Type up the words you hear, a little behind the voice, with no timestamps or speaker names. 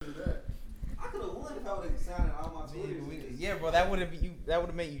code they signed all my Twitter. Yeah, bro, that would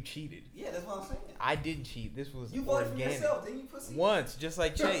have made you cheated. Yeah, that's what I'm saying. I didn't cheat. This was You voted for organic. yourself, didn't you, pussy? Once, just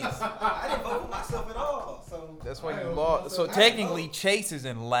like Chase. I didn't vote for myself at all. So That's why you lost. So technically, Chase is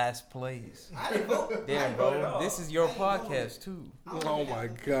in last place. I didn't vote. Damn, bro. This is your podcast too. Oh my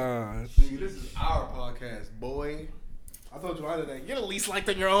god. Nigga, this is our podcast, boy. I told you either that. You're the least liked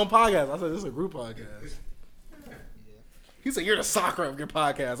on your own podcast. I said this is a group podcast. He said you're the Sakura of your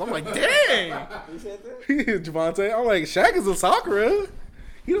podcast. I'm like, dang. You said that? Javante. I'm like, Shaq is a Sakura.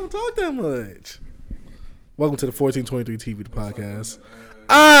 He don't talk that much. Welcome to the 1423 TV, the podcast.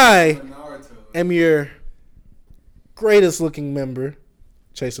 I am your greatest looking member,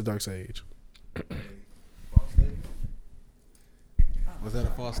 Chase the Dark Sage. Was that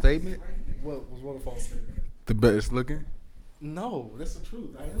a false statement? What was one of the false statements? The best looking? No, that's the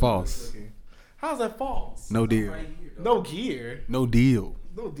truth. I am False. the best looking. How's that false? No deal. No gear. No deal.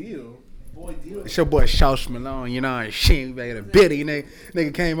 No deal. Boy, deal. It's your boy Shosh Malone, you know what I'm saying? We back at a bitty,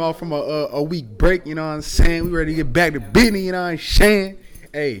 nigga came off from a week break, you know what I'm saying? We ready to get back to bitty, you know what I'm saying?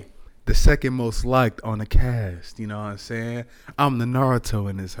 Hey, the second most liked on the cast, you know what I'm saying? I'm the Naruto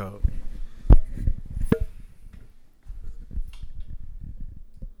in this hoe.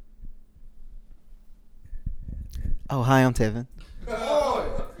 Oh, hi, I'm Tevin.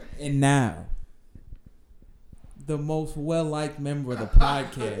 And now, the most well-liked member of the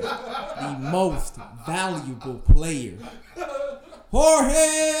podcast, the most valuable player, Jorge.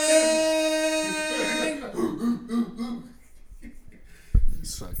 You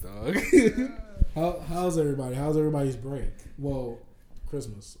suck, dog. How's everybody? How's everybody's break? Well,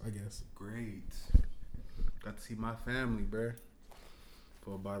 Christmas, I guess. Great. Got to see my family, bruh,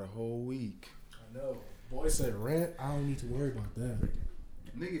 for about a whole week. I know. Boy said rent. I don't need to worry about that.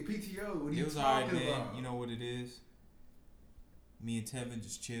 Nigga, PTO, what are It you was alright, talking man. about? You know what it is? Me and Tevin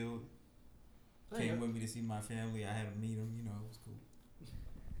just chilled. Came with me to see my family. I had to meet them. You know, it was cool.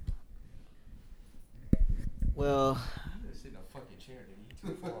 Well, Sit in a fucking chair, nigga.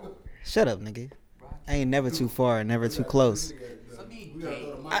 You too far over there. shut up, nigga. I ain't never too far, never too close. We gotta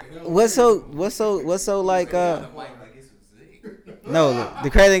throw the mic at him. What's so like No, look, the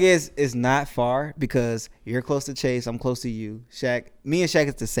crazy thing is, it's not far because you're close to Chase, I'm close to you. Shaq, me and Shaq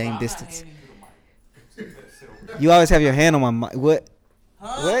is the same distance. You always have your hand on my mic. What?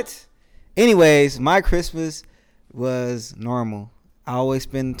 What? Anyways, my Christmas was normal. I always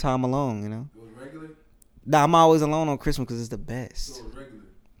spend time alone, you know. It was regular? Nah, I'm always alone on Christmas because it's the So best. it was regular?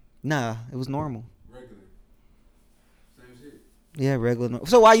 Nah, it was normal. Regular. Same shit. Yeah, regular.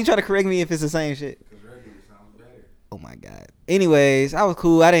 So why you try to correct me if it's the same shit? Because regular sounds better. Oh my God. Anyways, I was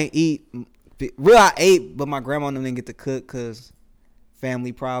cool. I didn't eat. Real, I ate, but my grandma and them didn't get to cook because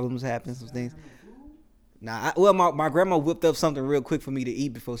family problems happened, some things. Nah, my grandma whipped up something real quick for me to eat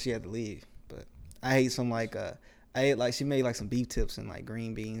before she had to leave. But I ate some she made like some beef tips and like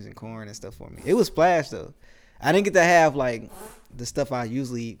green beans and corn and stuff for me. It was splash though. I didn't get to have like the stuff I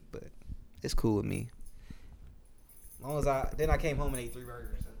usually eat, but it's cool with me. As long as I came home and ate 3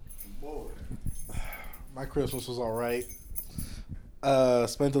 burgers. Boy. My Christmas was all right.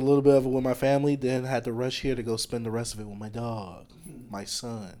 Spent a little bit of it with my family, then had to rush here to go spend the rest of it with my dog, my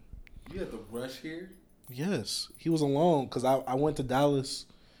son. You had to rush here? Yes, he was alone because I went to Dallas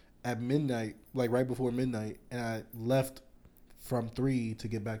at midnight, like right before midnight, and I left from 3 to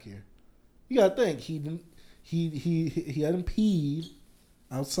get back here. You gotta think he hadn't peed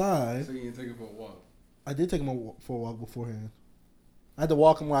outside. So you didn't take it for a walk? I did take him for a walk beforehand. I had to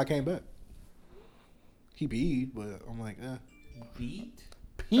walk him when I came back. He peed, but I'm like, Beat?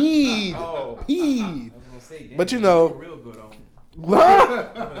 peed, Oh. peed. I was gonna say, damn, But you know- real good on.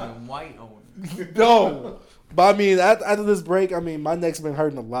 What? White on. No, but I mean, after this break, I mean, my neck's been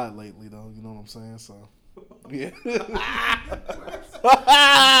hurting a lot lately, though. You know what I'm saying? So, yeah.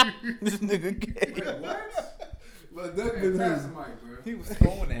 This nigga gay. What? But Hey, that been pass the mic, bro. He was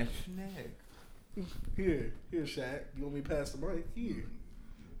throwing that snag. here, Shaq. You want me to pass the mic? Here.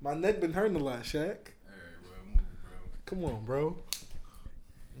 My neck been hurting a lot, Shaq. Hey, bro, move it, bro. Come on, bro.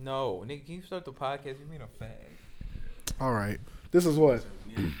 No, nigga, can you start the podcast? You mean a fag? All right. This is what?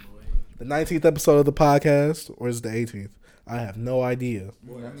 Yeah, boy. The 19th episode of the podcast, or is it the 18th? I have no idea.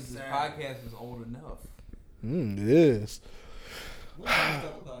 Boy, that means this podcast is old enough. It is.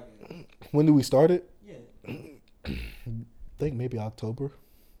 When do we start it? Yeah. I think maybe October.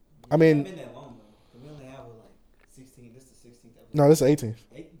 I mean, been that long though. We only have like 16. This is the 16th episode. no, this is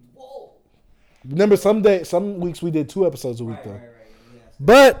 18th. Whoa. Remember, some weeks we did 2 episodes a week though. Right. Yeah,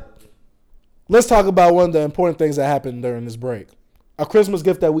 But let's talk about one of the important things that happened during this break. A Christmas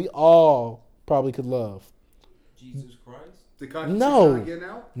gift that we all probably could love. Jesus Christ. Tekashi No. 6ix9ine getting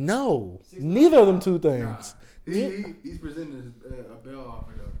out? No, neither of them two things. He's presenting a bail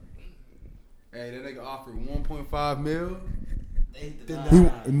offer though. Hey, that nigga offered 1.5 mil. He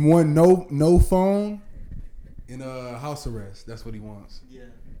won no phone and house arrest. That's what he wants. Yeah.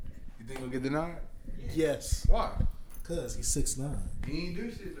 You think he'll get denied? Yes, Why? cause he's 6'9". He ain't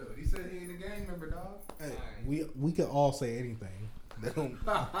do shit though. He said he ain't a gang member, dog. Hey, we can all say anything. What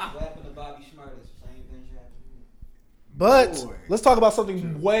happened to Bobby Schmurda? Same thing should happen to me. But Boy. let's talk about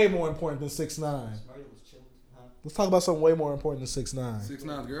something way more important than 6'9". Schmurda was chilling, huh? Let's talk about something way more important than 6'9".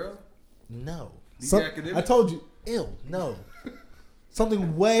 6ix9ine girl. No. DJ Academics? I told you. Ew. No.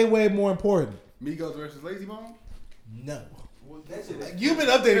 Something way more important. Migos versus Lazy Bone. No. You've been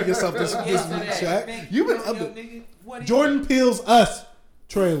updating yourself this week, Shaq. You've been updating. Jordan Peele's Us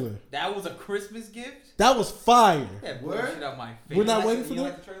trailer. That was a Christmas gift? That was fire. That What? bullshit out my face. We're not waiting for You that.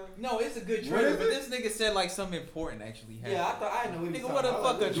 like the trailer? No, it's a good What trailer, is but it? this nigga said like something important actually happened. Yeah, I thought I know. Nigga, what the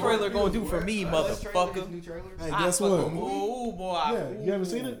fuck a trailer gonna do for me, motherfucker? New trailer. Hey, I guess fucking- what? Ooh, boy. Yeah, you haven't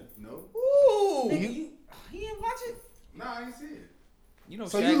seen it? No. Ooh. He didn't watch it. Nah, I ain't see it. You know,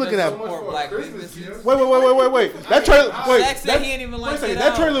 So Shaq you looking does at- support black businesses. gift. Wait. That trailer. Wait. Shaq said That, he ain't even wait a like second, it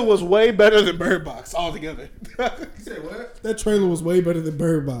that out. trailer was way better than Bird Box altogether. You said what? That trailer was way better than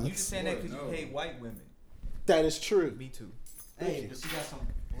Bird You just Box. saying that because No. you hate white women. That is true. Me too. Hey, but she got some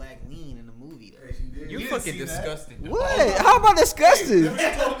black lean in the movie. Though. Hey, she did. You're fucking disgusting. What? How about disgusting?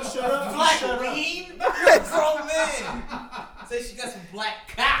 Black lean? Grown man. Say she got some black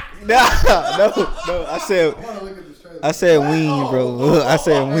cock. No. I said, I want to look at this trailer. I said wean, bro. I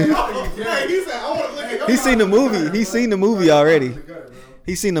said wean. Hey, he said, I want to look at He seen the movie. He seen the movie already.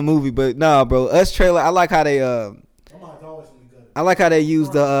 He seen the movie, but nah, bro. Us trailer. I like how they I like how they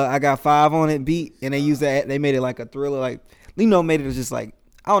used the I got 5 on it beat, and they used that. They made it like a thriller, like made it just like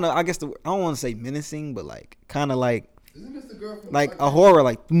I don't know. I guess I don't want to say menacing, but like kind of like Isn't this the girl from like a horror.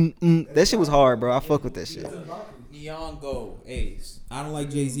 Like that shit was hard, bro. I fuck with that shit. Nyong'o, Ace. I don't like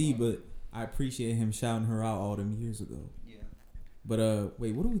Jay-Z, but I appreciate him shouting her out all them years ago. Yeah. But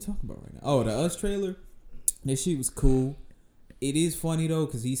wait, what are we talking about right now? Oh, the Us trailer. That shit was cool. It is funny though,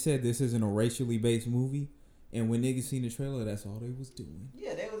 cause he said this isn't a racially based movie, and when niggas seen the trailer, that's all they was doing.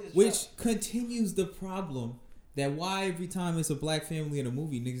 Yeah, they was just Which continues the problem that why every time it's a black family in a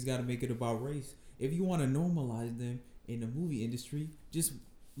movie, niggas got to make it about race. If you want to normalize them in the movie industry, just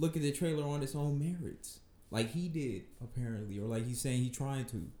look at the trailer on its own merits, like he did apparently, or like he's saying he trying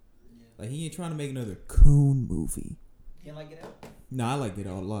to. Like he ain't trying to make another coon movie. You didn't like it out? No, I like it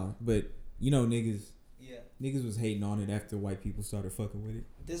a lot, but you know niggas Yeah. Niggas was hating on it after white people started fucking with it.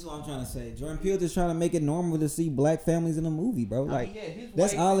 This is what I'm trying to say. Jordan Peele just trying to make it normal to see black families in a movie, bro. Like I mean, yeah, his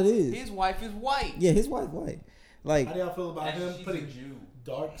that's wife, all it is. His wife is white. Yeah, his wife white. Like How do y'all feel about And him she's putting a Jew.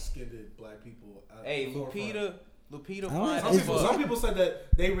 dark-skinned black people? At Hey, the forefront? Lupita I don't fine know. as It's- Some fuck. people said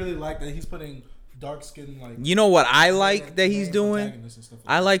that they really like that he's putting dark-skinned like. You know what I like that he's male doing? protagonists and stuff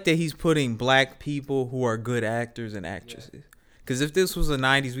like I like that he's putting black people who are good actors and actresses. Because if this was the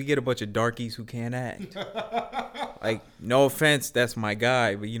 90s, we get a bunch of darkies who can't act. Like, no offense, that's my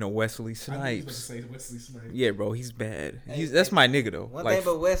guy, but you know, Wesley that. I think he was Snipes. about to say Wesley Snipes. Yeah, bro, he's bad. Hey, That's my nigga, though. one Like, thing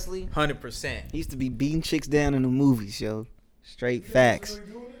about Wesley, 100%. he used to be beating chicks down in the movies, yo. Straight facts.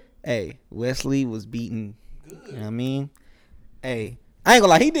 Hey, Wesley was beating. You know what I mean? Hey, I ain't gonna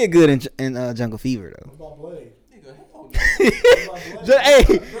lie, he did good in Jungle Fever though. What about Blade?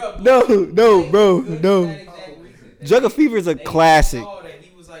 Hey, no, bro, no. Jungle Fever is a classic. That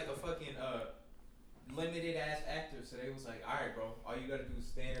he was like a fucking limited ass actor, so they was like, all right, bro, all you gotta do is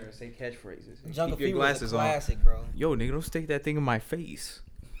stand there and say catchphrases. And Jungle keep your Fever is a glasses on. classic, bro. Yo, nigga, don't stick that thing in my face.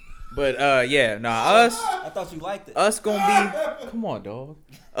 But yeah, nah, I thought you liked it. us gonna be, come on, dog.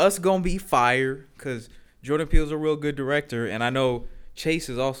 Us gonna be fire, cause Jordan Peele's a real good director, and I know Chase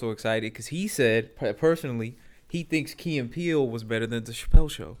is also excited because he said personally he thinks Key and Peele was better than the Chappelle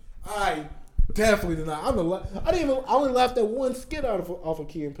Show. I definitely did not. I only laughed at one skit off of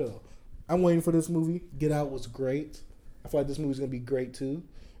Key and Peele. I'm waiting for this movie. Get Out was great. I feel like this movie's gonna be great too.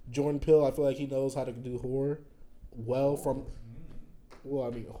 Jordan Peele, I feel like he knows how to do horror from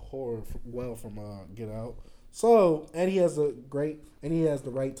Get Out. So, and he has the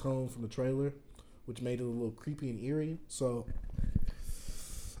right tone from the trailer, which made it a little creepy and eerie. So,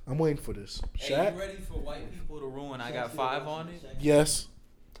 I'm waiting for this. Hey, Shaq? you ready for white people to ruin I Got 5 on it? Yes.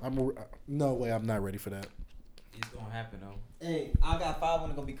 No way. I'm not ready for that. It's gonna happen though. Hey, I Got 5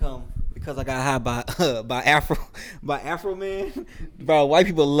 when it gonna become because I got high by Afro Man. Bro, white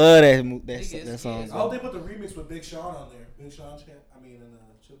people love that song. I hope they put the remix with Big Sean on there. Big Sean, and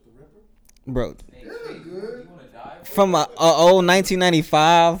Chip the Ripper. Bro, Hey, you wanna die? from a old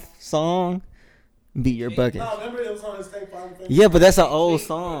 1995 song. Beat your bucket. No, remember it was on his tape. Yeah, but that's an old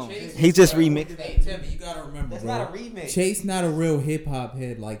song. He just remixed. Hey, Timmy, you gotta remember, That's bro. not a remix. Chase not a real hip hop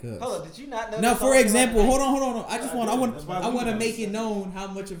head like us. Hold on, did you not know? Now, that for song? example, hold on. I That's why want to we make know. it known how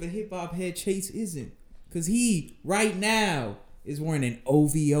much of a hip hop head Chase isn't, cause he right now is wearing an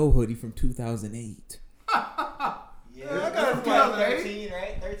OVO hoodie from 2008. Yeah, I got it that's from like 2008. 13,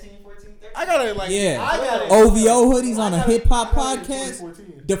 right? 13, 14, 13. I got it like Yeah. I got it. OVO hoodies on a I got it- hip hop I got it in podcast.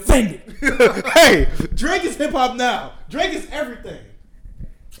 2014. Defend it. Hey, Drake is hip hop now. Drake is everything.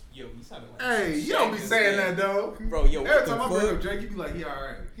 Yo, you sounded like Hey, you don't be saying that though, Bro, yo, Every what time the I bring fuck? up Drake, you be like, he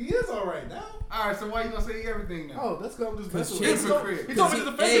alright. He is all right now. All right, so why you gonna say everything now? Oh, that's because I'm just messing Chase- with him. He told me to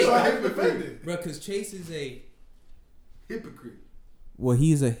defend Hey, it, so I have to defend it. Bro, cause Chase is a Hypocrite. well,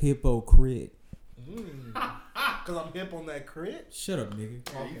 he's a hypocrite. Because I'm hip on that crit. Shut up, nigga.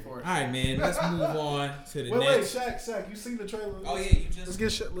 Yeah, you for it. All right, man. Let's move on to the Wait, next. Shaq, you seen the trailer? Oh yeah, you Let's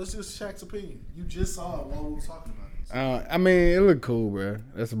just. get let's just Shaq's opinion. You just saw it while we were talking about this. I mean, it looked cool, bro.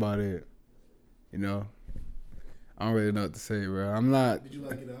 That's about it. You know, I don't really know what to say, bro. I'm not. Did you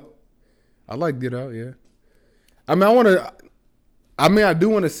like it out? I like Get Out, yeah. I mean, I do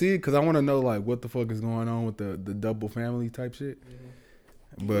want to see it because I want to know like what the fuck is going on with the double family type shit.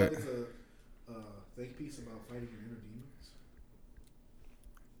 Mm-hmm. But it's a think piece about fighting your inner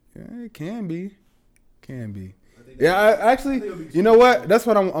demons. yeah, it can be. I think Yeah, I actually, it'll be you know what? That's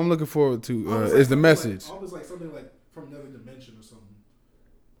what I'm looking forward to. almost Is the something message? Like, almost like something like from another dimension or something.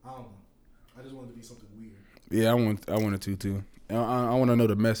 I don't know. I just wanted to be something weird. Yeah, I wanted to too. I want to know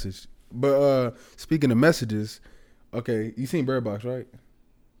the message. But speaking of messages, okay, you seen Bird Box, right?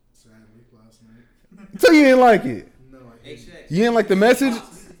 Sadly, last night. So you didn't like it? No, I Hey, didn't. Shaq. You didn't like the message?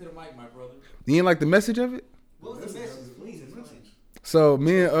 Listen to the mic, my brother. You didn't like the message of it? What was the message? Please explain. So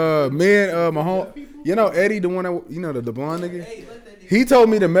me and my home, you know Eddie, the one that the blonde nigga. Hey, let that nigga. He told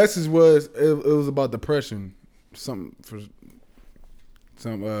me the message was it was about depression, something for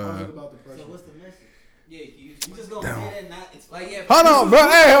some. How's it about So depression? what's the message? Yeah, you You just gonna say that and not explain? like yeah. Hold on, bro.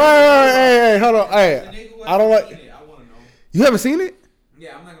 Hey, hold on. Hey, I don't like. I want to know. You haven't seen it?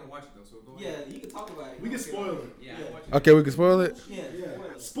 Yeah, I'm not gonna watch it though. So go Yeah, ahead. you can talk about it. We can spoil it. Yeah, I watch it. Okay, we can spoil it. Yeah, Yeah. spoil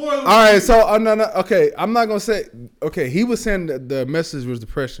it. Spoiler. All right, so no, okay, I'm not gonna say. Okay, he was saying that the message was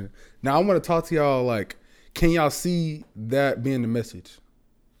depression. Now I want to talk to y'all. Like, can y'all see that being the message?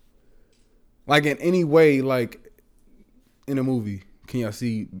 Like in any way, like in a movie, can y'all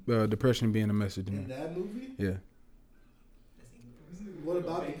see depression being a message? In that movie? Yeah. What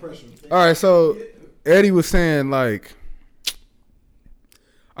about depression? All right, so Eddie was saying like,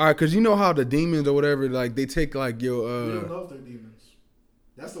 all right, cause you know how the demons or whatever, like they take like We don't your. know if they're demons.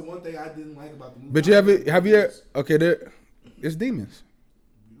 That's the one thing I didn't like about the movie. But you have you okay? There, it's demons.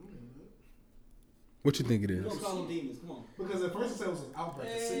 We don't know that. What you think it We is? gonna call them demons. Come on. Because at first it said it was an outbreak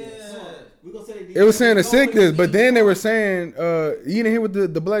of sickness. Come on. We gonna say they demons. It was saying the We gonna sickness, say but then they were demons. saying, you didn't hear what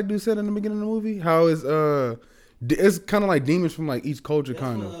the black dude said in the beginning of the movie? How it's it's kind of like demons from like each culture, That's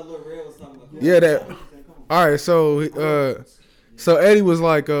kind what, of. Lil Rel was talking about. Yeah, that- Come on. All right, so Eddie was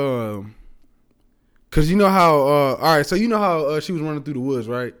like, cause you know how, all right, so you know how she was running through the woods,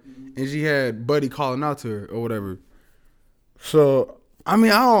 right? And she had Buddy calling out to her or whatever. So I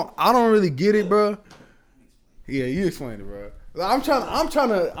mean, I don't really get it, bro. Yeah, you explain it, bro. I'm trying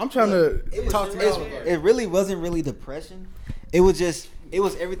to It was, talk to it's- y'all about it. it really wasn't really depression. It was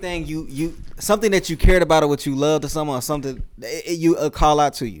everything you something that you cared about or what you loved or someone or something you call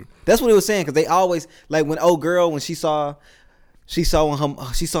out to you. That's what it was saying, because they always like when old girl when she saw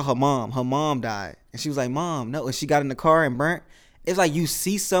her mom died and she was like, Mom, no, and she got in the car and burnt. It's like you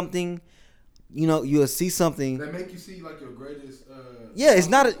see something, you'll see something. That make you see like your greatest. Yeah, it's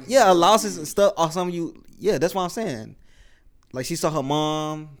not a losses and stuff or some of you. Yeah, that's what I'm saying. Like she saw her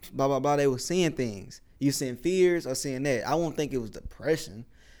mom, blah blah blah. They were seeing things. You seeing fears or seeing that. I won't think it was depression.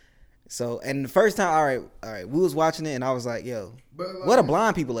 So, and the first time, all right, we was watching it and I was like, yo, where the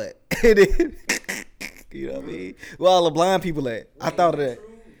blind people at? You know what I mean? Where all the blind people at? I thought of that.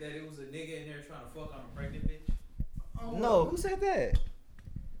 True that it was a nigga in there trying to fuck on a pregnant bitch. No, who said that?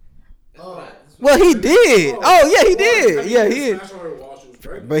 That's what I- Well, he did. Oh yeah, he did. Yeah, he did. Smash on her while she was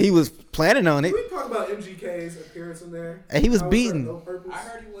pregnant. But he was planning on it, We talk about MGK's appearance in there. and he was How beaten. no purpose. I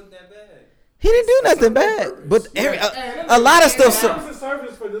heard he wasn't that bad. He didn't do nothing bad. But a lot of stuff. That was a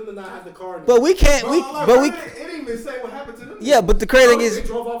service for them to not have the car. But we can't. It didn't even say what happened to them. Yeah, but the crazy thing They is,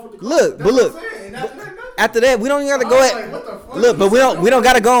 drove off with the car. look, That's but what look. I'm saying. That's not nothing. After that, we don't even got to I go was at. like, what the fuck? Look, but we don't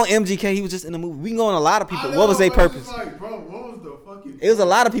gotta go on MGK. He was just in the movie. We can go on a lot of people. What was their purpose? Like, bro, what was the fucking? It was a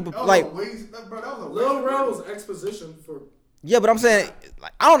lot of people. Like, bro, that was a Lil Rel was exposition for Yeah, but I'm saying,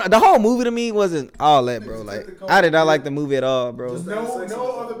 like, I don't know. The whole movie to me wasn't all that, bro. Like, I did not like the movie at all, bro. Just No sex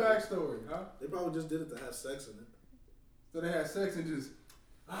other in it. backstory, huh? They probably just did it to have sex in it. So they had sex and just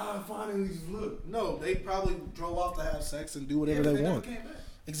finally just look. No, they probably drove off to have sex and do whatever they never want. came back.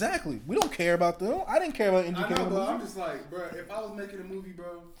 Exactly. We don't care about them. I didn't care about I know, educating but I'm them. just like, bro, if I was making a movie,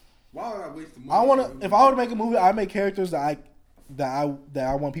 bro, why would I waste the movie? I want to. If I were to make a movie, I make characters that I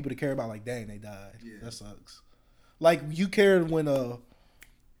want people to care about. Like, dang, they died. Yeah. That sucks. Like, you cared when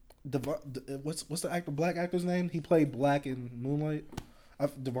what's the actor, black actor's name? He played Black in Moonlight.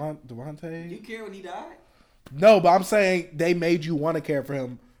 Devontae. You care when he died? No, but I'm saying they made you want to care for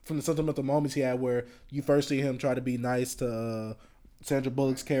him from the sentimental moments he had, where you first see him try to be nice to Sandra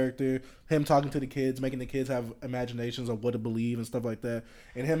Bullock's character, him talking to the kids, making the kids have imaginations of what to believe and stuff like that,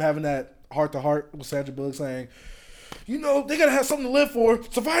 and him having that heart to heart with Sandra Bullock saying, you know, they gotta have something to live for.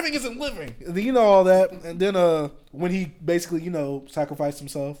 Surviving isn't living. And then, you know, all that. And then when he basically, you know, sacrificed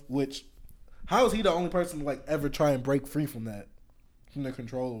himself, which, how is he the only person to like ever try and break free from that, from their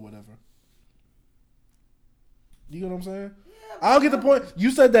control or whatever? You know what I'm saying? Yeah, I don't get the point.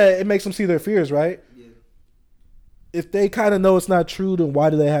 You said that it makes them see their fears, right? Yeah. If they kind of know it's not true, then why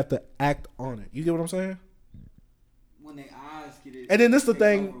do they have to act on it? You get what I'm saying? When their eyes get it. And then this is the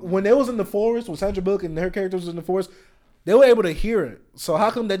thing. When they was in the forest, when Sandra Bullock and her characters was in the forest, they were able to hear it. So how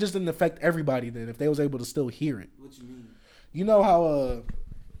come that just didn't affect everybody then, if they was able to still hear it? What you mean? You know how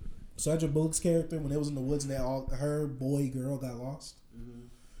Sandra Bullock's character, when they was in the woods and her boy, girl got lost? Mm-hmm.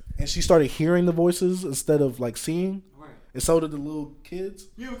 And she started hearing the voices instead of like seeing? Right. And so did the little kids?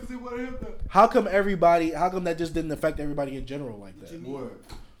 Yeah, because they wanted him to. How come that just didn't affect everybody in general like that? What?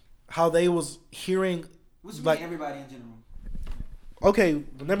 How they was hearing, What you like, mean everybody in general? okay,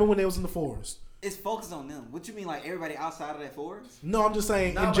 remember when they was in the forest? It's focused on them. What you mean, like everybody outside of that forest? No, I'm just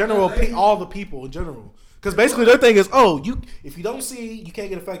saying No, in but general, they- all the people in general. Because basically their thing is, if you don't see, you can't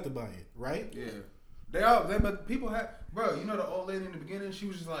get affected by it, right? Yeah. But people had, bro, you know the old lady in the beginning, she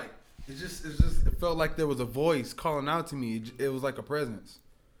was just like, it felt like there was a voice calling out to me. It was like a presence.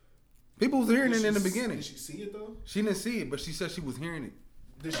 People was hearing it in the beginning. Did she see it though? She didn't see it, but she said she was hearing it.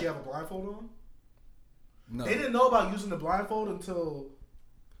 Did she have a blindfold on? No. They didn't know about using the blindfold until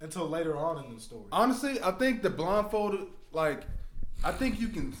later on in the story. Honestly, I think the blindfolded, like, I think you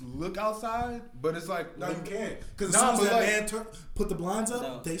can look outside, but it's like No, you can't. Because Nah, as soon as but that like- man put the blinds up,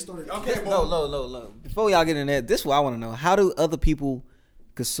 No. they started. Okay, No, no. Before y'all get in that, this is what I want to know. How do other people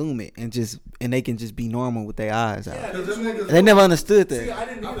consume it and they can just be normal with their eyes out? Yeah, Because them niggas, They never understood that. See, I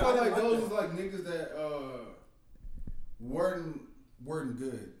didn't. I either. feel like didn't those that. was like niggas that weren't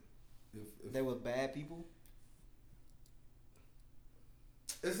good. If They were bad people.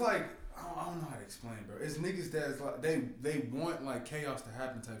 it's like I don't know how to explain, bro. It's niggas that's like they want like chaos to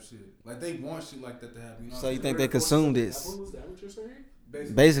happen type shit. Like they want shit like that to happen. You know So what you I'm think saying? they consumed it? Was that what you're saying?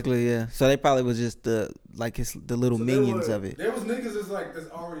 Basically, yeah. So they probably was just the little So they minions were- of it. There was niggas that's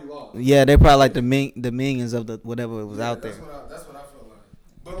already lost. Yeah, they probably like the minions of the whatever was out there. That's what I felt like.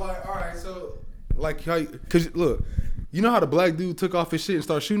 But like, all right, so like, how cause look, you know how the black dude took off his shit and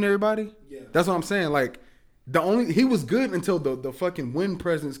started shooting everybody? Yeah. That's what I'm saying. Like, he was good until the fucking wind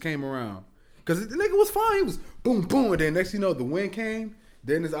presence came around. Cause the nigga was fine. He was boom boom, and then next thing you know, the wind came.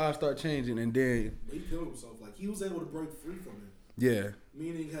 Then his eyes start changing, and then He killed himself. Like he was able to break free from it. yeah.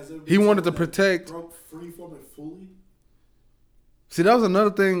 Meaning, has there been He wanted to someone that protect. broke free from it fully? See, that was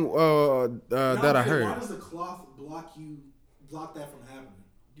another thing Now, that I Why heard. does the cloth block that from happening?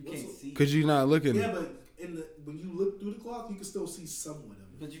 You can't see. Cause you're not looking. Yeah, but when you look through the cloth, you can still see somewhat of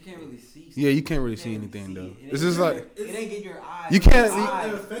it. But you can't really see. Yeah, you can't really You see can't anything see though. it. It's just like It ain't getting your eyes. You can't- Your It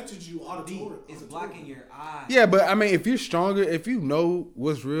eyes affected you auditorily. It's blocking your eyes. yeah, but I mean, if you're stronger, if you know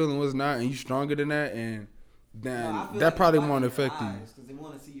what's real and what's not, and you stronger than that, and then No, I feel that like probably it's won't blocking affect your you. eyes 'cause they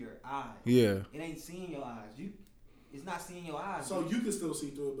want to see your eyes. Yeah. It ain't seeing your eyes. It's not seeing your eyes. So you can still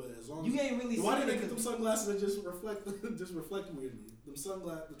see through it, but as long as You ain't really why seeing did they it get them 'cause- sunglasses that just reflect weirdly? Them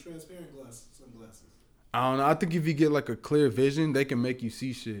the transparent sunglasses. I don't know. I think if you get like a clear vision, they can make you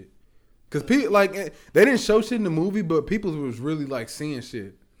see shit. Cause people like they didn't show shit in the movie, but people was really like seeing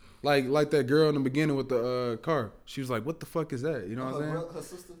shit. Like that girl in the beginning with the car. She was like, "What the fuck is that?" You know what I'm saying? Her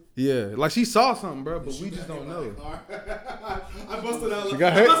sister. Yeah, like she saw something, bro, but we just don't know. I busted out. She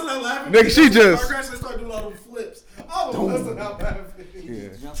got I hit? busted out laughing. Nigga, she just- Car crash and started doing all them flips. I was busting out laughing.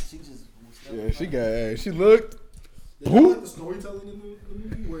 Yeah. She just. Yeah, she got. She looked. Did you like the storytelling in the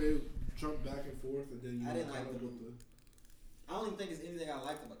movie where it jumped back and forth and then you? I didn't know, like kind of the with movie. I don't even think it's anything I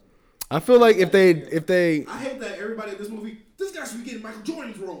liked about the movie. I feel like if they. I hate that everybody in this movie. This guy should be getting Michael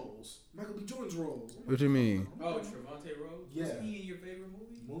Jordan's roles. Michael B. Jordan's roles. What you mean? Oh, Trevante Rhodes? Yeah. Was he in your favorite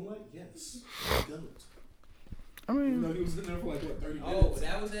movie? Moonlight, yes. Goat. I mean, You know, he was in there for like, what, 30 Oh, minutes?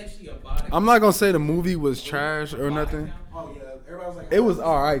 that was actually a body. I'm not gonna say the movie was trash or nothing. Oh, yeah. Everybody was like, It was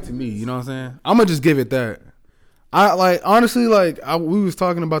all right to me. You know what I'm saying? I'm gonna just give it that. I like honestly like we was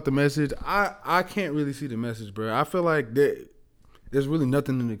talking about the message. I can't really see the message, bro. I feel like there's really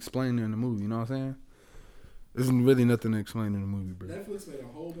nothing to explain in the movie. You know what I'm saying? There's really nothing to explain in the movie, bro. Netflix made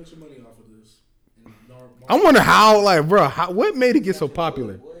a whole bunch of money off of this. And I wonder how, like, bro, what made it get so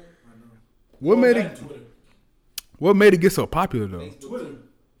popular? I know. What made it? Twitter. What made it get so popular though? Twitter.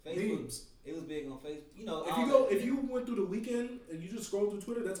 Facebook. Memes. It was big on Facebook. You know, If you went through the weekend and you just scroll through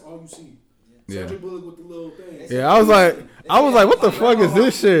Twitter, that's all you see. Yeah. Sandra Bullock with the little thing. Yeah, I was like, what the fuck is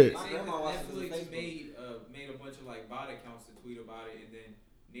this shit? My grandma watched it on Netflix Facebook. made a bunch of like bot accounts to tweet about it, and then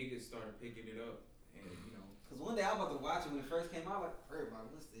niggas started picking it up, and you know. Cause one day I was about to watch it when it first came out. Like, everybody,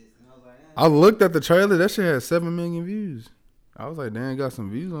 what's this? And I was like, I looked at the trailer. That shit had 7 million views. I was like, damn, got some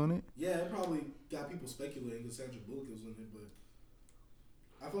views on it. Yeah, it probably got people speculating because Sandra Bullock was in it,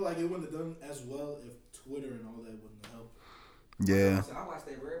 but I feel like it wouldn't have done as well if Twitter and all that wouldn't have helped. Yeah. I watched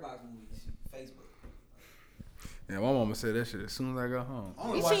that Red Box movies, Facebook. Yeah, my mama said that shit as soon as I got home. I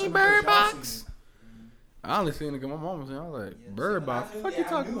only You watched seen it because Bird y'all Box? seen it. I only seen it because my mama said, I was like, Yeah, Bird so Box? I knew- What yeah, you I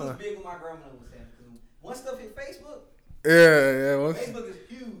talking knew it about? was big when my grandmother was saying. Cause once stuff hit Facebook, Yeah. Facebook is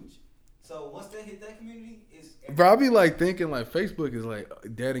huge. So once they hit that community, it's Bro, I be like thinking like Facebook is like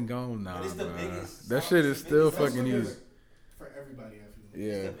dead and gone now. But it's the Bro. biggest- That shit is still Facebook fucking is used. for everybody. I feel.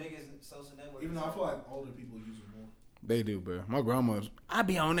 Yeah, it's the biggest social network. Even though I feel like older people use it more. they do, bro. My grandma's. I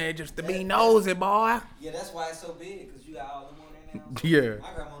be on there just to be nosy, boy. Yeah, that's why it's so big, cause you got all them on there now. So Yeah.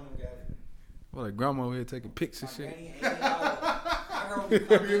 my grandma never got it. Well, like grandma over here taking pics My and shit. granny ain't all. My grandma be Be in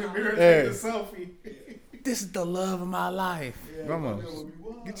coming the on mirror Hey. taking a selfie. This is the love of my life. Yeah, Grandma, my girl would be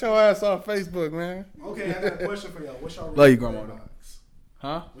wild. get your ass off Facebook, man. Okay, I got a question for y'all. What's y'all Love rating? you, of grandma. Bird Box?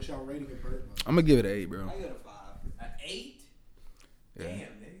 Huh? What's y'all rating of Bird Box? I'm gonna give it an 8, bro. I give it a 5. An 8? Yeah. Damn,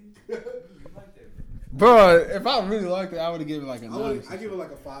 nigga. You like that? Bro, if I really liked it, I would have given it like a 9. I give it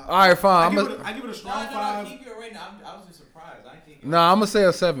like a 5. All right, fine. I give it a strong No, 5. keep your rating. I was just surprised. I think. Nah, I'm gonna say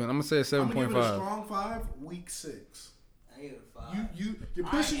a 7. I'm gonna say a I'm gonna give it a 7.5. strong 5. Week 6. I give it a 5. You're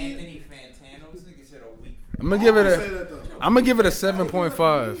I'm pushing it. Anthony Fantano. This nigga said a week. I'm gonna give it I always say a. that, though. I'm gonna give it a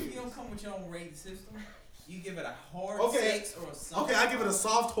 7.5. You don't come with your own rating system. You give it a hard Okay. 6 or a soft. Okay, I give it a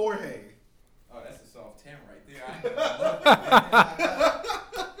soft Jorge. Oh, that's a soft 10 right there. I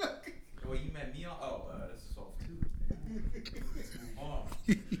well, you met me on. Oh, that's a soft 2. Let's move on.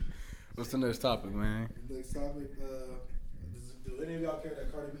 What's the next topic, man? Next topic. Do any of y'all care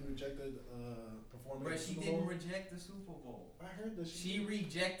that Cardi B rejected performing? But at the she Super didn't Bowl? reject the Super Bowl. I heard that She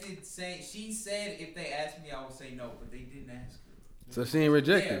rejected saying. She said if they asked me, I would say no, but they didn't ask her. So she ain't Yeah,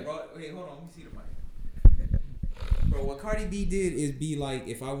 rejected. bro. Wait, hold on. Let me see the mic. Bro, what Cardi B did is be like,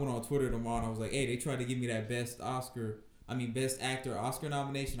 if I went on Twitter tomorrow and I was like, hey, they tried to give me that best actor Oscar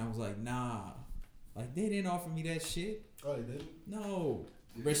nomination. I was like, nah. Like, they didn't offer me that shit. Oh, they didn't. No.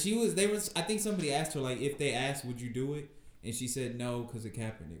 But I think somebody asked her, like, if they asked, would you do it? And she said no because of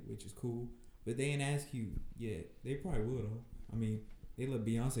Kaepernick, which is cool. But they didn't ask you yet. They probably would, though. I mean, they let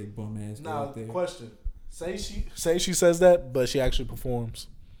Beyonce bum ass go Now, out there. question. Say she says that, but she actually performs.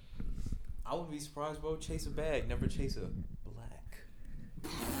 I wouldn't be surprised, bro. Chase a bag, never chase a black.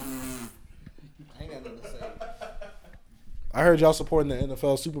 I ain't got nothing to say. I heard y'all supporting the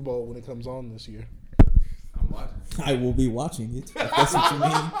NFL Super Bowl when it comes on this year. I'm watching. I will be watching it. If that's what you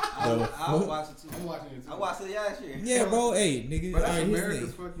mean. I'll watch it too. I'm watching it too. I watched it last year. Yeah, bro. Hey, nigga. But that's alright, here's the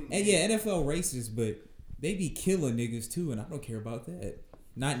America's thing. fucking. And yeah, NFL racist, but they be killing niggas too, and I don't care about that.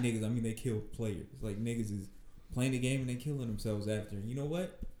 Not niggas. I mean, they kill players. Like niggas is playing the game and they killing themselves after. You know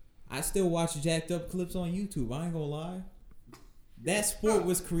what? I still watch jacked up clips on YouTube. I ain't gonna lie. That sport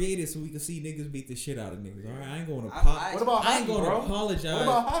was created so we could see niggas beat the shit out of niggas. All right, I ain't gonna. What about I ain't hockey, gonna bro? apologize. What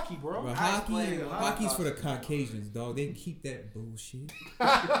about hockey, bro? Bro, I explained hockey's for the Holocaust. Caucasians, dog. They can keep that bullshit.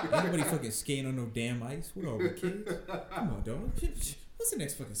 Ain't nobody fucking skating on no damn ice. What are we, kids? Come on, dog. What's the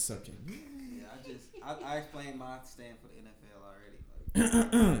next fucking subject? Yeah, I explained my stand for the NFL already.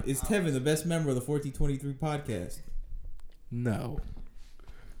 Like, Is Tevin the best member of the 1423 podcast? No.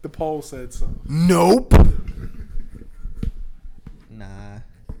 The poll said so. Nope. nah,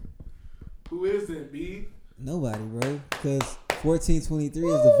 Who is it, B? Nobody, bro. Because 1423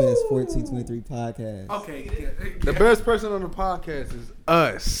 is the best 1423 podcast. Okay. The best person on the podcast is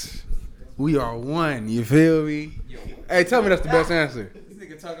us. We are one. You feel me? Hey, tell me that's the best answer. This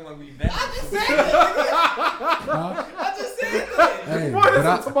nigga talking like we bad. Hey, What is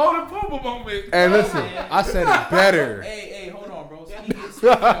but a Timon and Pumbaa moment? And listen, I said it better. Hey, hold on, bro. Speaking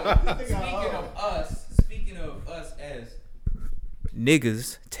of us as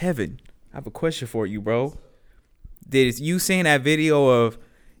niggas, Tevin, I have a question for you, bro. Did you seen that video of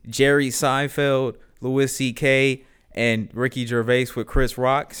Jerry Seinfeld, Louis C.K., and Ricky Gervais with Chris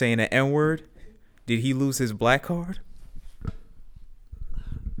Rock saying the N-word? Did he lose his black card?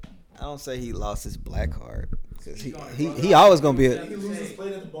 I don't say he lost his black card. Cause he always gonna be He a. loses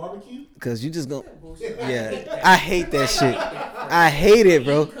plate at the barbecue. Cause you just gonna. Yeah, I hate that shit. I hate it,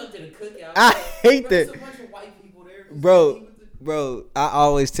 bro. I hate that, bro. Bro, I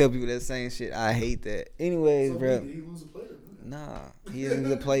always tell people that same shit. I hate that. Anyways, bro. Did he lose a plate? Nah, he isn't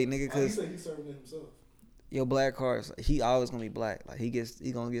the plate, nigga. He Cause said he's serving it himself. your black cards, he always gonna be black. Like he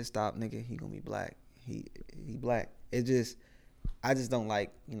gonna get stopped, nigga. He gonna be black. He black. It just. I just don't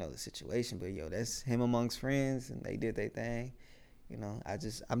like, the situation, but that's him amongst friends, and they did their thing.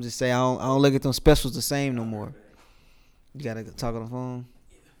 I'm just saying I don't look at them specials the same no more. You gotta talk on the phone.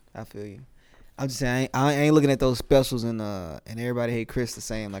 I feel you. I'm just saying I ain't looking at those specials and everybody hate Chris the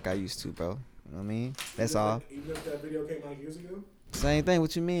same like I used to, bro. You know what I mean? That's all. Even if that video came out years ago. Same thing.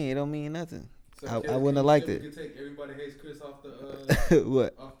 What you mean? It don't mean nothing. So I wouldn't have liked it. You take Everybody Hates Chris off the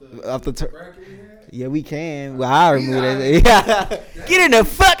What? off the bracket we had? Yeah, we can. Well, I remove that. Yeah. Get in the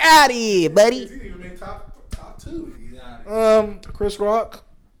fuck out of here, buddy. He didn't even make top two. Chris Rock.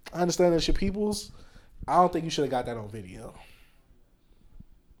 I understand that's your people's. I don't think you should have got that on video.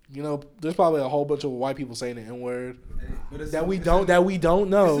 There's probably a whole bunch of white people saying the N-word that we don't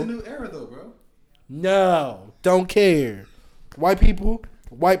know. It's a new era though, bro. No, don't care. White people,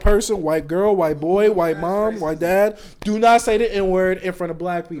 white person, white girl, white boy, white mom, white dad, do not say the N-word in front of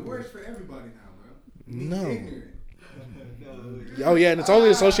black It people. works for everybody now, bro. No. Ignorant. Oh yeah, and it's only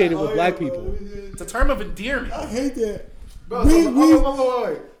associated with black people. It's a term of endearment. I hate that. Bro,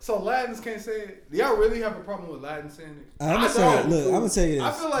 wait. So Latins can't say it? Do y'all really have a problem with Latins saying it? I'm gonna say it. Look, I'm gonna tell you this.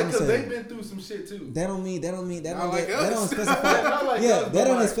 I feel like I'ma because say they've it. been through some shit too. That don't like us. specify. Not like Yeah, us, that but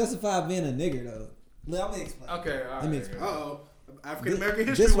don't like- specify being a nigger though. Look, I'm gonna explain. Okay, all right. Let me explain. Uh-oh. African American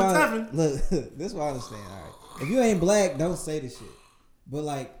This history with why- Tevin. Look, this is what I understand. All right, if you ain't black, don't say the shit. But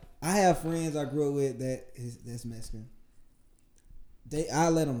like, I have friends I grew up with that's Mexican. I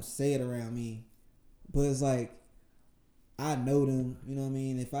let them say it around me, but it's like I know them. You know what I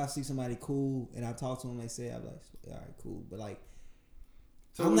mean? If I see somebody cool and I talk to them, they say I'm like, all right, cool. But like,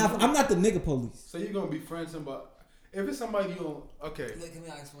 So I'm not the nigga police. So you're gonna befriend somebody? If it's somebody you don't, okay. Look, can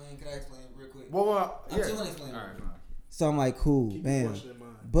I explain real quick? Well, I'm just gonna explain. All right, fine. So I'm like, cool, Keep bam. your question in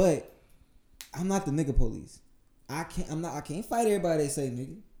mind. But I'm not the nigga police. I can't fight everybody that say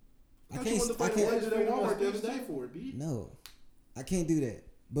nigga. I You want to fight can't. the legend at Walmart the other day for it, B. No, I can't do that.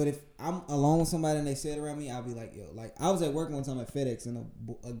 But if I'm alone with somebody and they say it around me, I'll be like, yo, like I was at work one time at FedEx and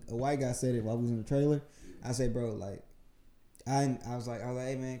a white guy said it while we was in the trailer. I said, bro, like, I was like,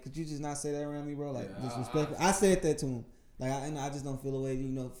 hey man, could you just not say that around me, bro? Like, disrespectful. I said that to him. Like, I just don't feel the way,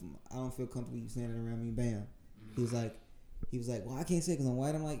 I don't feel comfortable you saying it around me. Bam. He was like, well, I can't say it because I'm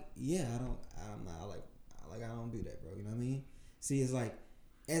white. I'm like, yeah, I'm not like, I don't do that, bro. You know what I mean? See, it's like,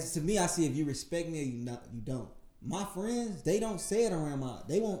 as to me, I see if you respect me or you don't. My friends, they don't say it around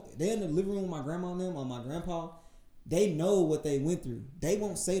they're in the living room with my grandma and them or my grandpa. They know what they went through. They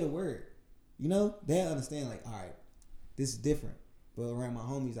won't say the word. They'll understand like, all right, this is different. But around my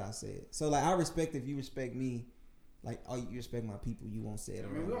homies, I say it. So like, I respect if you respect me, like, oh, you respect my people, you won't say it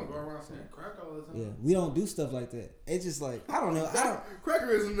around we don't me. go around saying crack all the time. Yeah, we don't do stuff like that. It's just like, I don't know. Cracker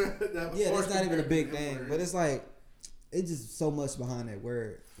isn't that. Yeah, that's not even a big thing. But it's like, it's just so much behind that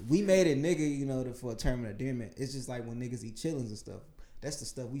word. We made it nigga, for a term of endearment. It's just like when niggas eat chillings and stuff. That's the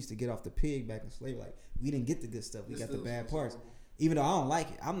stuff we used to get off the pig back in slavery. Like, we didn't get the good stuff. We got the bad parts. Even though I don't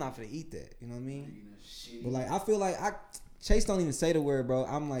like it, I'm not gonna eat that. You know what I mean? But like, I feel like Chase don't even say the word, bro.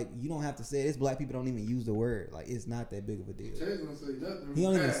 I'm like, you don't have to say it. It's black people don't even use the word. Like, it's not that big of a deal. Chase don't say nothing. He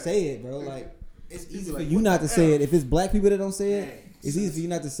don't even say it, bro. Like, it's easy for you not to say it. If it's black people that don't say it, it's easy for you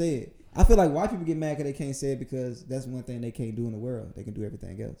not to say it. I feel like white people get mad because they can't say it because that's one thing they can't do in the world. They can do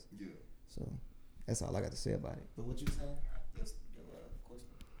everything else. Yeah. So that's all I got to say about it. But what you saying?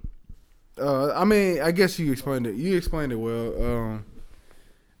 I mean, I guess you explained it. You explained it well.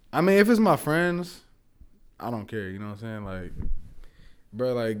 I mean, if it's my friends, I don't care. You know what I'm saying? Like,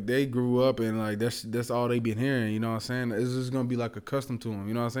 bro, like they grew up and like that's all they been hearing. You know what I'm saying? It's just gonna be like accustomed to them.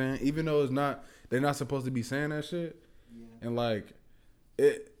 You know what I'm saying? Even though they're not supposed to be saying that shit. Yeah. And like,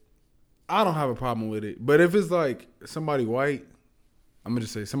 I don't have a problem with it. But if it's like somebody white, I'm gonna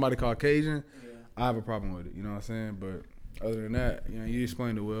just say somebody Caucasian, I have a problem with it. You know what I'm saying? But other than that, you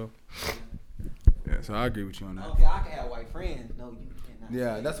explained it well. Yeah, so I agree with you on that. Okay, I can have white friends. No, you cannot.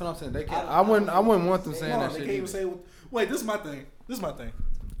 Yeah, that's what I'm saying. They can't. I wouldn't want them saying that They shit. can't even say. Wait, this is my thing.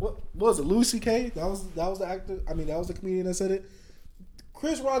 What was it? Louis C.K. That was the actor. I mean, that was the comedian that said it.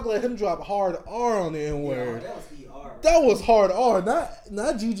 Chris Rock let him drop hard R on the N word. that was ER. That was hard R,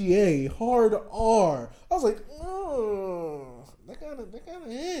 not GGA. Hard R. I was like, that kind of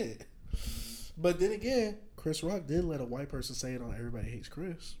hit. But then again, Chris Rock did let a white person say it on Everybody Hates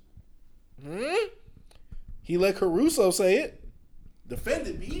Chris. He let Caruso say it.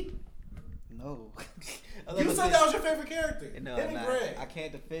 Defended me. No. You said that was your favorite character. No, Him and nah, Greg. I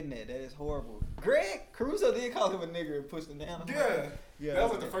can't defend that. That is horrible. Greg Caruso did call him a nigger and pushed him down. Yeah. That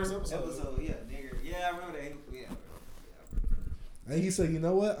was like the first episode. Yeah, nigger. Yeah, I remember that. Yeah. And he said, you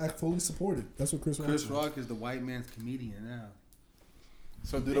know what? I fully support it. That's what Chris Rock Chris said. Rock is the white man's comedian now.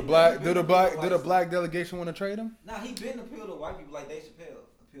 So do the black delegation want to trade him? Nah, he been appealed to white people like Dave Chappelle.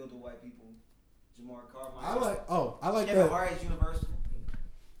 Appealed to white people. Jamar Carmichael. I like Kevin that. Hart is Universal.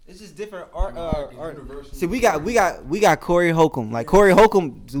 It's just different art. Universal. See, we got Corey Holcomb. Like Corey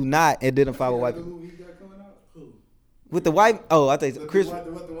Holcomb do not identify with white people. Who he got coming out? Who? With the white. Oh, I think Chris. The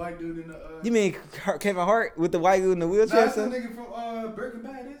white dude in the. You mean Kevin Hart with the white dude in the wheelchair? That's the son? nigga from Breaking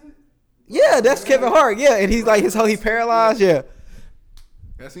Bad, is it? Yeah, that's Kevin Hart. Yeah, and he's like he paralyzed. Yeah.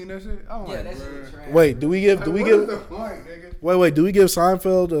 I seen that shit. Oh my god. Wait, do we give What is the point, nigga? wait, do we give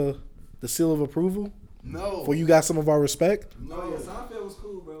Seinfeld the seal of approval? No. For you got some of our respect? No. Seinfeld was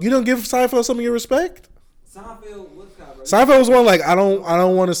cool, bro. You don't give Seinfeld some of your respect? Seinfeld was kind of. Seinfeld was one like I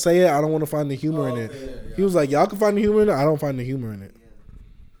don't want to say it. I don't want to find the humor in it. Yeah. He was like, y'all can find the humor in it. I don't find the humor in it.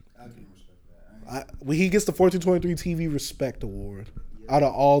 I can respect that. He gets the 1423 TV Respect Award out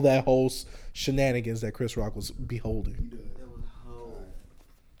of all that whole shenanigans that Chris Rock was beholding.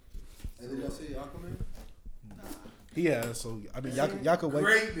 Hey, did y'all see Aquaman? Yeah, so I mean, y'all could wait.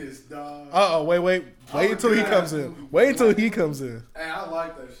 Greatness, dog. Wait until he comes in. Wait until he comes in. Hey, I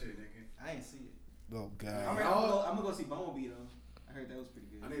like that shit, nigga. I ain't see it. Oh God. I'm gonna go see Bumblebee though. I heard that was pretty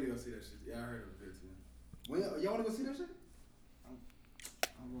good. I need to go see that shit. Yeah, I heard it was good too. When, y'all want to go see that shit?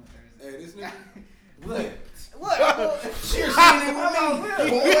 I'm going Thursday. Hey, this nigga. What? Cheers, nigga,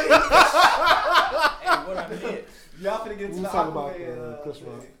 with me. Hey, what I meant. Y'all finna get into We'll the talk about Aquaman, Chris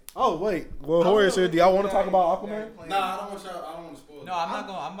Rock. Oh wait, well Horace here. Do y'all want to talk about Aquaman? Nah, I don't want y'all. I don't want to spoil. No, I'm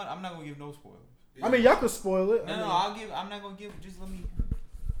not gonna give no spoilers. I mean, y'all could spoil it. No, I'm not gonna give. Just let me.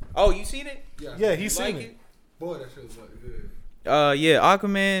 Oh, you seen it? Yeah, he's You seen like it. Boy, that shit was like good. Yeah,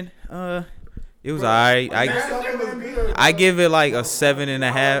 Aquaman. It was alright. I give it like a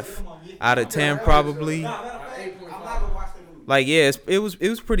 7.5 out of 10 probably. I'm not gonna watch the movie. Like yeah, it was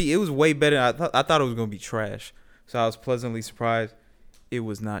pretty. It was way better. I thought it was gonna be trash. So I was pleasantly surprised. It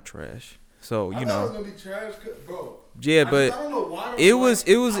was not trash. So I you thought it was know. gonna be trash, bro. Yeah, but I don't know why it was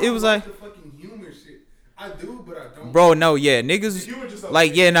like, the fucking humor shit. I do, but I don't. bro, no, yeah, niggas,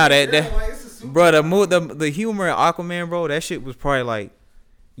 like, yeah, no, that, like, it's a super bro, the humor in Aquaman, bro, that shit was probably like,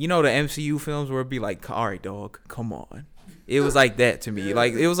 you know, the MCU films where it'd be like, all right, dog, come on. It was like that to me.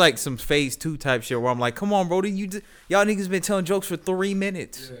 Like, it was like some phase 2 type shit where I'm like, come on, bro, y'all niggas been telling jokes for 3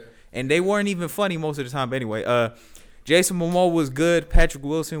 minutes. Yeah. And they weren't even funny most of the time. But anyway, Jason Momoa was good. Patrick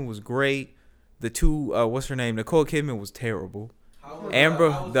Wilson was great. The two, what's her name? Nicole Kidman was terrible.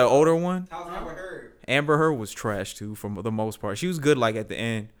 Amber, the older one, How's Amber Heard? Amber Heard was trash too, for the most part. She was good like at the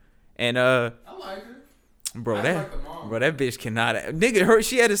end. And I like her. bro, I that like the mom. bro, that bitch cannot. Nigga, her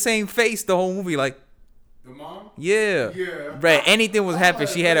she had the same face the whole movie. Like, The mom? yeah, Yeah. bro. Anything was happening,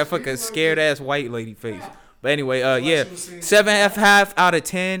 she had a fucking scared ass white lady face. But anyway, yeah, 7.5 out of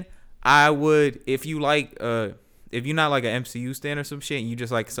 10. I would, if you like, if you're not like an MCU stan or some shit, and you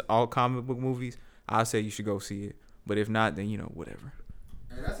just like all comic book movies, I'd say you should go see it. But if not, then you know whatever.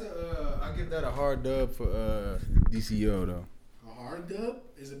 Hey, that's I give that a hard dub for DCO though. A hard dub?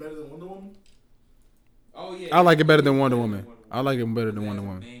 Is it better than Wonder Woman? Oh yeah, I like it better than Wonder Woman. I like it better than Wonder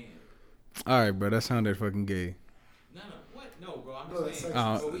Woman. All right, bro, that sounded fucking gay. No, what? No, bro. I'm No, just saying.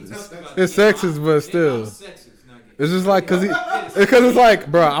 that's But we talked about It's gay. sexist, but still. Sexist, not gay. It's just like because it's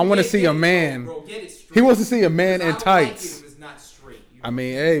like, bro, I want to see a man. Bro, get it straight. He wants to see a man Because in I don't like it tights. if it's not straight. You I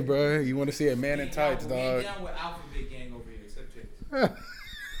mean, hey, bro, you want to see a man in We tights, down- dog. We down with Alphabet Gang over here, except Jason.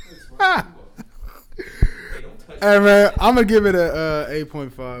 Hey, don't touch Hey me. man, I'm gonna give it a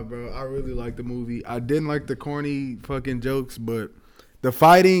 8.5, bro. I really like the movie. I didn't like the corny fucking jokes, but the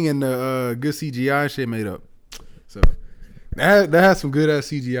fighting and the good CGI shit made up. So that has some good ass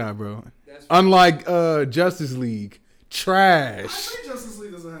CGI, bro. Unlike Justice League, trash. Justice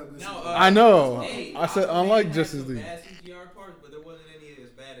League doesn't have this. No, I know. hey, I said Aquaman unlike had Justice some League. bad CGI parts, but there wasn't any as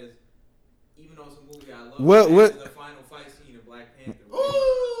bad as, even though it's a movie I love. What- The final fight scene of Black Panther.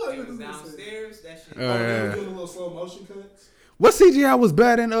 Ooh, It was downstairs. That shit. yeah. doing a little slow motion cuts. What CGI was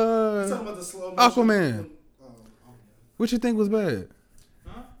bad in Talking about the slow motion. Aquaman? What you think was bad?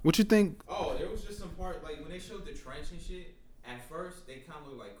 Huh? What you think? Oh, there was just some part like when they showed the trench and shit. At first, they kind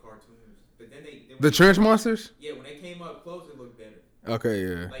like cartoons, but then they The Trench Monsters? Yeah, when they came up close, it looked better. Okay,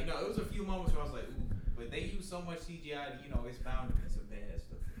 yeah. Like no, it was a few moments where I was like, ooh, but they use so much CGI, it's bound to be some bad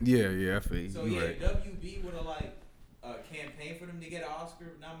stuff. Yeah, I feel you. So You yeah, right. if WB would have like campaigned for them to get an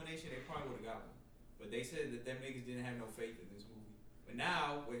Oscar nomination, they probably would have got one. But they said that them niggas didn't have no faith in this movie. But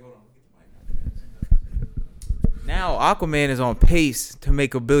now, wait, hold on, get the mic out there. Now Aquaman is on pace to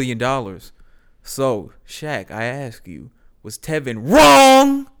make $1 billion. So Shaq, I ask you, was Tevin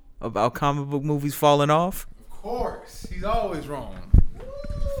wrong about comic book movies falling off? Of course. He's always wrong.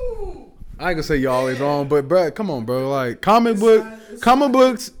 I ain't gonna say you're always wrong, but bro, come on, bro. Like comic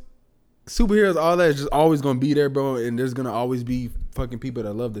books, superheroes, all that is just always gonna be there, bro. And there's gonna always be fucking people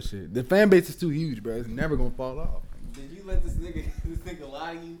that love this shit. The fan base is too huge, bro. It's never gonna fall off. Did you let this nigga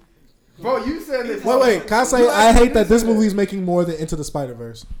lie to you? Bro, you said this. Wait. Can I say I hate that this movie is making more than Into the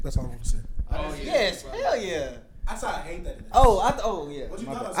Spider-Verse? That's all I want to say. Oh yeah. Yes, hell yeah. I said I hate that. Oh, yeah. What you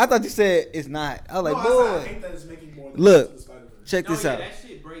My thought bad. I I thought you said it's not. I was like, I boy. hate that it's making more than Look. Into the Spider-Verse. Check No, this yeah, out. that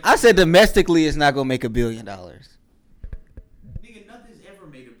shit breaks. I said domestically it's not gonna make $1 billion. Nigga, nothing's ever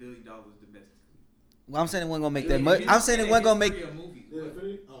made $1 billion domestically. Well, I'm saying it wasn't gonna make that much. I'm saying it wasn't gonna make. Yeah,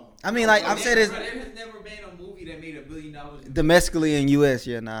 Infinity? Oh. I mean, like I'm saying there it's has never been a movie that made $1 billion domestically in U.S.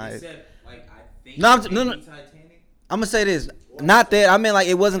 Yeah, nah. except like I think No, no. maybe Titanic. I'm gonna say this. Not that. I mean, like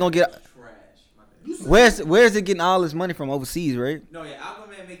it wasn't gonna get. Trash. My bad. Where's it getting all this money from overseas, right? No, yeah,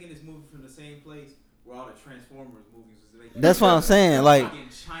 Aquaman making this movie from the same place where all the Transformers movies was making. That's what I'm saying. Like in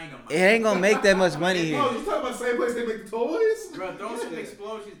China, it ain't gonna make that much money here. Oh, you talking about the same place they make the toys? Bro, throw some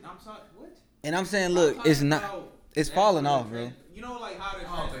explosions. I'm sorry. What? And I'm saying, I'm look, talking it's not. about It's that falling little off, bro. trans- You know, like how the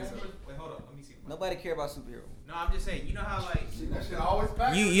I don't think Transformers. so. Wait, hold on. Let me see. Nobody care about superheroes. No, I'm just saying. You know how like That shit always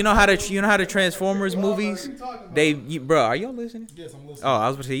back. you know how the Transformers movies bro, are y'all listening? Yes, I'm listening. Oh, I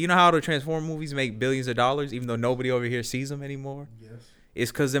was about to say, you know how the Transformers movies make billions of dollars even though nobody over here sees them anymore? Yes.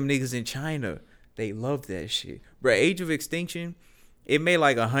 It's cause them niggas in China, they love that shit. Bro, Age of Extinction, it made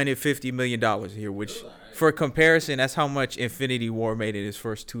like $150 million here, which for comparison, that's how much Infinity War made in its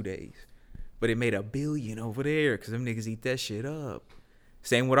first 2 days. But it made $1 billion over there because them niggas eat that shit up.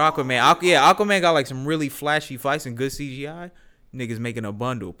 Same with Aquaman. Aquaman got like some really flashy fights and good CGI. Niggas making a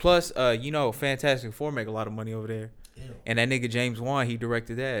bundle. Plus, Fantastic Four make a lot of money over there. Ew. And that nigga James Wan, he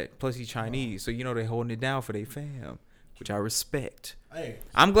directed that. Plus, he's Chinese. So, they holding it down for their fam, which I respect. Hey,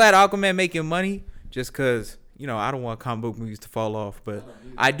 I'm glad Aquaman making money just because, I don't want comic book movies to fall off. But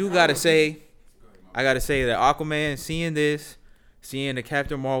I gotta say that Aquaman, seeing the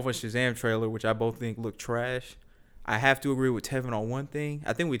Captain Marvel and Shazam trailer, which I both think look trash, I have to agree with Tevin on one thing.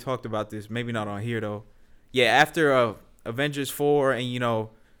 I think we talked about this, maybe not on here though. Yeah, after Avengers 4 and,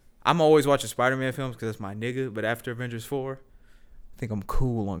 I'm always watching Spider-Man films because that's my nigga. But after Avengers 4, I think I'm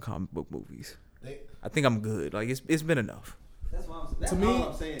cool on comic book movies. I think I'm good. Like, it's been enough. That's what I'm saying. To me- all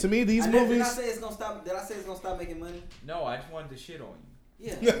I'm saying. to me, these Did I movies- say it's gonna stop? Did I say it's gonna stop making money? No, I just wanted to shit on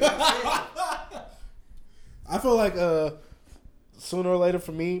you. Yeah. I feel like sooner or later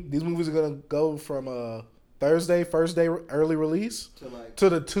for me, these movies are gonna go from Thursday, first day early release, to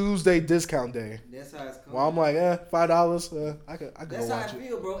the Tuesday discount day. That's how it's coming. Well, I'm like, $5. I could go That's how I watch it.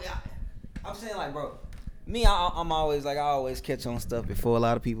 feel, bro. I'm saying, like, bro, me, I'm always like, I always catch on stuff before a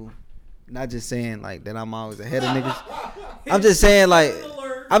lot of people. Not just saying like that I'm always ahead of niggas. I'm just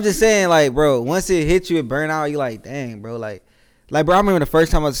saying like, bro, once it hits you, it burn out. You like, dang, bro, like, bro. I remember the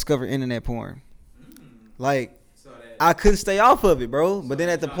first time I discovered internet porn. Like, I couldn't stay off of it, bro. But then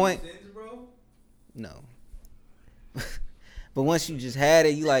at the point, no. But once you just had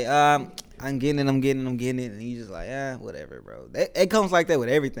it, you like, I'm getting it, and you just like, whatever, bro. It comes like that with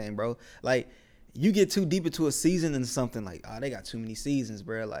everything, bro. Like, you get too deep into a season and something like, they got too many seasons,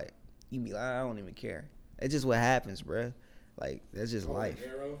 bro. Like, you be like, I don't even care. It's just what happens, bro. Like, that's just life.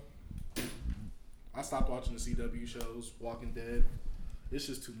 Arrow. I stopped watching the CW shows, Walking Dead. It's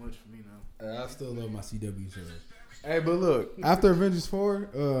just too much for me now. I still love my CW shows. Hey, but look, After Avengers 4,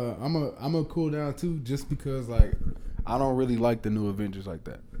 I'm a cool down too, just because like I don't really like the new Avengers like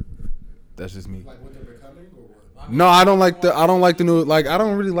that. That's just me. Like what they're becoming or what? No, I don't like the new, like, I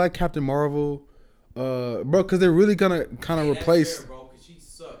don't really like Captain Marvel, bro, because they're really gonna kind of replace, Fair, bro, because she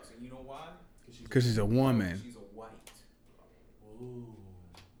sucks, and you know why? because she's a woman, She's a white.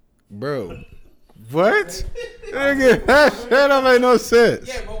 bro. What? Nigga, that shit don't make no sense.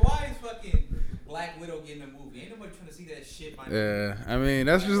 Yeah, but why is fucking Black Widow getting a movie? Ain't nobody trying to see that shit. My Yeah, I mean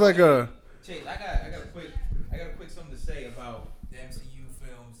that's just like a. Chase, I got a quick something to say about the MCU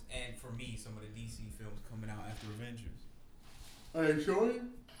films and for me some of the DC films coming out after Avengers. Are you sure?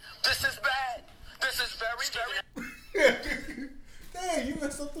 This is bad. This is very, very. Yeah, you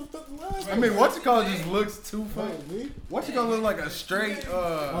messed up the last. I mean, what you call just looks too Wait, funny. me? What you gonna look like a straight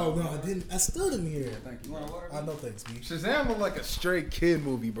Oh no, I didn't. I still didn't hear it. Thank you. I know, thanks, me. Shazam looked like a straight kid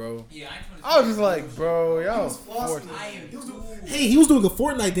movie, bro. Yeah, I was just like, bro, y'all. Hey, he was doing a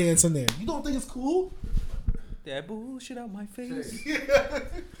Fortnite dance in there. You don't think it's cool? that bullshit out my face.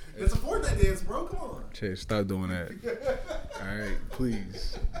 It's a Fortnite dance, bro. Come on. Chase, stop doing that. All right,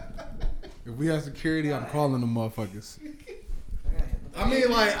 please. If we have security, I'm calling them motherfuckers. I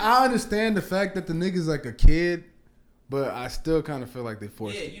mean, like, I understand the fact that the nigga's like a kid, but I still kind of feel like they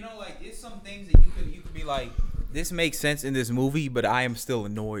forced Yeah, it. you know, like it's some things that you could be like, this makes sense in this movie, but I am still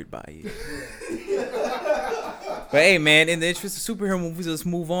annoyed by it. But hey, man, in the interest of superhero movies, let's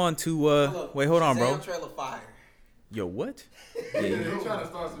move on to wait, hold on, bro. Trailer fire. Yo, what?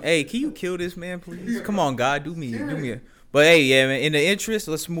 Hey, can you kill this man, please? Come on, God, do me. But hey, yeah, man. In the interest,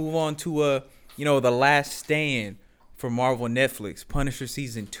 let's move on to the Last Stand for Marvel Netflix. Punisher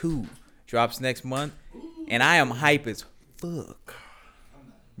season 2 drops next month, and I am hype as fuck,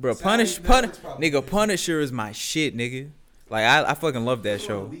 bro. Punisher is my shit, nigga. Like I fucking love that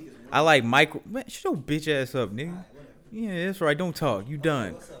show. I like Michael. Man, shut your bitch ass up, nigga. Yeah, that's right. Don't talk. You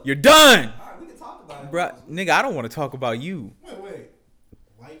done. You're done. We can talk about it. Bruh, nigga, I don't want to talk about you. Wait.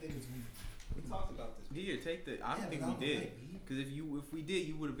 White niggas. We talked about this. Here, take the. I don't think but we I'm did. white. Because if we did,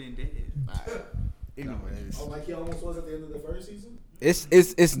 you would have been dead. Anyways, Oh, like he almost was at the end of the first season.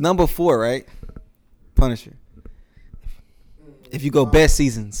 it's number 4, right? Punisher. If you go best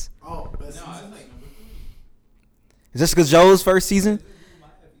seasons, Oh, best season. Jessica Jones first season.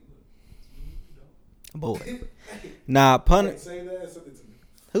 Boy, nah, Punisher. Say that. Send it to me.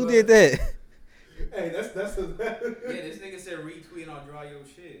 Who did that? Hey, that's Yeah, this nigga said retweet and I'll draw your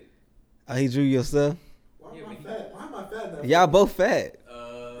shit. Oh, he drew your stuff. Why am I fat? Why am I fat now? Y'all both fat.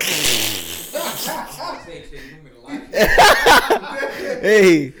 Say shit, you want me to lie?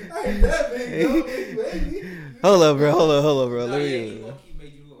 Hey, I ain't that big, no, baby. hold up, bro. Nah, Let yeah, me. he low-key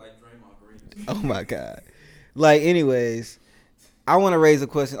made you look like Draymond Green. Oh my god. Like, anyways, I want to raise a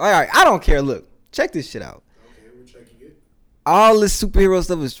question. All right, I don't care. Look, check this shit out. Okay, we're checking it. All this superhero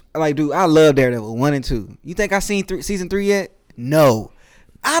stuff is like, dude, I love Daredevil 1 and 2. You think I seen season 3 yet? No,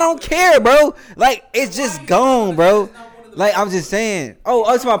 I don't care, bro. Like, it's just gone, bro. Like, I'm just saying.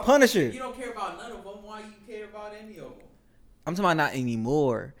 Oh, it's my Punisher. You don't care about none of them. Why you care about any of them? I'm talking about not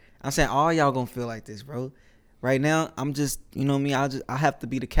anymore. I'm saying all y'all gonna feel like this, bro. Right now, I'm just, you know me. I have to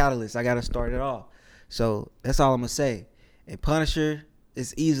be the catalyst. I gotta start it off. So that's all I'm gonna say. And Punisher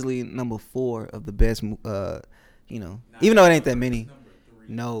is easily number 4 of the best. Even though it ain't that many.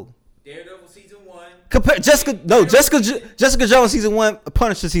 No. Daredevil season 1. Compare Jessica Jones season 1,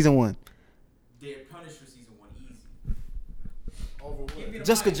 Punisher season 1. Punisher season 1 easy. Over what?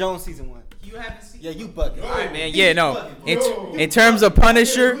 Jessica Jones season 1. You haven't seen. Yeah, you bugging. All right, man. Yeah, no. In terms of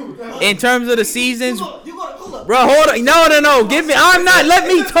Punisher, in terms of the seasons, bro, hold on. No. Give me. I'm not. Let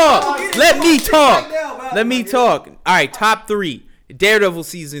me talk. Let me talk. All right, top 3. Daredevil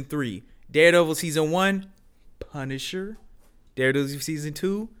season 3. Daredevil season 1. Punisher. Daredevil season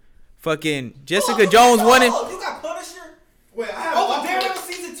 2. Fucking Jessica Jones 1 and. You got Punisher? Wait, I have Daredevil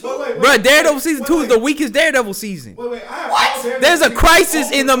season 2. Bro, Daredevil season 2 is the weakest Daredevil season. Wait, I have What? There's a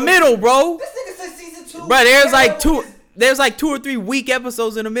crisis in the middle, bro. This nigga said season 2. Bro, there's like 2 or 3 weak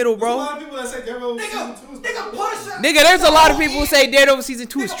episodes in the middle, There's a bro. lot of people that say Daredevil season 2 is Nigga, Punisher. Nigga, there's a lot of people who say Daredevil season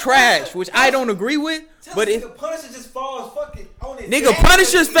 2 is trash, which I don't agree with. But it, nigga, Punisher just falls fucking on his nigga, ass.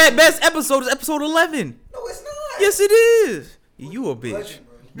 Punisher's best episode is episode 11. No, it's not. Yes, it is. You a bitch.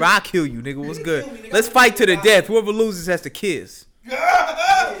 Bro, I'll kill you, nigga. What's good? Let's fight to the death. Whoever loses has to kiss. I'm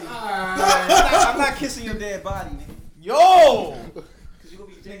not kissing your dead body, nigga. Yo!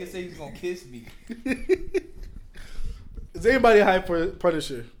 Nigga say he's gonna kiss me. Is anybody hyped for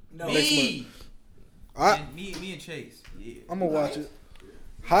Punisher? No. Me! Me and Chase. Yeah. I'm gonna watch it.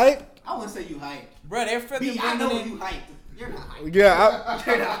 Hype? I wouldn't say you hyped. Bro, they're fucking I know bringing you in. hyped. You're not hyped. Yeah.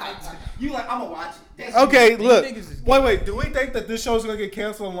 You're not hyped. You like, I'm gonna watch it. That's Okay, These look. niggas is Wait. Do we think that this show's gonna get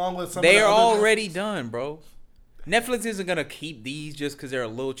canceled along with some? They of are the other- already done, bro. Netflix isn't gonna keep these just because they're a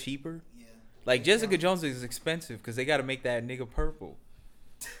little cheaper. Yeah. Like Jessica Jones is expensive because they got to make that nigga purple.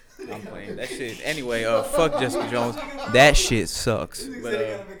 I'm playing that shit. Anyway, fuck Jessica Jones. That shit sucks. Nigga But, said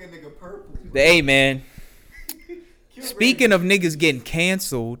they gotta make a nigga purple. hey man, speaking of niggas getting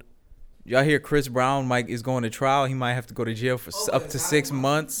canceled, y'all hear Chris Brown is going to trial. He might have to go to jail for up to 6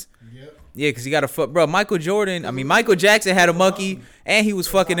 months. Yep. Yeah, because he got to fuck. Bro, Michael Jackson had a monkey and he was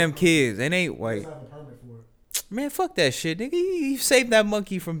fucking them kids. And they, wait. Have a permit for it. Man, fuck that shit, nigga. He saved that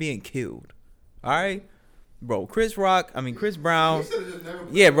monkey from being killed. All right, bro. Chris Brown.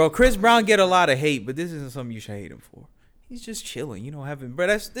 Yeah, bro. Chris Brown get a lot of hate, but this isn't something you should hate him for. He's just chilling, you know, having. Bro,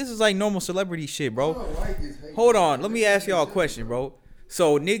 this is like normal celebrity shit, bro. Hold on, let me ask y'all a question, bro.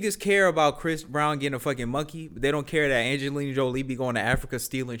 So niggas care about Chris Brown getting a fucking monkey, but they don't care that Angelina Jolie be going to Africa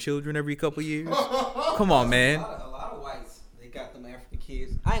stealing children every couple years. Come on, man. A lot of whites, they got them African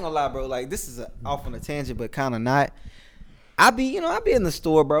kids. I ain't gonna lie, bro. Like, this is off on a tangent, but kind of not. I be in the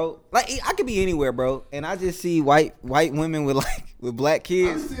store, bro. Like, I could be anywhere, bro, and I just see white women with black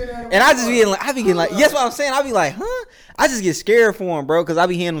kids, and I just be getting like, yes, what I'm saying. I be like, huh? I just get scared for them, bro, because I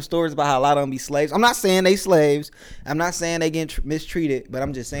be hearing them stories about how a lot of them be slaves. I'm not saying they slaves. I'm not saying they getting mistreated, but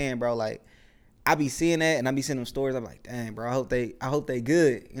I'm just saying, bro, like, I be seeing that, and I be seeing them stories. I'm like, dang, bro, I hope they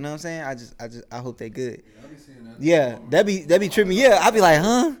good. You know what I'm saying? I hope they good. Yeah, I be seeing that. Yeah, that be tripping. Yeah, I be like,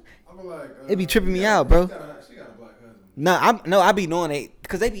 huh? I be like, It be tripping me out, bro. She got a black husband. I be knowing they,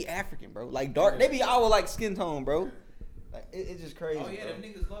 cause they be African, bro. Like dark, they be all like skin tone, bro. Like it's just crazy. Oh yeah, bro. them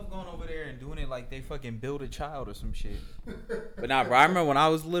niggas love going over there and doing it like they fucking build a child or some shit. But nah, bro, I remember when I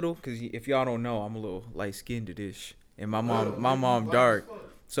was little, cause if y'all don't know, I'm a little light skinned to this, and my mom dark.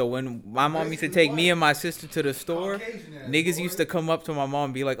 So when my mom used to take me and my sister to the store, niggas used to come up to my mom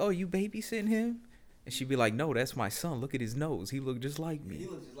and be like, "Oh, you babysitting him?" And she'd be like, "No, that's my son. Look at his nose. He look just like me." He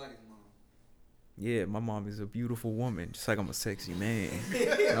looks just like his mom. Yeah, my mom is a beautiful woman, just like I'm a sexy man. You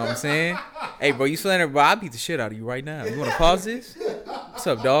know what I'm saying? Hey, bro, you slander, bro, I'll beat the shit out of you right now. You want to pause this? What's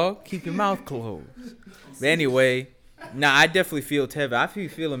up, dog? Keep your mouth closed. But anyway, nah, I definitely feel Tevin. I feel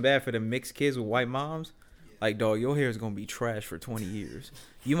feeling bad for the mixed kids with white moms. Like, dog, your hair is going to be trash for 20 years.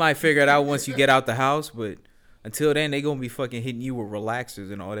 You might figure it out once you get out the house, but until then, they going to be fucking hitting you with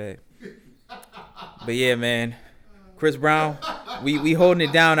relaxers and all that. But yeah, man. Chris Brown, we holding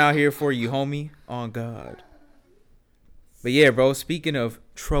it down out here for you, homie. On God. But yeah, bro, speaking of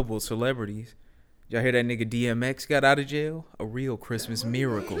troubled celebrities, y'all hear that nigga DMX got out of jail? A real Christmas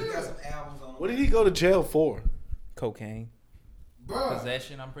miracle. What did he go to jail for? Cocaine.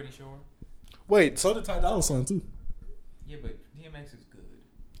 Possession, I'm pretty sure. Wait, so did Ty Dolla $ign too. Yeah, but DMX is good.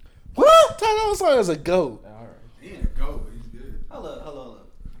 What? Ty Dolla $ign is a goat. All right. He ain't a goat, but he's good. Hold up.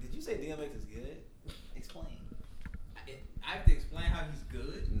 Did you say DMX is good? Explain. I have to explain how he's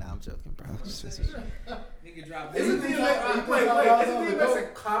good. Nah, I'm joking, bro. Nigga dropped. Isn't DMX a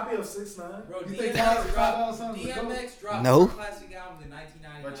copy of 6ix9ine? Bro, You think Ty Dolla $ign's a goat? DMX dropped No. classic albums in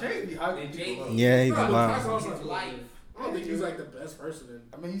 1999. But Chase be hyping people up. Yeah, he be Bro, wild. Ty Dolla $ign's His life. I don't think he's like the best person in.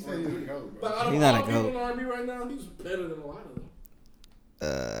 I mean, he said he's a goat, bro. But out of He's not all a people goat. in R&B right now, he's better than a lot of them.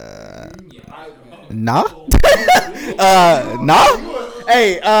 Nah. Nah.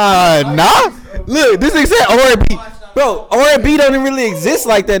 Hey, nah. Look, this nigga said R&B. Bro, R&B don't really exist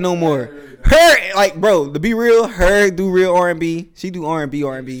like that no more. Her, like, bro, to be real, her do real R&B. She do R&B.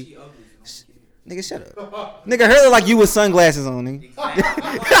 Nigga, shut up. Nigga, her look like you with sunglasses on, nigga.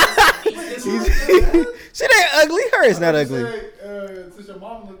 She ain't ugly. Her is not ugly. Since your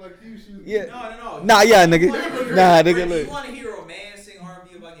mom look like you, she was... Yeah. No. Nah, yeah, nigga. Nah, nigga, You look. want to hear a man sing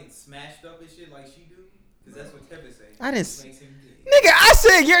R&B about getting smashed up and shit like she do? Because that's what Tevin say. I didn't. Makes him gay. Nigga, I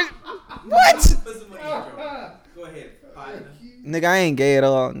said you're. What? Put some money in your Go ahead, partner. Nigga, I ain't gay at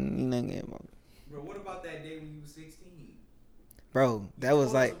all. You ain't gay, bro. Bro, what about that day when you was 16? Bro, that was Told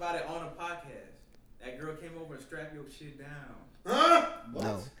us like. about it on a podcast. That girl came over and strapped your shit down. No.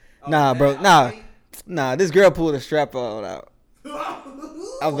 Oh, Nah, man, bro. I Nah. think- Nah, this girl pulled a strap on out.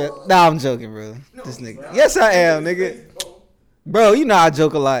 I'm joking, bro. This nigga. Yes, I am, nigga. Bro, you know I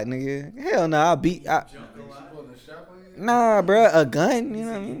joke a lot, nigga. Hell no, I beat. Junk a lot. Pulling the strap on you? Nah, bro, a gun. You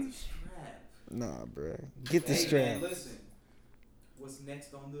know what I Get mean? the strap. Nah, bro. Get the Hey, strap. man, listen. What's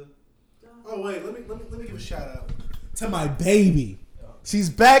next on the... Oh wait, let me give a shout out to my baby. She's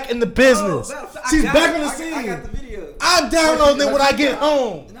back in the business. She's back on the scene. I got the video. I'm downloading it when I get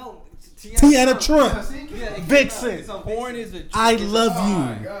home. No, Tiana Trump, Yeah, Vixen. Porn is a... I love Oh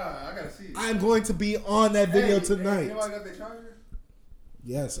my you. God, I gotta see it. I'm going to be on that video tonight. Anybody got their charger?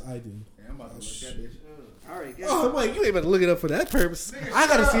 Yes, I do. Yeah, I'm about to look at this. Alright, Oh wait, you ain't about to look it up for that purpose. I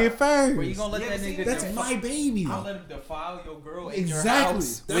gotta see it first. Bro, you gonna let You that ever seen nigga... That's defi- my baby. You gonna let him defile your girl in your Exactly.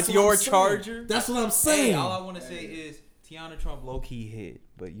 house That's with what your I'm saying. charger? That's what I'm Hey, saying. all I want to say is Tiana Trump low-key hit,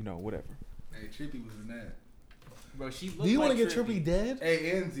 but you know, whatever. Hey, Trippy was in that. Bro, she looked Do you want want to to get Trippy dead?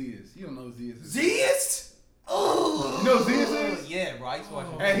 Hey, and Zias. You don't know who Zias is. Zias? Oh. You know who Zias is? Yeah, bro, I used to watch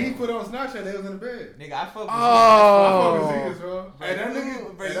him. Hey, he put on Snapchat. They was in the bed. Nigga, I fuck with I fuck with Oh, Zias, bro. Hey, that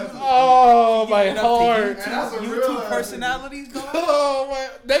nigga. Bro, Hey, that's oh my Giving up to heart. And that's a YouTube real ass personalities, dog. Oh my!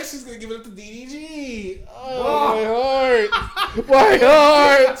 Next she's gonna give it up to DDG. Oh my heart, my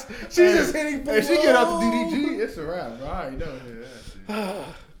heart. She's just hitting. Hey, she get out below. the DDG. It's a wrap, bro. I already know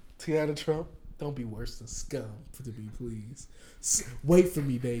that shit. Tiana Trump, don't be worse than scum, to be please. Wait for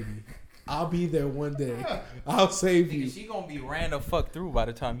me, baby. I'll be there one day. I'll save you. Nigga, she gonna be ran the fuck through by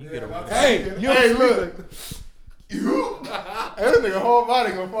the time you get over there. Hey, Hey, look. You. That nigga whole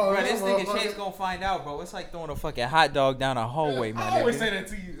body gonna fall. Bro, this nigga Chase gonna find out, bro. It's like throwing a fucking hot dog down a hallway, man. I always say that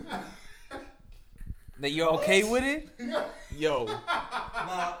to you. That you okay with it? Yo.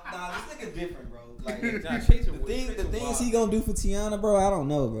 Nah, this nigga different, bro. Like the things he gonna do for Tiana, bro, I don't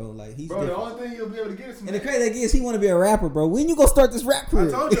know, bro. Like he's Bro, the different. only thing you'll be able to get is some. And the crazy thing is, he want to be a rapper, bro. When you gonna start this rap I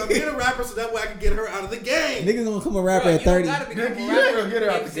career? told you I'm being a rapper so that way I can get her out of the game. Nigga gonna become a rapper at 30. Nigga, you ain't gonna get her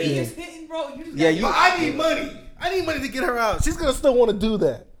out the See, game. it's hitting, bro. You just Yeah, gotta- you. But I need money. I need money to get her out. She's gonna still want to do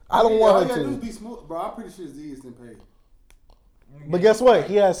that. I don't want her All you to. gotta do is be smooth, bro. I'm pretty sure Z is didn't pay. But guess what?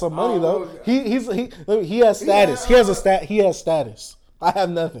 He has some money though. Oh, He has status. He has a stat. He has status. I have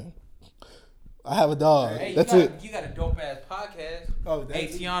nothing. I have a dog. Hey, That's you it. got, You got a dope ass podcast. Oh, Hey,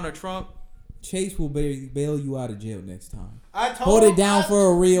 that's it. Tiana Trump. Chase will bail you out of jail next time. I told Hold him it down for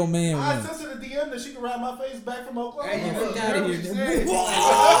a real man. I once. sent her the DM that she can ride my face back from Oklahoma. Hey, you Fuck heard outta what here, she nigga.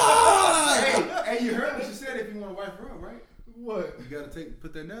 said. Hey, you heard what she said. If you want a wife for real, right? What? You gotta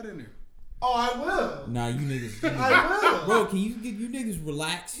put that nut in there. Oh, I will. Nah, you niggas. I will. Bro, can you niggas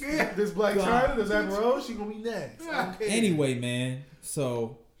relax? Yeah, this Black China, this Amber Rose, she gonna be next. Okay. Anyway, man.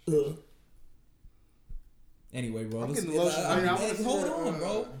 So. Anyway, bro. I'm let's- getting lotion. I mean, I wanna see hold that, on,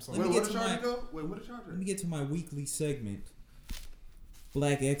 bro. I'm sorry. Let me Wait, get what to a my. charger go? Wait, what a charger? Let me get to my weekly segment,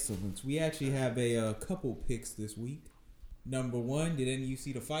 Black Excellence. We actually have a couple picks this week. Number one, did any of you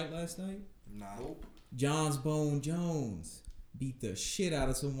see the fight last night? Nope. Johns Bone Jones beat the shit out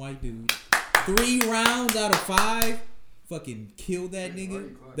of some white dude. 3 rounds out of 5. Fucking killed that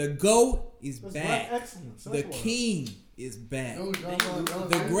nigga. The GOAT is That's Black back. excellence. The That's why. king is back. No,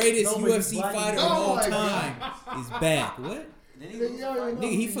 The greatest Don't make UFC it black. fighter Oh of all my time is back. What? Nigga,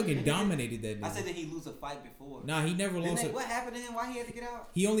 he fucking dominated that I said nigga. that he lose a fight before. Nah, he never lost. What happened to him? Why he had to get out?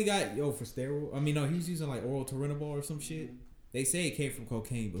 He only got for steroid. I mean, no, he was using like oral Turinabol or some shit. They say it came from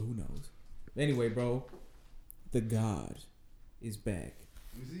cocaine, but who knows? Anyway, bro, the God is back,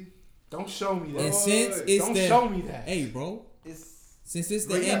 Don't show me that. and since it's Don't the show me that. hey, bro, It's since it's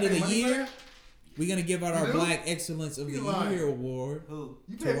the Bro, you end got of the that money year, player? we're gonna give out our You do? Black Excellence of the You lying. Year award who?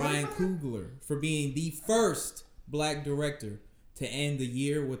 You to paid Ryan money for that? Coogler for being the first black director to end the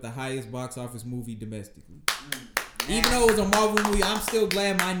year with the highest box office movie domestically. Even though it was a Marvel movie, I'm still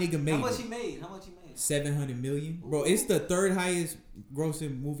glad my nigga made How much it. he made? How much he made? 700 million, bro. It's the third highest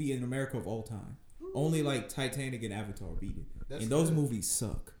grossing movie in America of all time. Only like Titanic and Avatar beat it, That's and those good. movies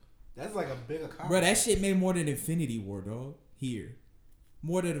suck, That's like a big accomplishment. bro. That shit made more than Infinity War, dog. Here,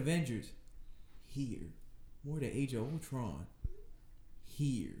 more than Avengers. Here, more than Age of Ultron.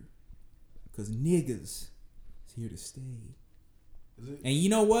 Here, cause niggas is here to stay. Is it? And you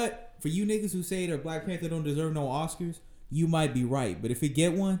know what? For you niggas who say that Black Panther don't deserve no Oscars, you might be right. But if it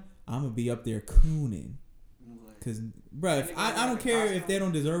get one, I'm gonna be up there cooning. Cause, bruh, if I don't care if they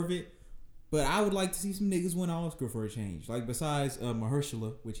don't deserve it, but I would like to see some niggas win an Oscar for a change. Like besides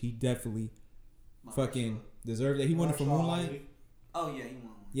Mahershala, which he definitely fucking deserved that. He won it for Moonlight. Oh yeah, he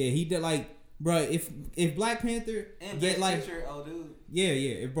won. Yeah, he did. Like, bruh, if Black Panther And get Best like, Picture, oh dude. yeah,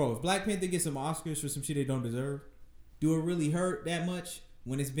 if Black Panther gets some Oscars for some shit they don't deserve, do it really hurt that much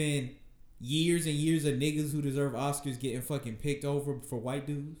when it's been years and years of niggas who deserve Oscars getting fucking picked over for white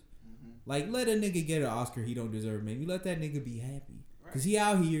dudes? Like, let a nigga get an Oscar he don't deserve, man. You let that nigga be happy. Because he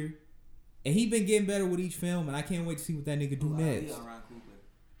out here, and he been getting better with each film, and I can't wait to see what that nigga do next. Ryan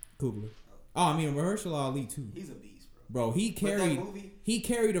Coogler. Coogler. Oh, I mean, Mahershala Ali, too. He's a beast, bro. Bro, he But that carried movie, he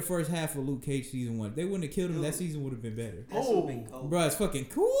carried the first half of Luke Cage season 1. If they wouldn't have killed him, that season would have been better. that shit been cold. Bro, it's fucking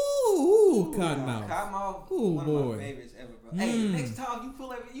cool. Ooh, Cottonmouth. Cottonmouth, Ooh, one boy. of my favorites ever, bro. Hey, Mm. next time you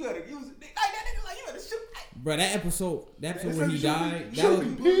pull every, you gotta use it. Like that nigga, like you gotta shoot. Bro, that episode where he died, that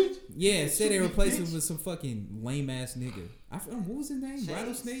Shooting was, bitch. yeah, said they Shooting replaced him bitch. with some fucking lame ass nigga. I forgot, what was his name? Shades.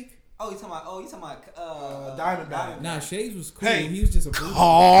 Rattlesnake? Oh, you talking about Diamondback. Nah, Shades was cool. Hey. He was just a booty.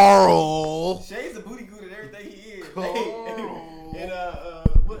 Carl. Shades a booty good at everything he is. Carl. And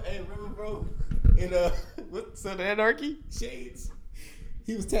what? Hey, remember, bro? In what? Son of Anarchy? Shades.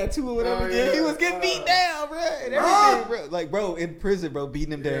 He was tattooing with him Oh, again. yeah. He was getting beat down, bro. And everything, bro. Like, bro, in prison, bro,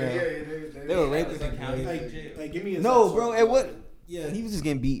 beating him down. They were raping him. Hey, give me a No, sexual- bro. And what? Yeah, he was just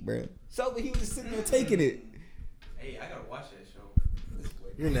getting beat, bro. So he was just sitting there taking it. Hey, I gotta watch that show.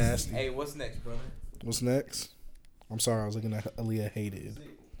 You're nasty. Hey, what's next, brother? What's next? I'm sorry, I was looking at Aaliyah hated.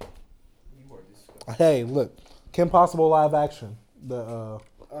 You are disgusting. Hey, look, Kim Possible live action. The Oh,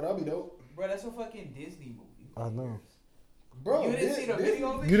 that'd be dope. Bro, that's a fucking Disney movie. I know. Bro, You didn't see the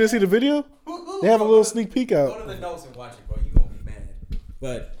video of it? You didn't see the video? They have a little sneak peek Go out. to the notes and watch it, bro. You gonna be mad.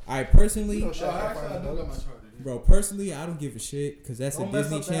 But I personally, Oh, actually, I do got my charger. Bro, personally, I don't give a shit because that's a Don't mess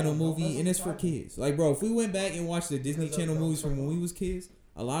Disney up that Channel one. Don't movie mess and up it's for that kids. Like, bro, if we went back and watched the Disney Because Channel that's movies from when we was kids,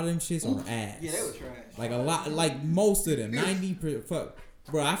 a lot of them shits are ass. Yeah, they were trash. Like a lot, like most of them, 90%. Fuck,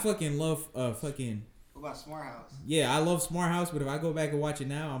 bro, I fucking love fucking. What about Smart House? Yeah, I love Smart House, but if I go back and watch it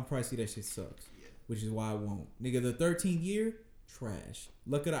now, I'm probably see that shit sucks. Yeah. Which is why I won't. Nigga, the 13th year, trash.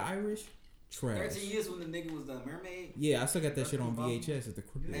 Luck of the Irish, trash. 13 years when the nigga was the mermaid. Yeah, I still got that shit on VHS at the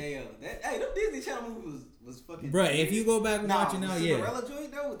crib. Hey, yo, them Disney Channel movie was fucking. Bruh, if you go back and watch it now, the yeah. Cinderella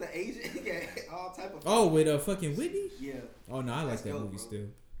joint though with the Asian, he got all type of. Oh, with fucking Whitney? Yeah. Oh no, I like That's that dope, movie bro. still.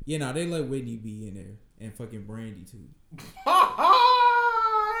 Yeah, no, they let Whitney be in there and fucking Brandy too.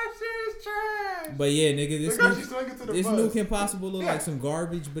 That shit is trash. But yeah, nigga, this Look how new, she swung it to the this bus. new Kim Possible look like some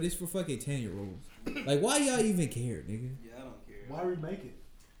garbage, but it's for fucking 10-year-olds. Like, why y'all even care, nigga? Yeah, I don't care. Why remake it?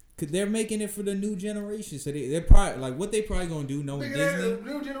 Cause they're making it for the new generation, so they're probably like what they probably gonna do, knowing Nigga, Disney. the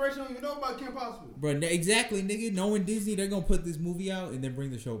new generation don't even know about Kim Possible. Bro, exactly, nigga. Knowing Disney, they're gonna put this movie out and then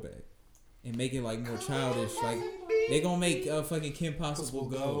bring the show back and make it like more childish. Like they gonna make fucking Kim Possible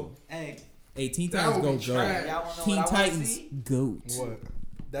go. Hey, Hey, Teen That Titans would go be go. trash. y'all wanna know Teen what I wanna Titans see? goat. What?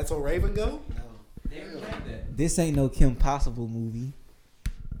 That's how Raven go? No. They already had that. This ain't no Kim Possible movie.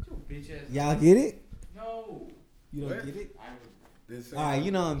 Bitch ass. Y'all get it? No. You don't What? get it? This All right,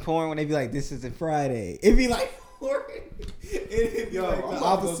 you know in porn when they be like, "This isn't Friday," it be like porn. It be Yo, like I'm the about to go to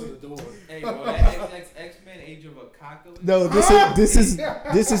opposite. the door. Hey, bro, that X-Men Age of Apocalypse. No, this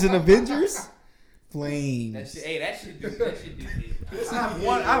is an Avengers. Flames. Hey, that shit do it. I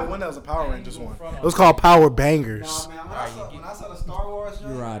have one that was a Power Rangers one. It was called Power Bangers. Nah, man. When I saw the Star Wars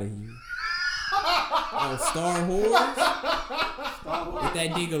joint, You're out of here. Oh, Star Wars? Star Wars. With that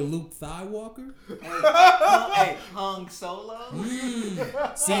nigga Luke Skywalker? Hey, Hung Solo.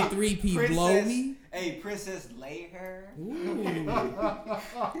 C3P blow me? Hey, Princess Leia. Ooh.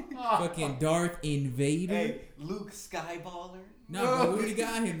 Fucking Darth Invader? Hey, Luke Skyballer. Nah, but we already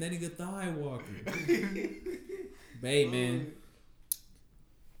got him. That nigga Skywalker. Hey, man.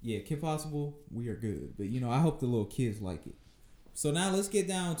 Yeah, Kim Possible, we are good. But, I hope the little kids like it. So now let's get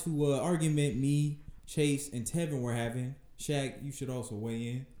down to argument me, Chase, and Tevin were having. Shaq, you should also weigh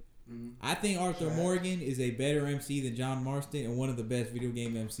in. Mm-hmm. I think Arthur Morgan is a better MC than John Marston and one of the best video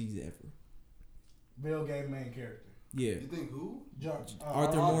game MCs ever. Video game main character. Yeah. You think who?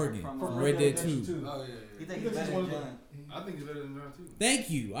 Arthur Morgan from from Red Dead 2. Oh, yeah. You think he's better than John? I think he's better than John, too. Thank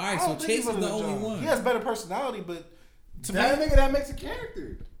you. All right, I so don't think Chase he's is better the than only John. one. He has better personality, but to That me, nigga that makes a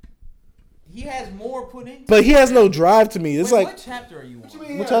character. He has more put into but he has no drive to me. It's Wait, like what chapter are you What you on?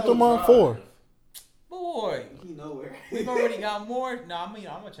 mean? what chapter am I on 4? Boy, He nowhere. we've already got more. No, I mean,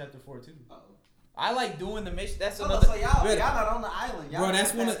 I'm on chapter 4 too. I like doing the mission. That's So another. y'all Better. not on the island. Y'all Bro,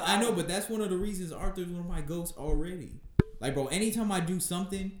 that's went one of past the I know, island. but that's one of the reasons Arthur's one of my ghosts already. Like, bro, anytime I do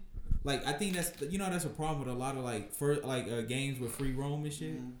something, like I think that's that's a problem with a lot of games with free roam and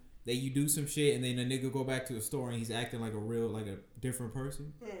shit. Mm-hmm. That you do some shit and then the nigga go back to the store and he's acting like a different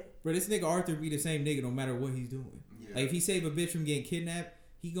person. Bro, this nigga Arthur be the same nigga no matter what he's doing. Yeah. Like if he save a bitch from getting kidnapped,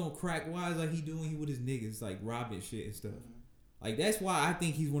 he gonna crack wise like he doing he with his niggas like robbing shit and stuff. Like that's why I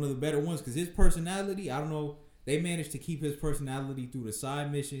think he's one of the better ones because his personality, I don't know, they managed to keep his personality through the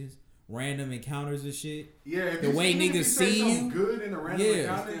side missions, random encounters and shit. Yeah, if The you way even if niggas you say see something you, good in a random yeah.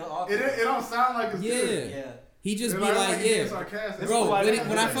 encounter, Still awkward. it don't sound like it's Yeah. good. Yeah. He just It's be like, he's being yeah. sarcastic. Bro, why when, they-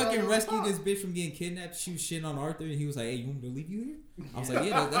 when I yeah. fucking rescued this bitch from getting kidnapped, she was shitting on Arthur, and he was like, "Hey, you want me to leave you here?" I was like,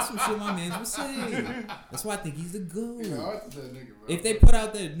 "Yeah, that's some shit my man's was saying." That's why I think he's the goat. Yeah, Arthur's that nigga, bro. If they put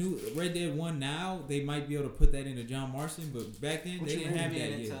out that new Red Dead 1 now, they might be able to put that into John Marston, but back then What they you didn't have mean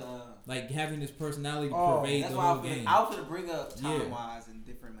that into, yet. Like having this personality to Oh, pervade that's the why whole game. I was gonna bring up Yeah. time wise and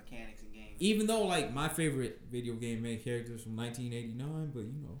different mechanics in games. Even though like my favorite video game main characters from 1989, but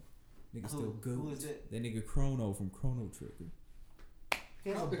nigga still good. Who is it? That nigga Chrono from Chrono Trigger. he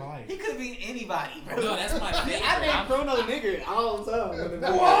has a bite. He could be anybody, bro. No, that's my favorite. I named Chrono nigger all the time.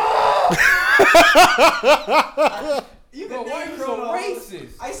 You Bro, could why name you so Chrono. racist?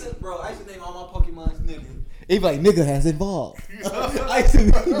 I used to name all my Pokemons nigga. He be like, "Nigga has evolved." I used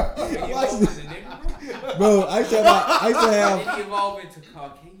to, bro. I used to have. Did he evolve into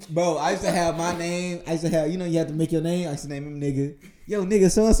Caucasian? Bro, I used to have my name. I used to have, you have to make your name. I used to name him nigga. Yo, nigga,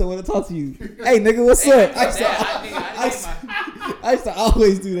 so and so want to talk to you. Hey, nigga, what's up? I used to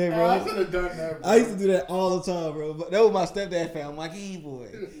always do that, I bro. should have done that, bro. I used to do that all the time, bro. But that was my stepdad found my Game Boy.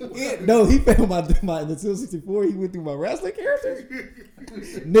 No, he found my Nintendo 64. He went through my wrestling characters.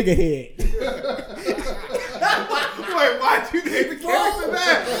 Nigga head. Wait, why'd you name the character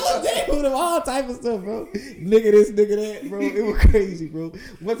that? I was naming with him all type of stuff, bro. Nigga this, nigga that, bro. It was crazy, bro.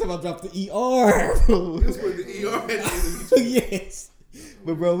 One time I dropped the ER, bro. This was the ER. Yes.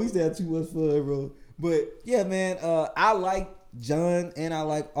 But bro, we used to have too much fun, bro. But yeah, man, I like John and I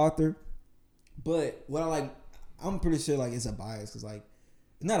like Arthur. But what I like, I'm pretty sure like it's a bias because like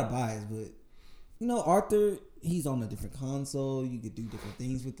not a bias, but you know Arthur, he's on a different console. You could do different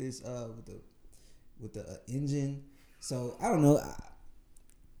things with this with the engine. So I don't know.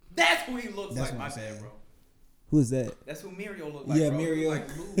 That's who he looks That's like. what My I'm bad, saying. bro. Who is that? That's who Muriel looked like. Yeah, bro. He Muriel. looked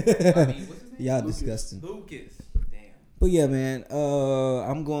like Luke. I mean, what's his name? Y'all disgusting. Lucas. Damn. But yeah, man,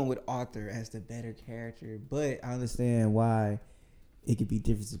 I'm going with Arthur as the better character. But I understand why it could be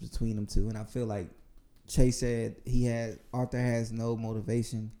differences between them two, and I feel like Chase said Arthur has no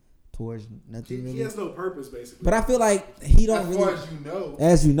motivation towards nothing really. He has no purpose, basically. But I feel like he don't As really. far as you know,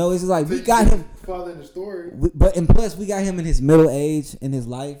 As you know, it's just like we got him. Father in the story. But and plus we got him in his middle age in his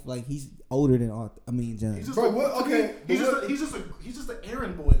life. Like he's older than Arthur. I mean John. He's just Bro, what? Okay, He's just an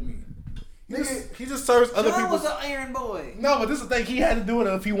errand boy to me. He just serves other John people's. was an errand boy. No, but this is the thing. He had to do it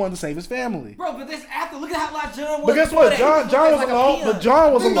if he wanted to save his family. Bro, but this after, look at how like John was. But guess what? before that. John He was like a alone. peon. But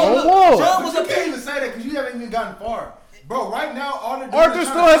John was a Nigga, lone look, wolf. John was You a can't even say that because you haven't even gotten far. Bro, right now, all they're doing Arthur is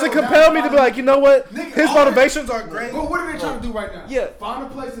still trying to hasn't settle compelled down me to and be like, you know what? Nigga, His all they- motivations are great. But what are they trying to do right now? Yeah. Find a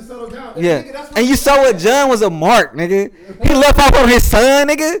place to settle down. Yeah, Nigga, that's what and you saw what John was a mark, nigga. He left off on his son,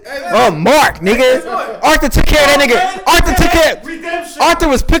 nigga. A mark, nigga. Arthur took care of that nigga. Arthur took care. Redemption. Arthur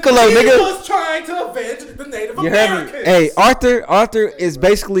was Piccolo, He nigga. was trying to avenge the Native You heard Americans. me? Hey, Arthur is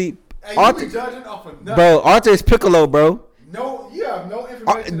basically Hey, you Arthur, be judging off of nothing. bro. Arthur is Piccolo, bro. No, you have no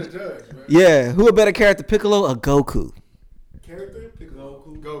information to judge, bro. Yeah, who a better character, Piccolo or Goku? Character? Piccolo.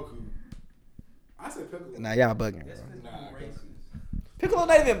 Goku. I said Piccolo. Nah, y'all bugging, bro. Nah, Piccolo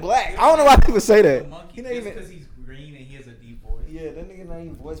not even black. I don't know why people say that. Monkey, He not just even. because he's green and he has a deep voice. Yeah, that nigga not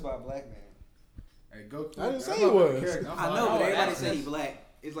even voiced by a black man. Hey, Goku. I didn't That's say not he what was. character. I'm I fine. know, but Oh, everybody that's- say he black.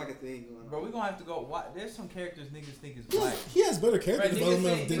 It's like a thing going on. Bro, we gonna have to go. Why, there's some characters niggas think is black. He has better character Right, niggas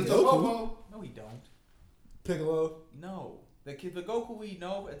development say- than niggas- Goku. No, he don't. Piccolo. No, the Goku we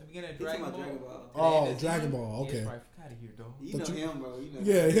know at the beginning of He talking Dragon Ball. about Dragon Ball. Oh, And the Dragon season- Ball, okay. Yeah, right, fuck out of here, dog. You But know you- him, bro. You know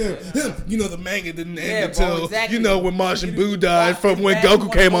Yeah, him. him. You know the manga didn't Yeah, end bro, until exactly. you know when Majin Buu died Watch from this when back, Goku you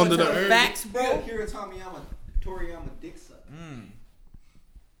came wanna onto go the into earth. Facts, bro. Kira Toriyama dick suck.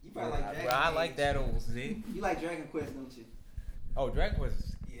 You probably like Dragon Bro, I Age. like that old Z. You like Dragon Quest, don't you? Oh, Dragon Quest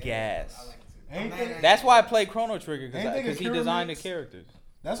is gas. I like it too. Ain't they- That's why I play Chrono Trigger Ain't they because he Akira designed the mix? characters.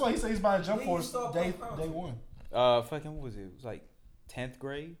 That's why he said he's buying Jump Yeah, you Force saw day Chrono day Trigger. one. Fucking what was it? It was like 10th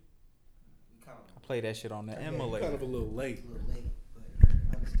grade. Kind I played that shit on the Kind emulator. of a little late, of a little late, but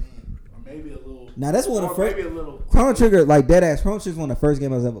I understand. or maybe a little. Now that's one of the first. Maybe a little. Chrono Trigger, like dead ass. Chrono Trigger is one of the first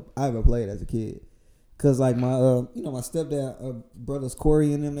games I ever played as a kid. Cause like my my stepdad brothers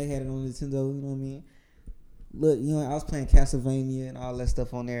Corey and them, they had it on Nintendo. You know what I mean? Look, I was playing Castlevania and all that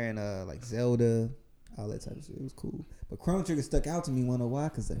stuff on there, and like Zelda, all that type of shit. It was cool. But Chrono Trigger stuck out to me. Wanna know why?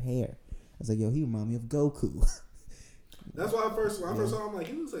 Cause the hair. I was like, yo, he remind me of Goku. That's why when I first saw him, like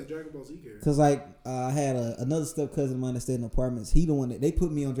he looks like Dragon Ball Z character. Cause like I had another step cousin of mine that stayed in apartments. He the one that they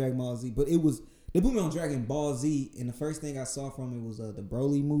put me on Dragon Ball Z, but they put me on Dragon Ball Z, and the first thing I saw from it was the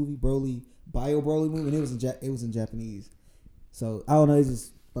Broly movie, Broly movie, and it was in Japanese. So I don't know, it's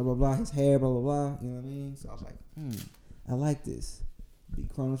just blah blah blah, his hair, blah blah blah. You know what I mean? So I was like, I like this. Be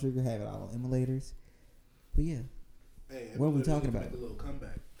Chrono Trigger, have it all on emulators. But yeah, Hey, What are we everybody talking make about? A little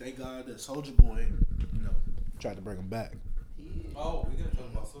comeback. Thank God that Soldier Boy, tried to bring him back. Oh, we're gonna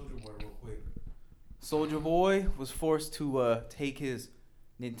talk about Soldier Boy real quick. Soldier Boy was forced to take his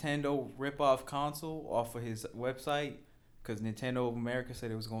Nintendo rip-off console off of his website because Nintendo of America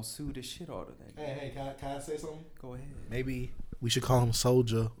said it was gonna sue the shit out of that. Hey, can I say something? Go ahead. Maybe we should call him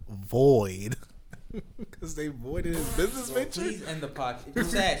Soldier Void. Because they voided his business Bro, venture. please end the podcast.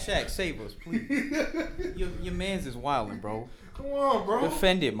 Shaq, save us, please. Your man's is wildin', bro. Come on, bro.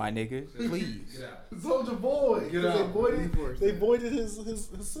 Defend it, my nigga. Please. Soldier Boy. Get 'Cause out. They voided his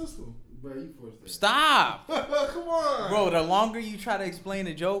system. Bro, you forced that. Stop. Come on. Bro, the longer you try to explain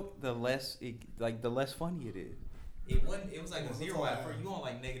a joke, the less funny it is. It was like a 0 at first. You on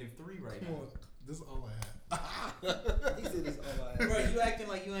like -3 right Come on. This is all I had. He said this all I Bro, you acting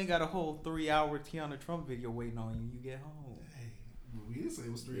like you ain't got a whole 3-hour Tiana Trump video waiting on you. You get home. Hey, we didn't say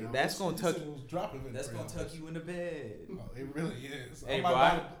it was 3 Yeah, hours. that's gonna We tuck- said it was dropping in That's 3 gonna hours. tuck you into bed. Oh, it really is. Hey,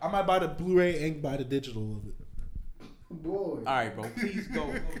 I might buy the Blu-ray and buy the digital of it. Boy. All right, bro. Please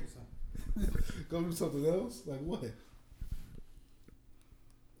go. Go do something else? Like what?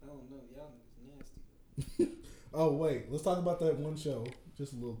 don't know. Y'all niggas nasty. Oh wait, let's talk about that one show.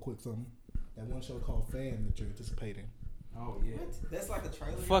 Just a little quick something. That one show called Fan that you're anticipating. Oh yeah. What? That's like a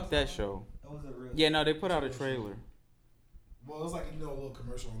trailer. Fuck that show. That was a real. Yeah, no, they put out a trailer. Well, it's like a little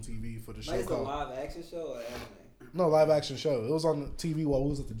commercial on TV for the show Like it's a called live action show or anime. No live action show. It was on the TV while we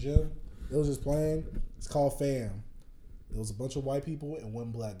was at the gym. It was just playing. It's called Fam. It was a bunch of white people and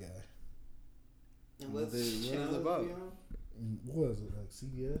one black guy. And What is it about? What was it, like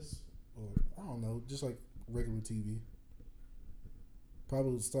CBS or I don't know, just like regular TV.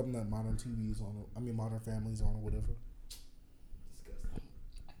 Probably something that modern TVs on. I mean, Modern Families on or whatever.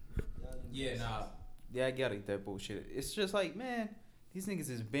 Yeah, nah. Yeah, I gotta get that bullshit. It's just like, man, these niggas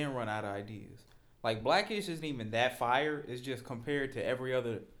has been run out of ideas. Like, Blackish isn't even that fire. It's just compared to every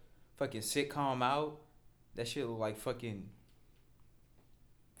other fucking sitcom out. That shit look like fucking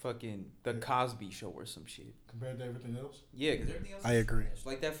The Cosby Show or some shit. Compared to everything else. Yeah, because everything else I is agree. trash.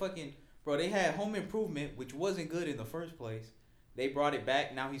 Like that fucking... Bro, they had Home Improvement, which wasn't good in the first place. They brought it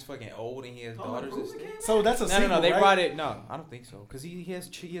back. Now he's fucking old and he has daughters and stuff. So that's a sequel, No. They right? brought it... No, I don't think so. Because he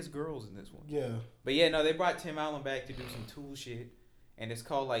has girls in this one. Yeah. But yeah, no, they brought Tim Allen back to do some Tool shit. And it's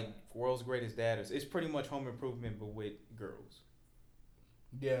called like World's Greatest Dad. It's pretty much Home Improvement, but with girls.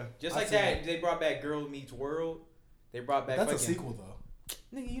 Yeah. Just I like see that, they brought back Girl Meets World. They brought back That's fucking... a sequel though.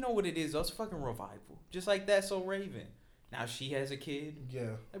 Nigga, you know what it is. That's fucking revival. Just like that, So Raven. Now she has a kid.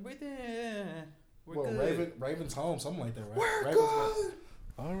 Yeah. Everything. We're Well, good. Raven's home, something like that, right? We're Raven's good.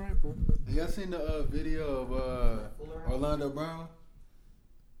 All right, bro. Y'all seen the video of Orlando Brown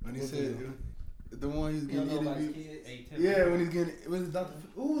when he What said video? the one he's getting interviewed? Hey, Yeah, when he's getting was it Dr.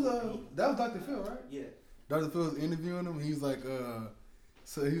 Who was that was Dr. Phil, right? Yeah. Dr. Phil was interviewing him. He was like,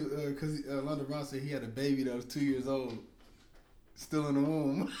 so he because Orlando Brown said he had a baby that was 2 years old, still in the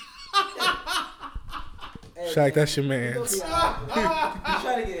womb. Shaq, that's your man. He's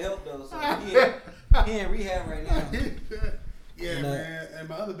trying to get help though, so he in rehab right now. Yeah, And, man. And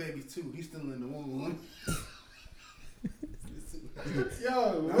my other baby's too. He's still in the womb.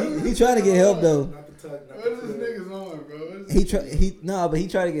 Yo, He tried to get help though. what is this niggas on, bro? What is He this tried. But he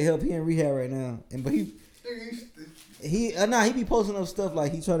tried to get help. He in rehab right now, but he be posting up stuff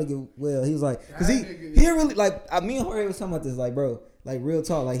like he trying to get well. He was like, cause he really like me and Jorge was talking about this, like, bro, like real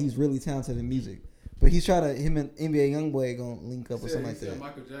talk, like he's really talented in music, but he's trying to him and NBA YoungBoy gonna link up or something like that.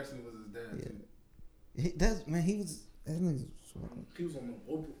 Michael Jackson was his dad Yeah. too. That's man, he was. That nigga's, He was on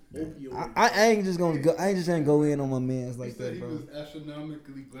the opioid. I ain't just gonna go. I ain't just gonna go in on my man's He like said that, he bro. was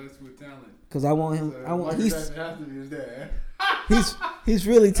astronomically blessed with talent. Cause I want him. So I want. Michael He's Jackson has to be his dad. he's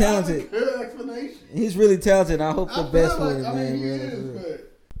really talented. Good explanation. He's really talented. I hope the I best feel for like, him, I man. mean, he Real, is, real.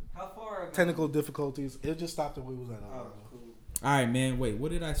 but How far? Technical difficulties. It just stopped where we was at. Oh, cool. All right, man. Wait, what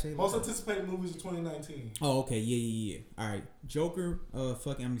did I say? Most anticipated movies of 2019. Oh, okay. Yeah. All right. Joker.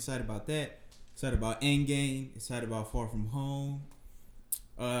 Fucking, I'm excited about that. Excited about Endgame. Excited about Far From Home.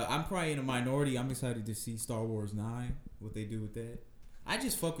 I'm probably in a minority. I'm excited to see Star Wars 9. What they do with that. I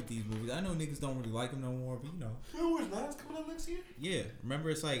just fuck with these movies. I know niggas don't really like them no more, but you know. Star Wars 9's coming out next year? Yeah. Remember,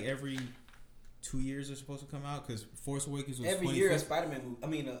 it's like every 2 years they're supposed to come out because Force Awakens was Every year a 25th. Spider-Man movie. I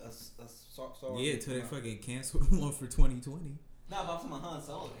mean, a Star Wars. Yeah, movie till they come out. fucking canceled one for 2020. Nah, but I'm talking about Han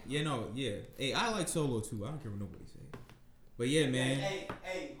Solo. Yeah, no, yeah. Hey, I like Solo too. I don't care what nobody say. But yeah, man.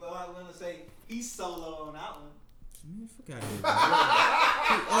 Hey, what I was gonna say, he's solo on that one. Man, fuck out of here.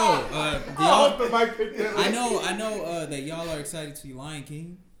 Do y'all, I know that y'all are excited to see Lion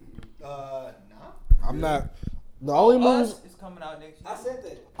King. Nah. I'm not. The only movies Us is coming out next year. I said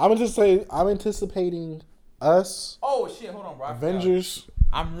that. I'm just saying I'm anticipating Us, Oh shit! Hold on, bro. I forgot. Avengers.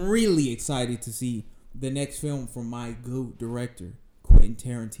 I'm really excited to see the next film from my GOAT director, Quentin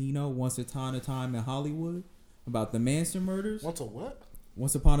Tarantino, Once Upon a Time in Hollywood, about the Manson murders. What's a what?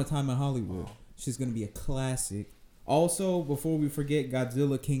 Once Upon a Time in Hollywood. She's gonna be a classic. Also, before we forget,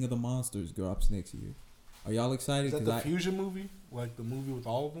 Godzilla King of the Monsters drops next year. Are y'all excited? Is that 'Cause the fusion movie? Like the movie with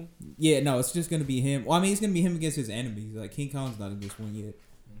all of them? Yeah, no, it's just gonna be him. Well, I mean, it's gonna be him against his enemies. Like King Kong's not in this one yet.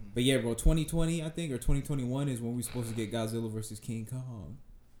 But yeah, bro, 2020 I think or 2021 is when we're supposed to get Godzilla versus King Kong.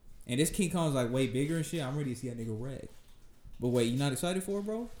 And this King Kong's like way bigger and shit. I'm ready to see that nigga wreck. But wait, you not excited for it,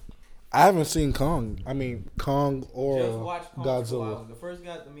 bro? I haven't seen Kong. I mean Kong Just or watch Kong Godzilla. The first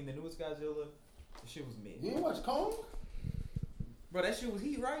guy, the newest Godzilla, the shit was mid. You didn't watch Kong? Bro, that shit was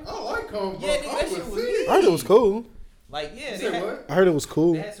heat, right? I like Kong, bro. Yeah, nigga, that shit was heat. I heard it was cool. Like, yeah, You they said had, what? I heard it was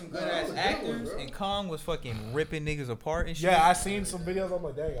cool. they had some good ass that was a good one, actors, bro. and Kong was fucking ripping niggas apart and shit. Yeah, I seen some videos. I'm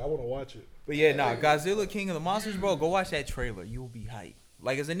like, dang, I want to watch it. But yeah, nah, Godzilla King of the Monsters, bro, go watch that trailer. You'll be hyped.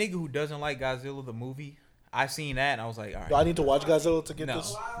 Like, as a nigga who doesn't like Godzilla the movie, I seen that and I was like, all Do I right. need to watch Godzilla to get No,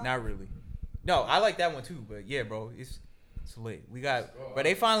 this? not really. No, I like that one too, but yeah, bro, it's lit. We got, but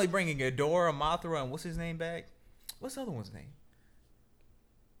they finally bringing Ghidorah, Mothra, and what's his name back? What's the other one's name?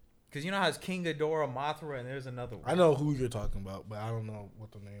 Because you know how it's King Ghidorah, Mothra, and there's another one. I know who you're talking about, but I don't know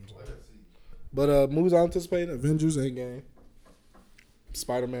what the names are. But movies I'm anticipating: Avengers, Endgame,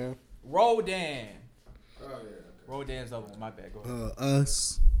 Spider-Man, Rodan. Oh, yeah. Rodan's the other one. My bad. Go ahead.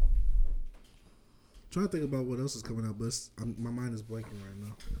 Us, Trying to think about what else is coming out, but my mind is blanking right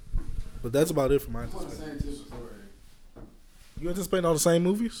now. But that's about it for my anticipation. You anticipating all the same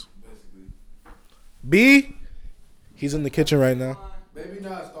movies? Basically. B, he's in the kitchen right now. Maybe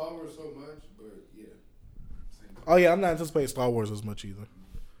not Star Wars so much, but yeah. Oh yeah, I'm not anticipating Star Wars as much either,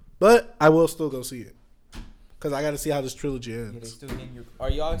 but I will still go see it because I got to see how this trilogy ends. Are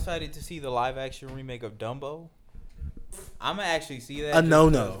y'all excited to see the live action remake of Dumbo? I'm gonna actually see that. A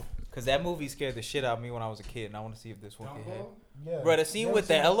no. Because that movie scared the shit out of me when I was a kid, and I want to see if this one can happen. Yeah. Bro, the scene with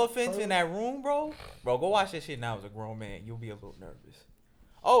the elephants in that room, bro, go watch that shit now as a grown man. You'll be a little nervous.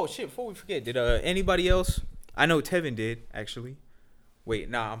 Oh shit! Before we forget, did anybody else? I know Tevin did actually. Wait,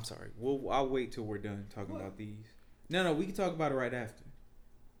 nah, I'm sorry. I'll wait till we're done talking about these. No, we can talk about it right after.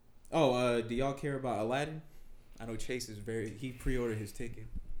 Oh, do y'all care about Aladdin? I know Chase is he pre-ordered his ticket.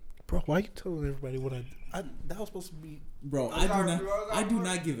 Bro, why you telling everybody what I that was supposed to be? Bro, I do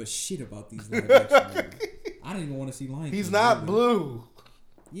not give a shit about these live action movies. I don't even want to see Lion King. He's not blue.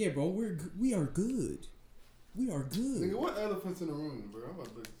 Yeah, bro, we are good. We are good. Nigga, what elephants in the room, bro? I'm about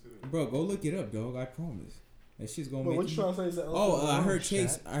to look to it. Bro, go look it up, dog. I promise. That shit's gonna make What you trying to say is that? I heard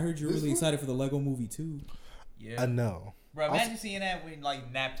Chase. I heard you're really excited for the Lego Movie too. Yeah. I know. Bro, imagine seeing that when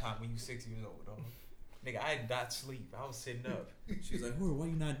like nap time when you 6 years old, dog. Nigga, I did not sleep. I was sitting up. She was like, why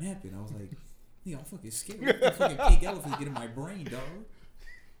you not napping? I was like, nigga, I'm fucking scared. The fucking pink elephant get in my brain, dog.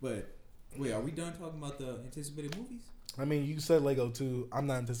 But wait, are we done talking about the anticipated movies? I mean, you said Lego 2. I'm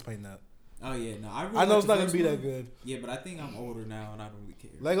not anticipating that. Oh yeah, no, I know like it's the not gonna first be one. that good. Yeah, but I think I'm older now and I don't really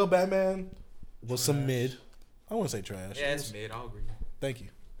care. Lego Batman was some mid. I wouldn't say trash. Yeah, it's mid. I'll agree. Thank you.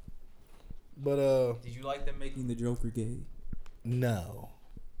 But Did you like them making The Joker gay? no,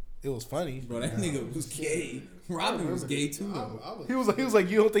 it was funny. Bro, that nigga was gay. Robin was gay too. Though. He was like,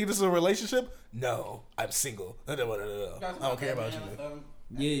 you don't think this is a relationship? No, I'm single. I don't care about you.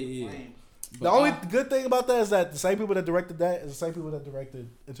 Yeah. The only good thing about that is that the same people that directed that is the same people that directed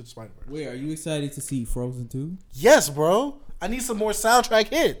Into the Spider-Verse. Wait, are you excited to see Frozen 2? Yes, bro. I need some more soundtrack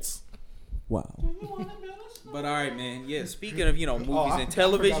hits. Wow. But all right, man. Yeah, speaking of movies and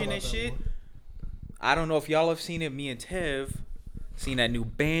television and shit, I don't know if y'all have seen it. Me and Tev seen that new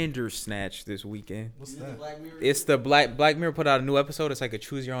Bandersnatch this weekend. What's that? It's the Black Mirror put out a new episode. It's like a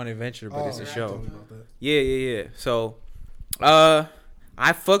choose your own adventure, but it's a show. Yeah. So,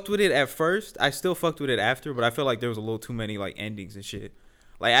 I fucked with it at first. I still fucked with it after, but I feel like there was a little too many like endings and shit.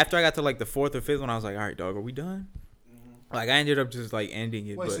 Like after I got to like the 4th or 5th one, I was like, all right, dog, are we done? Like I ended up just like ending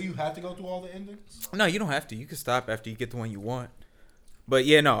it. Wait, but so you have to go through all the endings? no, you don't have to. You can stop after you get the one you want. But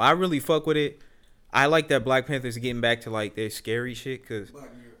yeah, no, I really fuck with it. I like that Black Panther's getting back to like their scary shit, cause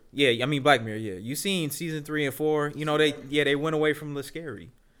yeah, I mean Black Mirror. Yeah, you seen season 3 and 4? You know they went away from the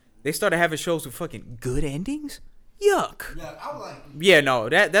scary. They started having shows with fucking good endings. Yuck. Yeah, I was like, Yeah, no,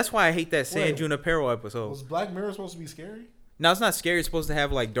 that's why I hate that San Wait. Junipero episode. Was Black Mirror supposed to be scary? No, it's not scary. It's supposed to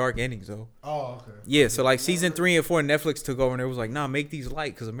have like dark endings though. Oh, okay. Yeah, so like season 3 and 4, Netflix took over and it was like, nah, make these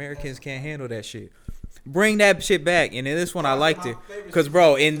light because Americans can't handle that shit. Bring that shit back. And in this one, I liked it because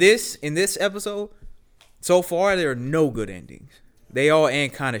bro, in this episode, so far there are no good endings. They all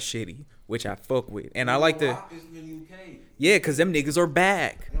end kind of shitty, which I fuck with, and I like the yeah, cause them niggas are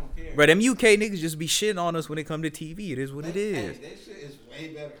back. Bro, them UK niggas just be shitting on us when it come to TV. It is what it is. that shit is way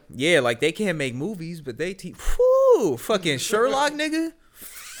better. Yeah, like they can't make movies, but they whew, fucking Sherlock nigga.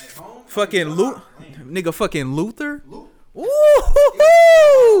 Fucking nigga fucking Luther.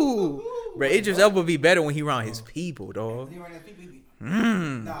 Ooh, bro, Idris Elba be better when he around his people, dog.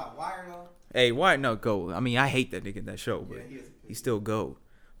 Nah, Wire though. Hey, why no go? I mean, I hate that nigga in that show, but he still go.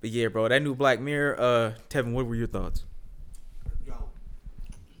 But yeah, bro, that new Black Mirror. Tevin, what were your thoughts?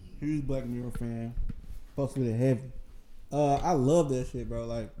 Huge Black Mirror fan. Fucks with it heavy. I love that shit, bro.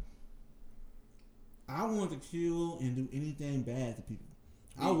 Like, I want to chill and do anything bad to people.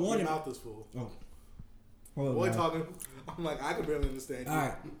 I want Your it. mouth is full. Oh. Hold Boy on, talking. I'm like, I can barely understand you. all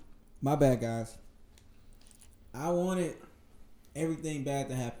right, my bad, guys. I wanted everything bad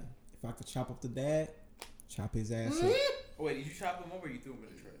to happen. If I could chop up the dad, chop his ass up. Wait, did you chop him up or you threw him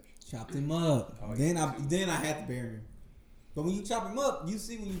in the trash? Chopped him up. Oh, then I had to bury him. But when you chop him up, you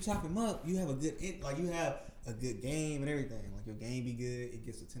see when you chop him up, you have a good you have a good game and everything. Like your game be good, it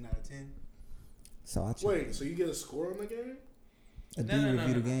gets a 10 out of 10. So I Wait, so you get a score on the game? I do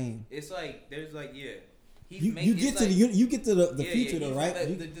review the game. It's like there's like You get to you get to the future though, right?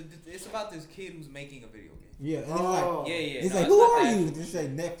 It's about this kid who's making a video game. Yeah, and Oh. it's like who are you? Just say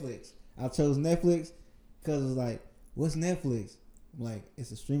Netflix. I chose Netflix because it's like, what's Netflix? I'm like,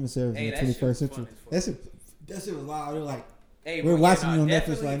 it's a streaming service in the 21st century. That shit was wild. They're like, Hey, we're watching it on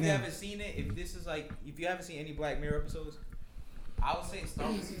definitely, Netflix right if you now. haven't seen it, if you haven't seen any Black Mirror episodes, I would say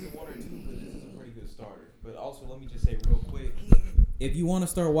start with season 1 or 2, but this is a pretty good good starter. But also, let me just say real quick, if you want to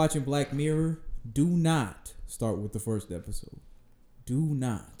start watching Black Mirror, do not start with the first episode. Do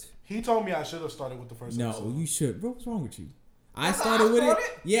not. He told me I should have started with the first No, episode. you should. Bro, what's wrong with you? I started with it.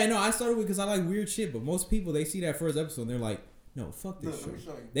 Yeah, no, I started with it because I like weird shit. But most people, they see that first episode and they're like, no, fuck this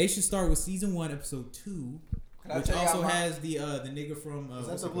shit. They should start with season 1, episode 2, which also has the nigga from. Is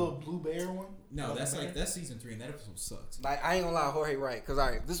that the little blue bear one? No, that's season 3, and that episode sucks. Like, I ain't gonna lie, Jorge right. Because, all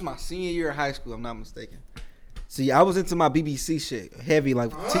right, this is my senior year of high school, if I'm not mistaken. See, I was into my BBC shit. Heavy,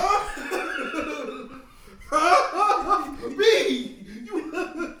 like...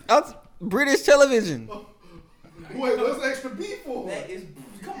 British television. Wait, what's extra B for? That is,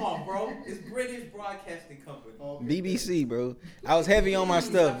 come on, bro. It's British Broadcasting Company. BBC, bro. I was heavy on my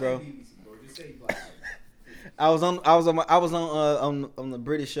stuff, bro. BBC, bro. Just say Black. I was on the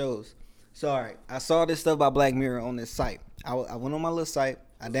British shows. So, all right, I saw this stuff about Black Mirror on this site. I went on my little site.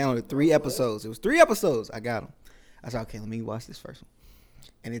 I downloaded 3 episodes. It was 3 episodes. I got them. I said, okay, let me watch this first one.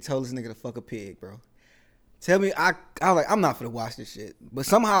 And it told this nigga to fuck a pig, bro. Tell me, I was like, I'm not finna watch this shit. But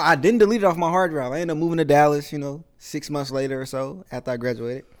somehow I didn't delete it off my hard drive. I ended up moving to Dallas, 6 months later or so after I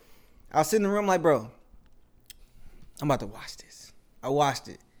graduated. I was sitting in the room like, bro, I'm about to watch this. I watched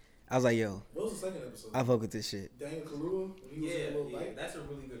it. I was like, yo, What was the second episode? I fuck with this shit. Daniel Kaluuya? When he was in a little bite? That's a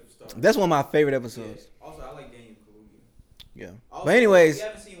really good start. That's one of my favorite episodes. Also, I like Daniel Kaluuya. Yeah. Also, But anyways, if you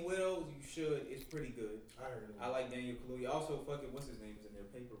haven't seen Widows, you should. It's pretty good. I heard it. I like Daniel Kaluuya. Also, fucking what's his name is in there,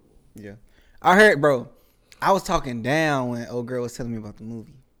 Paperboy. yeah. I heard, bro, I was talking down when old girl was telling me about the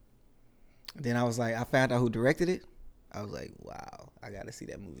movie. Then I was like, I found out who directed it. I was like, wow, I got to see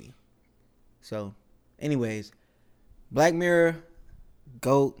that movie. So, anyways, Black Mirror,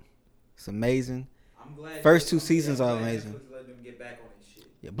 GOAT. It's amazing. I'm glad. First 2 seasons are amazing. Let them get back on that shit.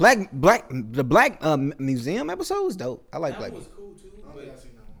 Yeah, the Black Museum episode was dope. I like That Black. was cool too. I don't But think I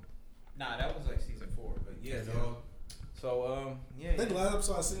seen that one. nah, that was like season 4. But yeah, dog. So yeah. I think the last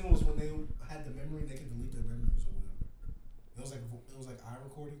episode I seen was when they had the memory, they could delete their memories or whatever. It was like eye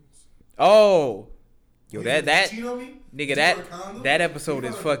recordings. Oh, yo, Wait, that cheat on me? nigga, You that got a condom? that episode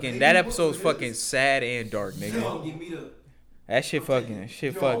is fucking. That episode's fucking sad and dark, nigga. Don't give me the. That shit fucking. Yo,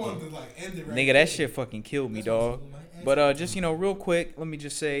 I wanted to, like, end it right Nigga, there. that shit fucking killed me, That's what I was dog. doing, like, But just real quick, let me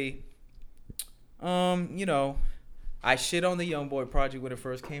just say, I shit on the YoungBoy project when it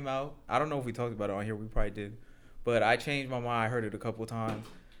first came out. I don't know if we talked about it on here. We probably did, but I changed my mind. I heard it a couple times.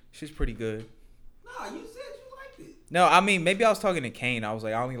 Shit's pretty good. Nah, you said you liked it. No, I mean maybe I was talking to Kane. I was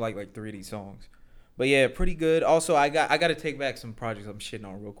like, I only like 3 of these songs, but yeah, pretty good. Also, I got to take back some projects I'm shitting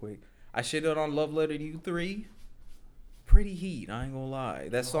on real quick. I shitted on Love Letter to You 3. Pretty heat. I ain't gonna lie.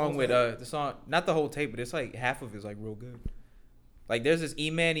 That song with the song, not the whole tape, but it's like half of it's like real good. Like there's this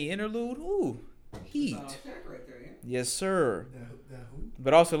E-Manny interlude. Ooh, heat. Right there, yeah. Yes, sir. That who?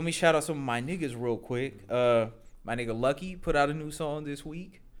 But also, let me shout out some of my niggas real quick. My nigga Lucky put out a new song this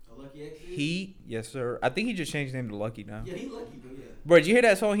week. A Lucky X. Heat. Yes, sir. I think he just changed his name to Lucky now. Yeah, he lucky, but yeah. Bro, did you hear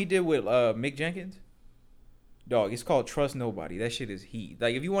that song he did with Mick Jenkins? Dog, it's called Trust Nobody. That shit is heat.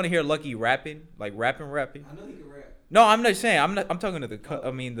 Like, if you want to hear Lucky rapping, like rapping. I know he can rap. No, I'm not saying. I'm talking to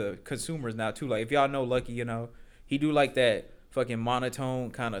the consumers now too. Like, if y'all know Lucky, he do like that fucking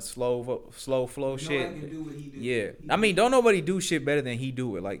monotone kind of slow flow shit. Nobody can do what he do. Yeah, I mean, don't nobody do shit better than he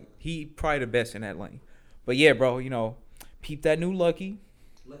do it. Like, he probably the best in that lane. But yeah, bro, peep that new Lucky.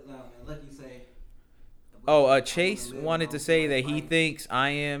 Lucky say. Oh, Chase wanted to say that he thinks I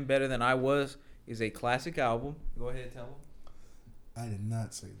Am Better Than I Was is a classic album. Go ahead, tell him. I did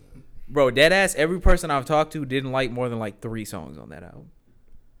not say that. Bro, deadass, every person I've talked to didn't like more than like 3 songs on that album.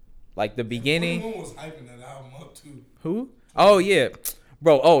 Like the beginning. Everyone was hyping that album up too. Who? Oh, yeah.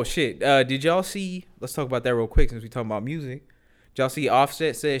 Bro, oh, shit. Did y'all see? Let's talk about that real quick since we talking about music. Did y'all see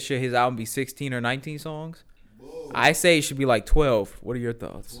Offset said should his album be 16 or 19 songs? Whoa. I say it should be like 12. What are your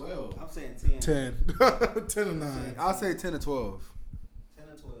thoughts? 12. I'm saying 10. 10. 10 or 9. I'll say 10 to 12. 10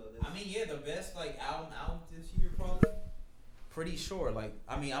 or 12. I mean, yeah, the best like album this year probably. Pretty sure. Like,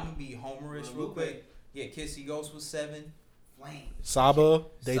 I mean, I'm gonna be homerish real quick. Yeah, Kissy Ghost was 7. Flame. Saba,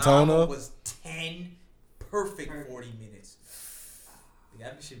 Daytona. Saba was 10. Perfect 40 minutes.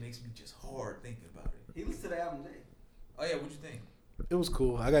 That shit makes me just hard thinking about it. He listened to the album today. Oh yeah, what'd you think? It was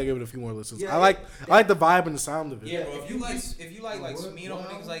cool. I gotta give it a few more listens. Yeah, I like the vibe and the sound of it. Yeah, bro. If you like What? Smino Wow.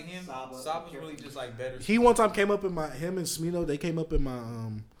 niggas like him, Saba's really just like better. He one time came up in him and Smino, they came up in my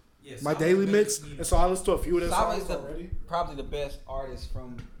Yeah, my Saba's daily better mix, than Smino. and so I listened to a few of their Saba songs is already. probably the best artist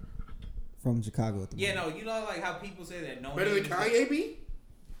from Chicago at the Yeah, moment. no, you know like how people say that no. Better than name is Kanye B?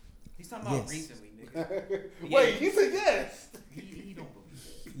 He's talking about Yes. recently, nigga. Wait, he said yes. He don't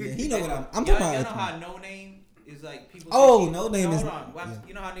believe that. Yeah, he know what I'm Y'all talking about. know how No Name Is like people. Oh, say No Name is- Hold on. yeah.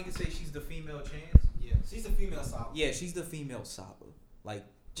 You know how niggas say she's the female Chance? Yeah, she's a female Saba. Yeah, she's the female Saba. Like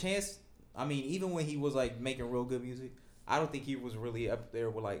Chance, I mean, even when he was like making real good music, I don't think he was really up there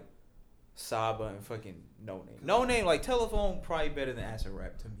with like Saba and fucking No Name. No Name, like Telephone, probably better than Acid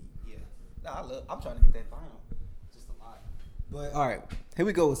Rap to me. Yeah. Nah, I'm trying to get that final. Just a lot. But All right, here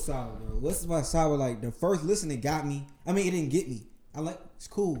we go. with Sour, bro. What's my Sour like? The first listen, it got me. I mean, it didn't get me. I like it's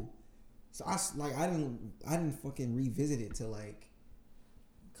cool. So I didn't fucking revisit it till like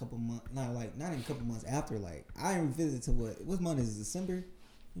a couple months. Not even a couple months after. Like I didn't revisit it till what month is it? December?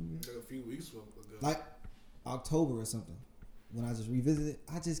 Like a few weeks ago. Like October or something. When I just revisited it,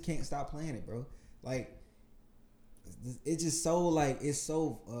 I just can't stop playing it, bro. Like it's just so like it's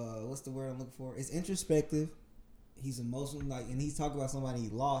so what's the word I'm looking for? It's introspective. He's emotional, like, and he's talking about somebody he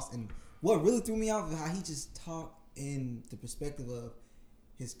lost. And what really threw me off is how he just talked in the perspective of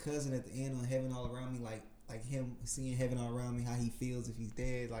his cousin at the end on Heaven All Around Me, like him seeing heaven all around me, how he feels if he's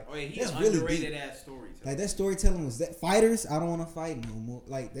dead. Like, Oh yeah, that's he's really underrated deep. ass storyteller. Like that storytelling was that fighters. I don't want to fight no more.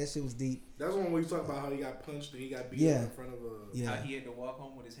 Like that shit was deep. That's one where you talk about how he got punched and he got beat Yeah. up in front of a. Yeah, How he had to walk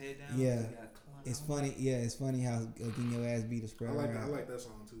home with his head down. Yeah. He got clubbed it's out. funny. Yeah, it's funny how getting your ass beat is spread I like around. that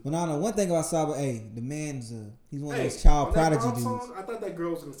song too. But no, one thing about Saba, the man's he's one of those Hey, child on that prodigy pop dudes. song, I thought that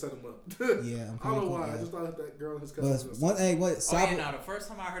girl was gonna set him up. Yeah, I'm I don't know pretty why. cool, I just thought that girl and his cousin But was gonna one set him thing, what Oh Saba? yeah, now the first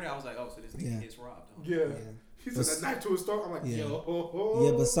time I heard it, I was like, oh, so this nigga Yeah. gets robbed. Huh? up. Yeah. Yeah. He said that knife to his throat. I'm like, Yeah. yo.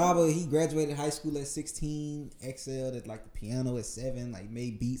 Yeah, but Saba, he graduated high school at 16, excelled at like the piano at 7, like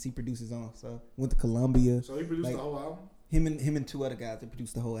made beats. He produced his own stuff. Went to Columbia. So he produced Like- the whole album? Him and two other guys, they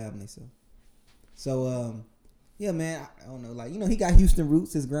produced the whole album themselves. So yeah, man, I don't know, like he got Houston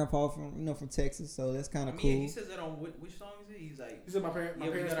roots. His grandpa from Texas, so that's kind I of mean, cool. he says that on which song is it? He's like, He said my parents yeah,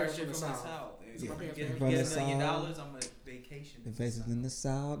 we parents got our from shit the from the South. south. Yeah. My parents Get from $1 the million, South. I'm a vacation. The faces in the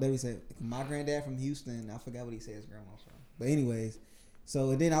South. They would say my granddad from Houston. I forgot what he said his grandma's from. But anyways,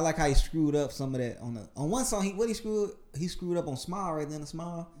 so then I like how he screwed up some of that on one song. He screwed up on Smile right then. The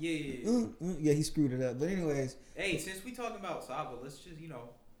Smile. Yeah. Yeah, he screwed it up. But anyways, Hey, since we talking about Saba, let's just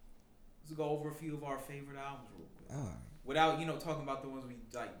let's go over a few of our favorite albums real quick. all right, Without talking about the ones we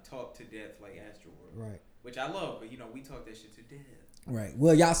like talk to death, like Astroworld, right. which I love, but we talk that shit to death. Right.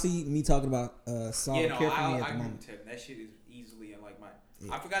 Well, y'all see me talking about Saba Yeah, no, Care for Me I at the agree moment. with Tevin. That shit is easily in like my.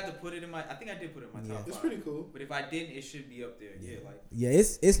 Yeah. I forgot to put it in my. I think I did put it in my Yeah. top It's 5. pretty cool. But if I didn't, it should be up there. Yeah, like Yeah,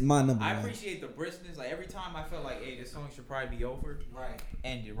 it's my number I one. appreciate the briskness. Like every time I felt like, hey, this song should probably be over. Right.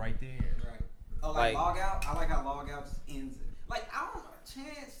 End it right there. Right. Oh, Like- Log Out. I like how Log Out ends it. Like I don't know,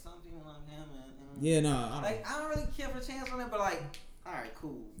 Chance something like him. Yeah, no, Like I don't really care for Chance on it, but like, all right,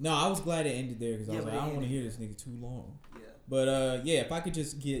 cool. no, I was glad it ended there because I Yeah, was but like, I it don't want to ended. hear this nigga too long. Yeah. But yeah, if I could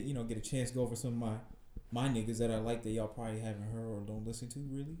just get get a chance to go over some of my niggas that I like that y'all probably haven't heard or don't listen to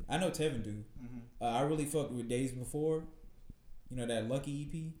really. I know Tevin do. Mm-hmm. I really fucked with Days Before. That Lucky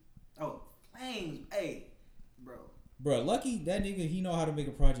EP. Oh, Flames. Hey, bro. Bro, Lucky, that nigga, he know how to make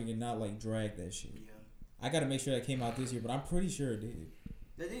a project and not like drag that shit. Yeah. I gotta make sure that came out this year, but I'm pretty sure it did.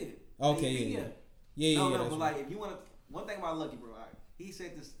 They did. Okay, They- yeah. No, Yeah, no, that's but right. like if you want to, one thing about Lucky, bro. Right, he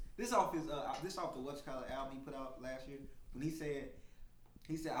said this off his this off the what's called album he put out last year when he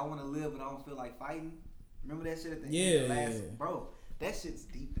said I want to live but I don't feel like fighting. Remember that shit at the end of the last, Yeah. bro. That shit's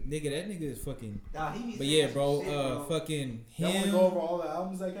deep. To me. Nigga, that nigga is fucking. Nah, he be But saying yeah, some bro, shit, fucking Y'all want to him. go over all the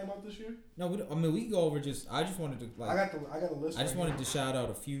albums that came out this year? No, we can go over I just wanted to I got a list. I just right wanted here. to shout out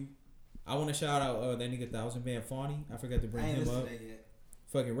a few. I want to shout out that nigga 1000 Band Fawny. I forgot to I bring ain't him listened up. to that yet.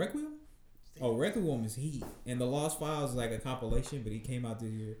 Fucking Requiem. Oh, Requiem is heat, and the Lost Files is like a compilation, but he came out this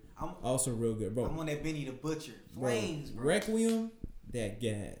year. I'm Also real good, bro. I'm on that Benny the Butcher. Flames, bro. Requiem, that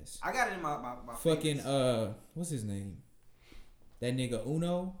gas. I got it in my Fucking favorites. what's his name? That nigga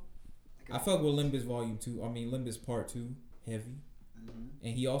Uno. I fuck with Limbus Volume 2. I mean Limbus Part 2, heavy. Mhm.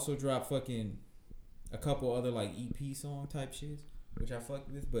 And he also dropped fucking a couple other like EP song type shits, which I fucked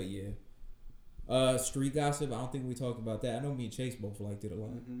with. But yeah, Street Gossip. I don't think we talked about that. I know me and Chase both liked it a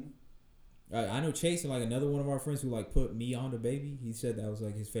lot. Mhm. I know Chase and like another one of our friends who like put Me on the Baby. He said that was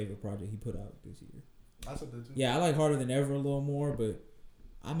like his favorite project he put out this year. I said that too. Yeah, I like Harder Than Ever a little more, but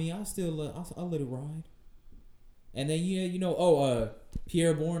I mean I still I'll let it ride. And then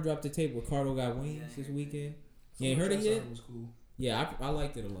Pierre Bourne dropped a tape with Cardo Got Wings this weekend. You ain't heard it yet? Was cool. Yeah, I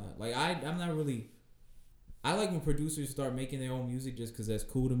liked it a lot. Like I'm not really. I like when producers start making their own music just because that's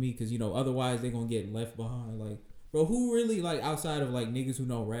cool to me. Because otherwise they're gonna get left behind. Like, bro, who really like outside of like niggas who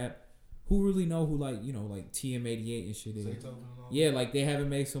know rap? Who really know who like like TM88 and shit is? Yeah, like they haven't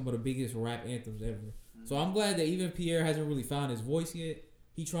made some of the biggest rap anthems ever. So I'm glad that even Pierre hasn't really found his voice yet.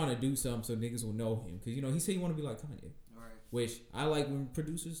 He trying to do something so niggas will know him. Cause he said he want to be like Kanye. Right. Which I like when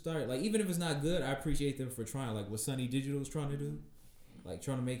producers start, like, even if it's not good, I appreciate them for trying, like what Sonny Digital was trying to do, like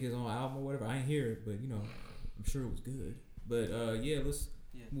trying to make his own album or whatever. I ain't hear it, but you know, I'm sure it was good. But yeah, let's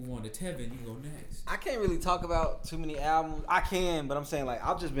move on to Tevin. You can go next. I can't really talk about too many albums. I can, but I'm saying like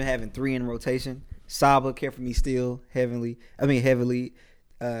I've just been having 3 in rotation. Saba, Care For Me Still, Heavenly.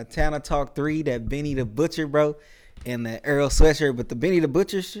 Tana Talk 3, that Benny the Butcher, bro, and the Earl Sweatshirt. But the Benny the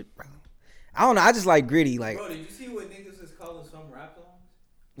Butcher shit, bro, I don't know. I just like gritty. Like, Bro, did you see what niggas is calling some rap songs?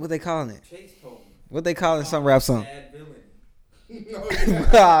 what they calling it? Chase told me. What they calling some rap song? Sad Villainy.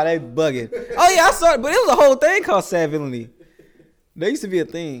 Ah, they bugging. Oh yeah, I saw it, but it was a whole thing called Sad Villainy. There used to be a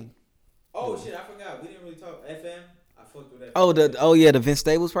thing. Oh shit, I forgot. We didn't really talk FM. I fucked with that. Oh yeah, the Vince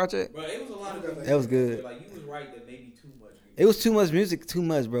Staples project. Bro, it was a lot of good. That was good. Like you was right that maybe too much. It was too much music, too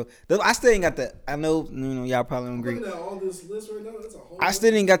much, bro. I still ain't got the. I know, y'all probably don't I'm agree. looking at all this list right now. That's a whole. I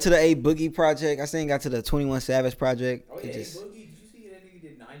still didn't got to the A Boogie project. I still ain't got to the 21 Savage project. Oh yeah, It just, Boogie. Did you see that nigga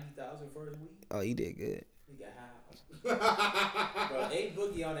did 90,000 first week? oh, he did good. He got high. Bro, A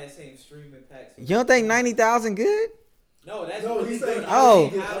Boogie on that same streaming pack. You don't think 90,000 good? No, that's No, really he's good. saying Oh.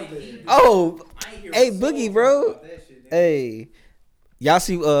 How did he do it? Oh, I ain't hear A a Boogie, soul bro. about that shit, nigga. Hey, y'all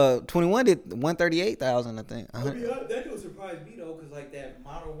see? 21 did 138,000, I think. That dude surprised me though, cause like that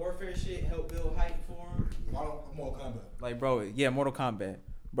Modern Warfare shit helped build hype for him. Mortal Kombat. Like, bro, yeah, Mortal Kombat,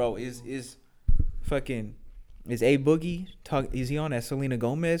 bro, is fucking is A Boogie talk? Is he on that Selena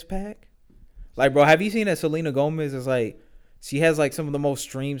Gomez pack? Like, bro, have you seen that Selena Gomez is like? She has like some of the most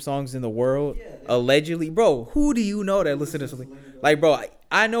streamed songs in the world, allegedly. Bro, who do you know that listen to Selena? Like, bro,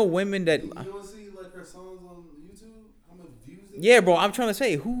 I know women that. You don't see like her songs on YouTube? How much views? Yeah, bro, I'm trying to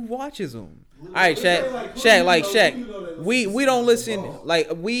say, who watches them? All right, Shaq. We don't listen. Like,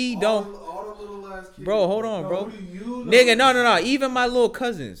 we don't. All the little ass kids. Bro, hold on, bro. Who do you know? Nigga, no. Even my little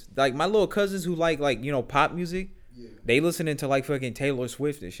cousins, like my little cousins who like pop music, they listening to like fucking Taylor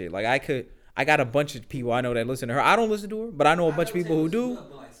Swift and shit. Like I got a bunch of people I know that listen to her. I don't listen to her, but I know a bunch of people who do.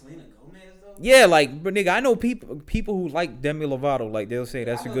 Yeah, like, but nigga, I know people who like Demi Lovato. Like they'll say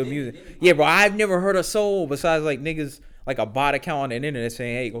that's a good music. Yeah, bro, I've never heard a soul besides like niggas like a bot account on the internet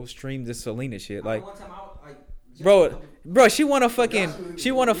saying, "Hey, go stream this Selena shit." Like, bro, she won a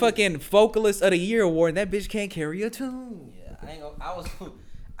fucking vocalist of the year award, and that bitch can't carry a tune. Yeah,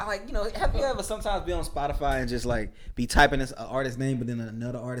 I like, have you ever sometimes be on Spotify and just like be typing this artist name, but then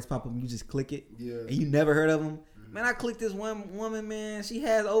another artist pop up and you just click it, and you never heard of them? Man, I clicked this one woman, man. She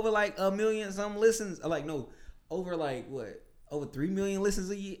has over like 1 million some listens. Over like what? Over 3 million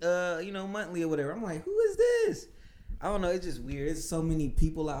listens a year, monthly or whatever. I'm like, who is this? I don't know. It's just weird. There's so many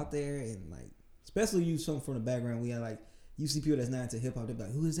people out there, and like, especially you from the background. We are like, you see people that's not into hip hop. They're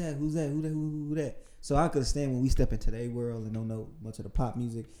like, who is that? Who's that? Who that? So I could understand when we step into their world and don't know much of the pop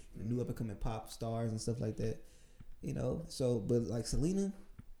music, and new up and coming pop stars and stuff like that. So but like Selena,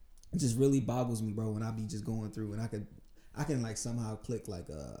 it just really boggles me, bro, when I be just going through and I can like somehow click like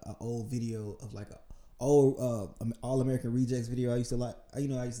a old video of like a old All American Rejects video I used to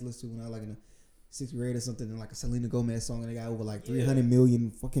listen to when I was like in the 6th grade or something, and like a Selena Gomez song, and they got over like 300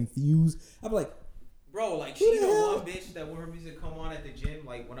 million fucking views. I'm like, bro, like she the one bitch that when her music come on at the gym,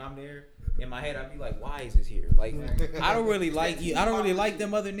 like when I'm there, in my head I'd be like, why is this here? Like, I don't really like you. I don't really like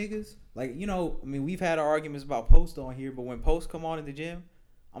them other niggas. Like, I mean, we've had our arguments about Post on here, but when Post come on at the gym,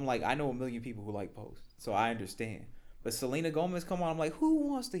 I'm like, I know 1 million people who like Post, so I understand. But Selena Gomez come on, I'm like, who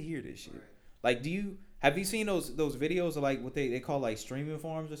wants to hear this shit? Like, have you seen those videos of like what they call like streaming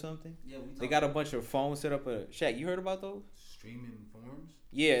farms or something? Yeah, they got a bunch of phones set up. Shaq, you heard about those? Streaming forms?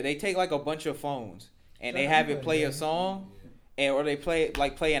 Yeah, they take like a bunch of phones and they have it play a song, or they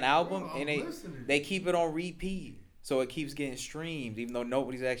play an album, and they keep it on repeat, so it keeps getting streamed even though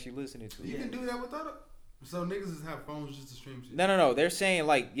nobody's actually listening to it. You can do that without it. So niggas just have phones just to stream shit. No. They're saying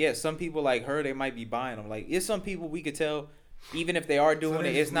like, yeah, some people like her, they might be buying them. Like, it's some people we could tell, even if they are doing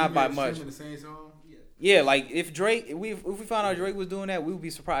it, it's not by much. The same song? Yeah, like if we found out Drake was doing that, we would be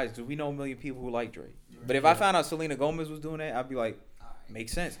surprised because we know 1 million people who like Drake. Right. But if I found out Selena Gomez was doing that, I'd be like,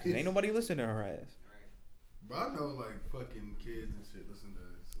 makes sense, because ain't nobody listening to her ass. Bro, I know like fucking kids and shit listen to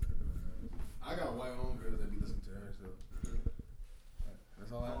Selena Gomez. I got white homegirls that be listening to her, so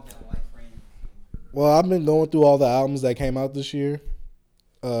that's all I have. Well, I've been going through all the albums that came out this year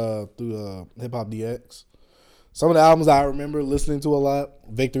through Hip Hop DX. Some of the albums I remember listening to a lot,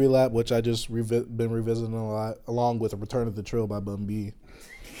 Victory Lap, which I just been revisiting a lot, along with Return of the Trill by Bun B.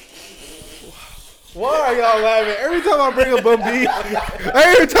 Why are y'all laughing? Every time I bring up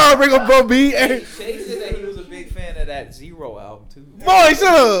Bun B, Shay said that he was a big fan of that Zero album too. Boy, shut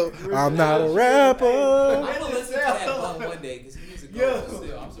up! I'm not a rapper. I'm gonna listen to that one day because he was a girl.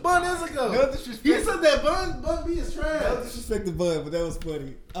 I'm Bun is a goat. No disrespect. He said that Bun B is trash. No disrespect to Bud, but that was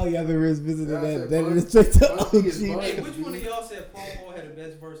funny. Oh yeah, I've been visiting Yeah, I that. said That Bud- respect to Bud B is OG. Bud. Hey, which one of y'all said Paul Wall had the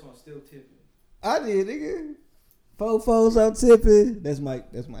best verse on Still Tipping? I did, nigga. Fofos out tipping. That's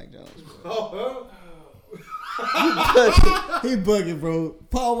Mike Jones. He bugging, bro.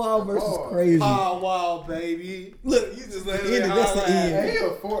 Paul Wall versus crazy. Oh wow, baby. Look, you just let it. That's the end. Hey, he a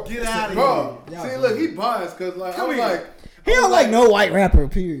four. Get outta Bro, here. see, look, he biased because like I was like, He don't like no white rapper.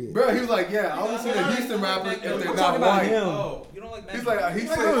 Period. bro, he was like, yeah, I only see the Houston rappers if they're I'm not talking about white. him. Oh, you don't like Magic? He's like, he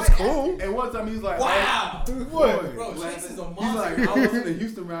Like, said it was cool. And one time he's like, wow. what? Bro, Chase is a He's monster. like, I listen to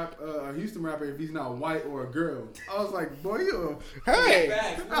Houston rapper if he's not white or a girl. I was like, boy, you Hey,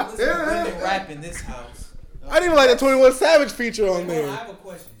 Facts. We listen to women rap in this house. I didn't even like the 21 Savage feature on Hold on, I there. have a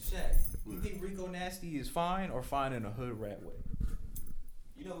question, Shaq. You think Rico Nasty is fine or fine in a hood rap way?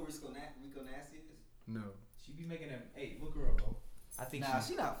 You know who Rico Nasty is? no. She be making them. Hey, look her up, bro. I think Nah, she's.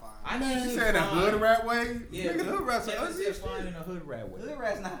 she not fine. I think She she's said a fine. hood rap way. Yeah, Nigga, hood raps are Kevin ugly. said as fine shit. in a hood rap way. Hood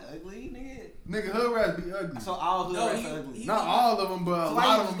rat's not ugly, nigga. Nigga, hood rats be ugly. So all hood No, rats he- are ugly. he- Not all of them, but a So lot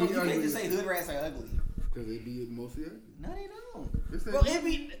why of them be you can't ugly. just say hood rats are ugly. Because they be mostly ugly. No, they don't. Yes, they Bro, do. it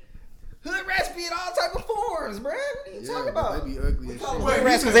be hood rats be in all type of forms, bro. What are you talking but about? They be ugly as call shit. them hood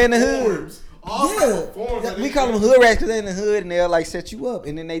rats because they in the hood. All We call them hood rats because they in the hood and they'll like set you up,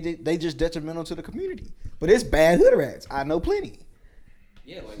 and then they just detrimental to the community. But it's bad hood rats. I know plenty.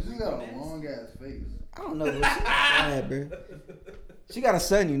 Yeah, like She Rico got a Nasty. long ass face. I don't know. Bro. She bad, bro. She got a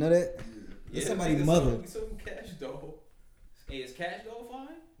son. You know that? It's somebody's nigga, mother. Some Cash Doll. Hey, is Cash Doll fine?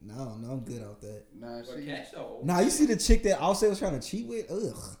 No, I'm good off that. Nah, Or she. Cash Doll? Nah, you see the chick that Offset was trying to cheat with?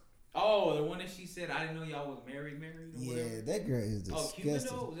 Ugh. Oh, the one that she said, I didn't know y'all was married. Or Yeah, whatever. that girl is Oh, Cuban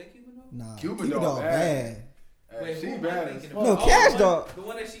disgusting. Doll? Was that Cuban Doll? Nah, Cuban Cuban Doll Doll bad. bad. Wait, She who am I bad as thinking fuck. of? No, Oh, Cash the Doll. one- The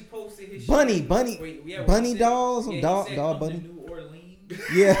one that she posted his Bunny, shit. Bunny. Wait, yeah, Bunny he said- dolls? yeah, he Doll- said, doll come to bunny? New Orleans.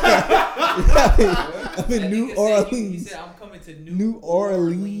 Yeah. I'm That in New nigga said he Orleans. said, I'm coming to New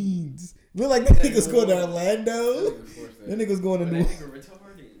Orleans. Look like that nigga's going to Orlando. That nigga's going to But New that nigga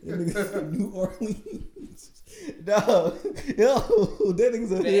retarded. That nigga New Orleans. No, yo, that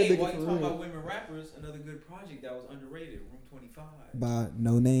nigga's a But hood hey, nigga while you for talking real. about women rappers, another good project that was underrated, Room 25. By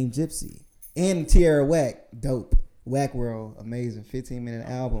No Name Gypsy and Tierra Whack, dope. Whack World, amazing, 15-minute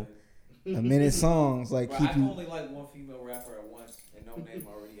album, a minute songs like Bro, keep I can you. only like one female rapper at once, and No Name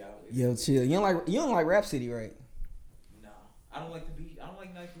already out. Yo, chill. You don't like Rap City, right? Nah, I don't like the beat. I don't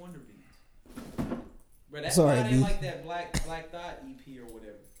like Ninth Wonder beats. Bro, that's Sorry, why I didn't B. like that Black Thought EP or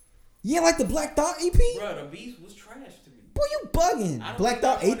whatever. You ain't like the Black Thought EP? Bro, the beats was trash to me. Boy, you bugging. I don't Black think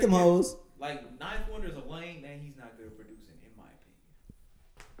Thought Ninth ate them Wonder hoes. Like Ninth Wonder's a lame man. He's not good at producing, in my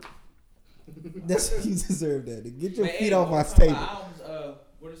opinion. That's what you deserve that. Get your But, feet hey, off my what are some table. albums,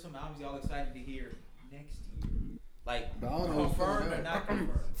 what are some albums y'all excited to hear next year? Like I don't know what's confirmed coming or out. not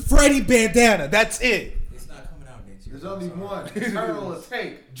confirmed? Freddie Bandana. That's it. It's not coming out next year. There's only I'm sorry. one. Eternal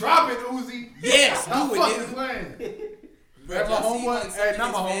Tank. Drop it, Uzi. Yes, I'm do it, fucking nigga. playing. Bro, Hey, my y'all see, homeboy- like, hey, some not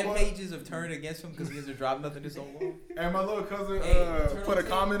of my his fan homeboy. pages have turned against him because he hasn't dropped nothing in so long. And my little cousin Hey, Eternal put a Tank.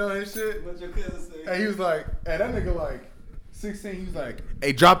 comment on his shit. What your cousin say? And he was like, hey, that nigga like 16, he was like,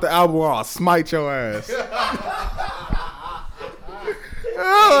 hey, drop the album or I'll smite your ass.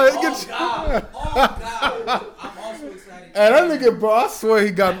 Oh, Get God. Oh, God. I'm also excited. Hey, that nigga, bro, I swear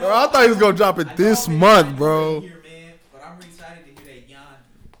he got. I thought he was gonna drop it this month, bro. Here, man, but I'm really excited to hear that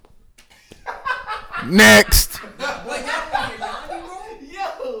Yandy. Next. What, y'all want to hear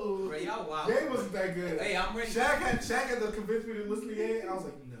Yandy, bro? Yo. Bro, y'all wild. Jay wasn't that good. Hey, I'm ready. Shaq had to convince me to listen to Ye. I was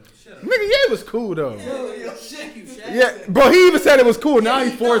like, no. Shut up. Nigga, yeah, was cool though. Yo, shit, you, Shaq. Yeah, bro, he even said it was cool. Now he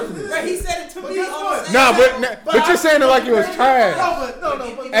forcing it. Bro, he said it to me. guess on what? the same Nah, time. but you're saying it like it was trash.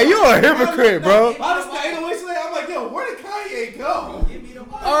 No. Hey, you a hypocrite, bro. Honestly, ain't no way to say. I'm like, yo, where did Kanye go? Give me the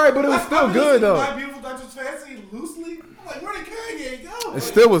mic. All right, but it was still good though. My Beautiful Dark Twisted Fantasy loosely. I'm like, where did Kanye go? It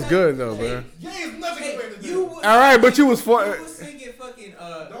still was good though, bro. Ye is nothing Hey, compared to you this. was All right, but you was for. You was singing fucking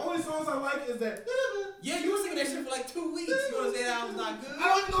The only songs I like is that. yeah, you was singing that shit for like 2 weeks. You wanna say that album's not good? I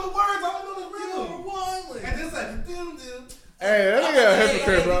don't even know the words. I don't know the You're rhythm. one. And this like dum dum. Hey, that nigga a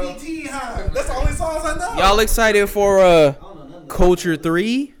hypocrite, bro. DDT, huh? That's the only songs I know. Y'all excited for I don't know nothing. Culture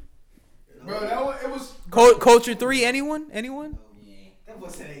 3? Bro, that one, it was. Culture 3? Anyone? That boy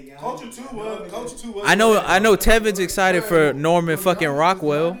said hey, y'all. Culture 2 was. I know Tevin's excited for Norman fucking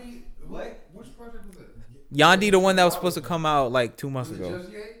Rockwell. What? Which project was that? Yandy, the one that was supposed to come out like 2 months ago.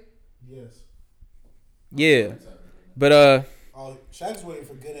 Just Ye? Yes. Yeah. But Oh, Shaq's waiting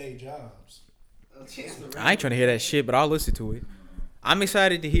for good A jobs. I ain't trying to hear that shit, but I'll listen to it. I'm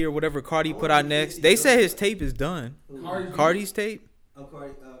excited to hear whatever Cardi put out next. They said his tape is done. Cardi's tape? Oh,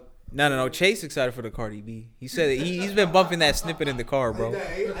 Cardi. No. Chase excited for the Cardi B. He said that he's been bumping that snippet in the car, bro.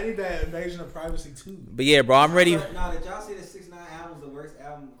 I need that invasion of privacy too. But yeah, bro, I'm ready. Nah, did y'all say the 6ix9ine album was the worst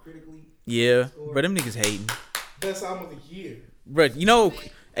album critically? Yeah, bro, them niggas hating. Best album of the year. Bro, you know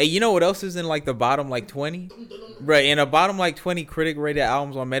what else is in like the bottom like 20? Bro, in a bottom like 20 critic rated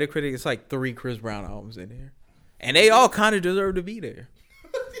albums on Metacritic, it's like 3 Chris Brown albums in there. And they all kind of deserve to be there.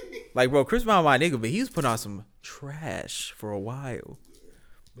 Like, bro, Chris Brown my nigga, but he was putting out some trash for a while.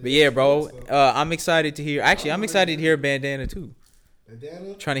 But yeah, bro, I'm excited to hear. Actually, I'm excited to hear Bandana too.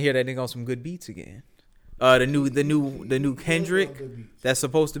 Bandana? Trying to hear that nigga on some good beats again. The new Kendrick that's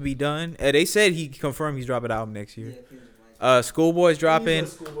supposed to be done. They said he confirmed he's dropping an album next year. Schoolboy's dropping.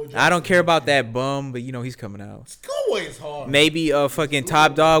 I don't care about that bum, but you know he's coming out. Schoolboy is hard. Maybe fucking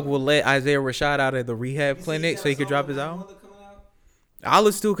Top Dog will let Isaiah Rashad out of the rehab clinic so he could drop his album. I'll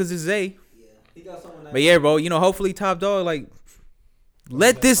listen to it because it's Zay. But yeah, bro, you know, hopefully Top Dog, like,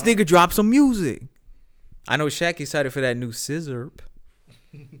 let this nigga drop some music. I know Shaq excited for that new Scissor.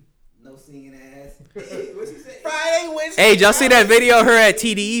 No singing ass. What's he say? Friday, Wednesday. Hey, y'all see that video of her at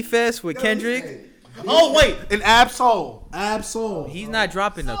TDE Fest with Kendrick? Oh wait, an Absol. He's not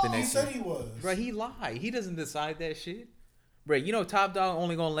dropping nothing He next said year. he was. Bro, he lied. He doesn't decide that shit. Bro, you know Top Dog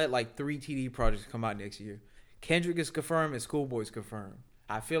only gonna let like 3 TDE projects come out next year. Kendrick is confirmed and Schoolboy's confirmed.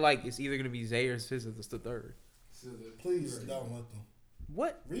 I feel like it's either gonna be Zay or SZA that's the third. Please don't let them.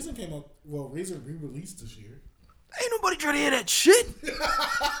 What? Reason came up. Well, Reason re-released this year. Ain't nobody trying to hear that shit.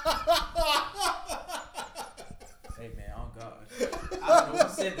 Hey man, oh God. I don't know who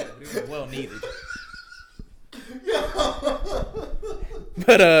said that, but it was well needed.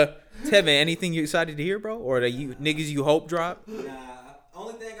 But Tevin, anything you excited to hear, bro? Or that you niggas you hope drop? Nah,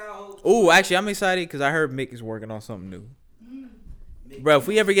 only thing I hope. Ooh, actually, I'm excited because I heard Mick is working on something new. Bro, if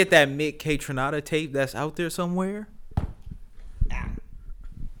we ever get that Mick K. Tronada tape that's out there somewhere,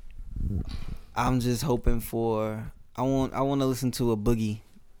 I'm just hoping for. I want to listen to a Boogie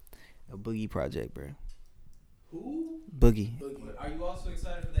project, bro. who? Boogie. Are you also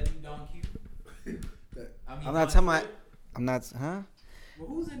excited for that new Don Q? I'm not talking about. I'm not. Huh? Well,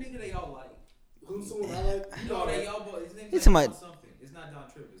 who's the nigga they all like? Who's someone I like? You know they all. His name's It's like somebody- something. It's not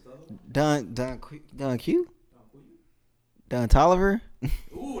Don Tripp. It's the other one. Don Q. Don Q. Don Tolliver.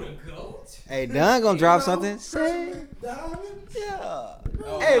 Ooh, the goat. Hey, Don gonna drop something. Say, yeah.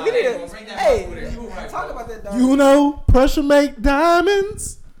 Hey, we need to. Hey, talk about that. Don. You know, pressure make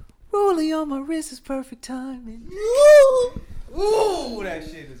diamonds. Rolling on my wrist is perfect timing. Ooh, that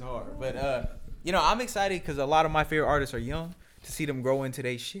shit is hard. But you know, I'm excited because a lot of my favorite artists are young to see them grow into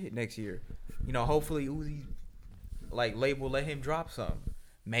their shit next year. You know, hopefully Uzi, like label, let him drop some.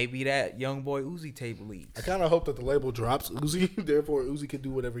 Maybe that young boy Uzi tape leaks. I kind of hope that the label drops Uzi, therefore Uzi can do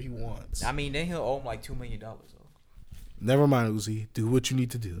whatever he wants. I mean, then he'll owe him like $2 million though. Never mind, Uzi. Do what you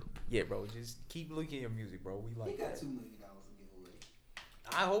need to do. Yeah, bro. Just keep looking at your music, bro. We He like got that. $2 million to give away.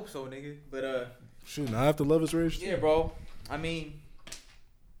 I hope so, nigga. But Shoot, now I have to love his race. yeah, bro. I mean,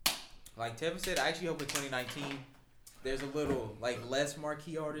 like Tevin said, I actually hope in 2019 there's a little like less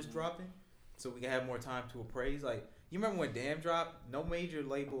marquee artists dropping, so we can have more time to appraise. Like, you remember when Damn dropped? No major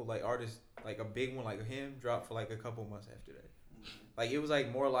label like artist, like a big one like him, dropped for like a couple months after that. Like it was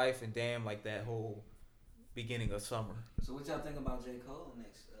like More Life and Damn, like that whole beginning of summer. So what y'all think about J. Cole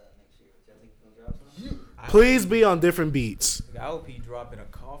next year? What y'all think he's gonna drop something? Please be on different beats. I hope he dropping a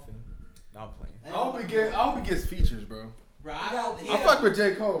coffin. No, I'm playing. I hope he gets features, bro. Bro, I fuck with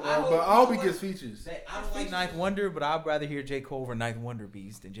J. Cole, bro, but I hope he gets features. I don't like Ninth Wonder, but I'd rather hear J. Cole over Ninth Wonder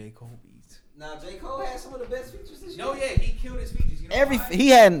beats than J. Cole beats. Now J. Cole had some of the best features this year. No, yeah, he killed his features. You know why? He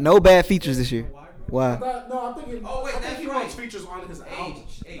had no bad features this year. Why? No, I'm thinking. Oh, wait, I that's think he right. wants features on his album.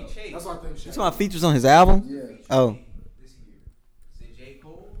 Hey, Chase. That's what I think. You talking about features on his album? Yeah. Oh, This year. Is it J.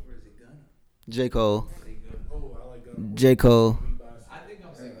 Cole or is it Gunna? J. Cole. Say Gunna. Oh, I like Gunna. J. Cole. I think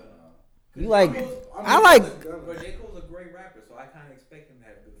I'm saying Gunna. You like? I like. But J. Cole's a great rapper, so I kind of expect him to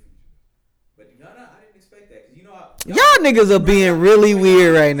have good features. But Gunna, I didn't expect that because you know Y'all niggas are being really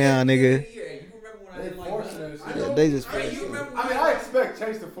weird right now, nigga. You remember when I They didn't like forcing Gunna? that shit. They just. Hey, you remember I mean, I expect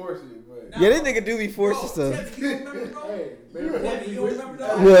Chase to force it, but Yeah, this nigga do be forcing Bro, stuff. Tevin, you remember, bro? hey, Tevin, you remember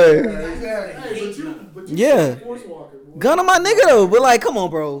though? What? exactly. Hey, but you Yeah. Force Walker, boy. Gunna my nigga though, but like, come on,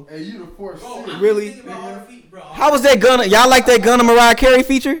 bro. Hey, you the force. Bro, shit. I'm Really? thinking about all the feet, bro. How was that Gunna? Y'all like that Gunna Mariah Carey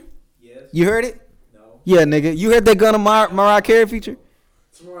feature? Yes. You heard it? No. Yeah, nigga. You heard that Gunna Mariah Carey feature?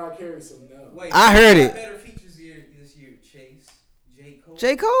 Tomorrow I carry some now. Wait, I heard who it. got Better features this year, Chase, J. Cole.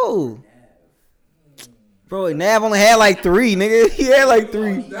 J. Cole. Bro, Nav only had like 3, nigga. He had like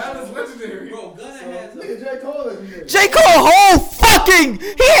 3. That is legendary. Bro, Gunna has Look at J. Cole in here. J. Cole whole fucking.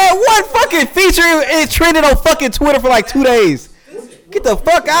 He had one fucking feature. It trended on fucking Twitter for like 2 days. Get the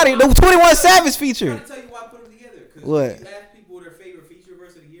fuck out of here. The 21 Savage I'm feature. trying to tell you why I put them together. Because What? if you ask people what their favorite feature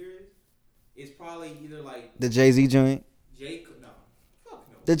verse of the year is, it's probably either like The Jay-Z joint. Jake. No, fuck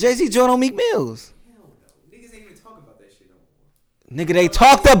no. The Jay-Z joint on Meek Mills. Hell no. Niggas ain't even talking about that shit no more. Nigga, they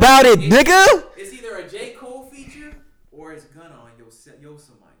talked about it, nigga. It's either a J. Cole feature or it's Gunna on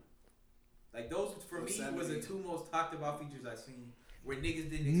Yosemite. Like those for me was the two most talked about features I've seen where niggas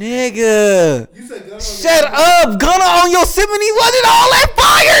didn't. Nigga. You said Gunna on Shut up. Gunna on Yosemite wasn't all that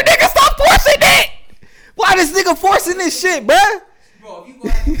fire. Nigga, stop forcing it. Why this nigga forcing this shit, bruh? Bro, if you go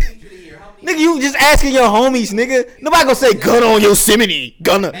ask the feature of the year, how many Nigga, you just asking your homies, nigga. Nobody gonna say Gunna on Yosemite.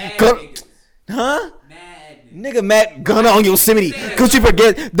 Gunna. mad Gunna. niggas? Huh? Mad niggas. Nigga, Matt Gunna on Yosemite. Cause you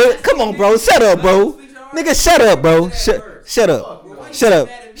forget. Come on, bro. Shut up, bro. Nigga, shut up, bro. Shut up. Shut up.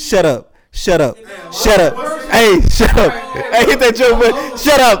 Shut up. Shut up. Shut up. Hey, shut up. Hey, hit that joke, bro.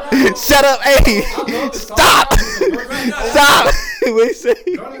 Shut up. Shut up. Hey, stop. Stop. What you say?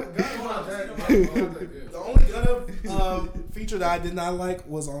 The only Gunna feature that I did not like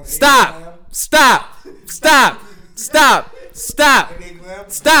was on. Stop. Stop. Stop. Stop. Stop.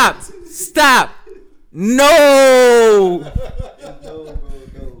 Stop. Stop. No.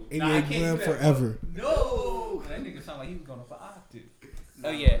 88 Glam forever. No. That nigga sound like he was going for octave. Oh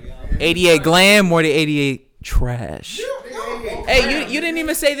yeah. 88 glam or the 88 trash. Hey, you didn't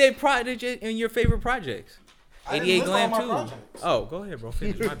even say they project in your favorite projects. 88 glam too. Oh, go ahead, bro.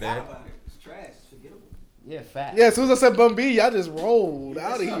 Finish. My bad. Yeah, fat. Yeah, as soon as I said Bun B, y'all just rolled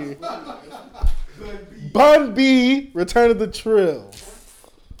out of here. Bun B, Return of the Trill.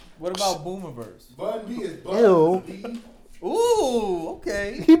 What about Boomerverse? Bun B is Ew. Ooh,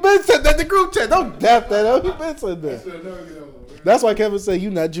 okay. He been said that in the group chat. Don't dap that up. He been said that. That's why Kevin said you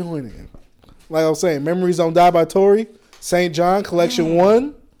not joining. Like I was saying, Memories Don't Die by Tory, St. John Collection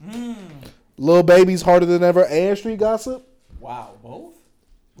 1, Lil Baby's Harder Than Ever, and Street Gossip. Wow, both?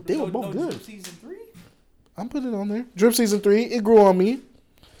 They were both good. Drip Season 3? I'm putting it on there. Drip Season 3, It Grew on Me.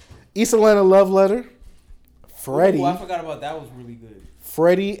 East Atlanta Love Letter. Freddie. Ooh, I forgot about that. Was really good.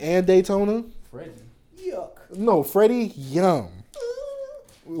 Freddie and Daytona. Freddie. Yuck. No, Freddie Yum.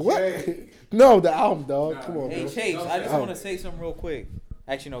 What? No, the album, dog. Come on, Hey, bro. Chase, I just want to say something real quick.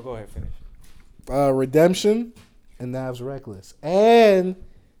 Actually, no, go ahead, finish. Redemption and Nav's Reckless. And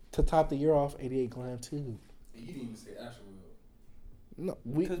to top the year off, 88 Glam 2. You didn't even say Astro Will. No,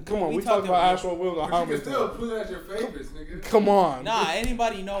 Come on, we talked talked about about- Astro Will. But you can still put it as your favorites, nigga. Come on. Nah,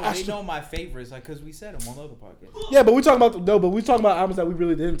 anybody know? They know my favorites, like, cause we said them on other podcasts. Yeah, but we talking about but we talking about albums that we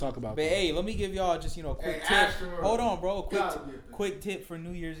really didn't talk about. But hey, let me give y'all just a quick Hey, tip. Astro. Hold on, bro. Gotta get that. Quick tip for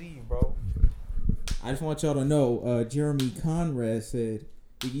New Year's Eve, bro. I just want y'all to know, Jeremy Conrad said,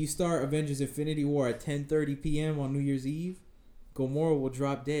 if you start Avengers Infinity War at 10:30 p.m. on New Year's Eve, Gamora will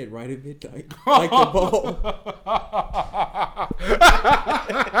drop dead right at midnight. Like the ball.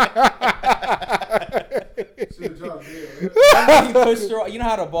 Should've dropped dead. You push her, you know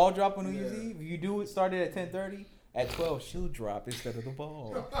how the ball drop on New Year's Eve? If you do it, start it at 10:30. At 12, she'll drop instead of the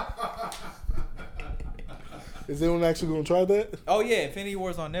ball. Is anyone actually going to try that? Oh yeah, Infinity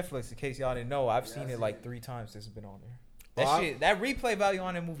War's on Netflix. In case y'all didn't know, I've seen it like 3 times since it's been on there. That replay value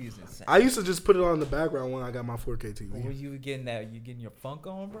on that movie is insane. I used to just put it on the background when I got my 4K TV. Where you getting that? You getting your Funko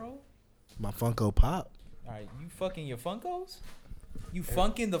on, bro? My Funko Pop. All right, you fucking your Funkos? You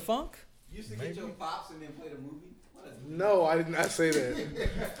funking the funk? You used to get your pops and then play the movie. No, I did not say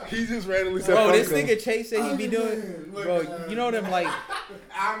that. He just randomly said Bro, Funko. this nigga Chase said he be doing. Bro, you know them like.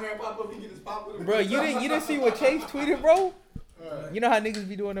 Iron Man pop up, he get his pop with him. Bro, you didn't see what Chase tweeted, bro? You know how niggas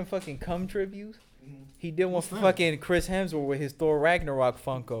be doing them fucking cum tributes? He did one for fucking Chris Hemsworth with his Thor Ragnarok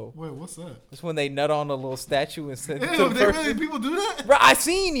Funko. Wait, what's that? That's when they nut on a little statue and send it to Ew, the they person. really people do that? Bro, I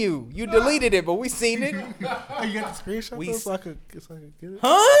seen you. You deleted it, but we seen it. Oh, you got the screenshot We- so I could get it?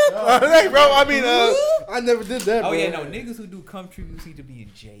 Huh? Hey, bro, I mean, I never did that, Oh bro. yeah, no, niggas who do cum tributes need to be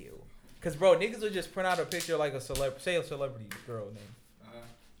in jail. Cause bro, niggas will just print out a picture like a celebrity, say a celebrity girl name.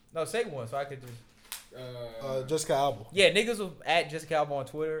 No, say one so I could just. Jessica Alba. Yeah, niggas will at Jessica Alba on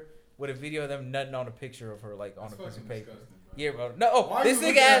Twitter with a video of them nutting on a picture of her like on a piece of paper. Yeah, bro. No, Why this you nigga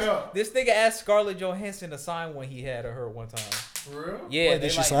looking that asked up? this nigga asked Scarlett Johansson to sign one he had of her one time. For real? Yeah, Wait, they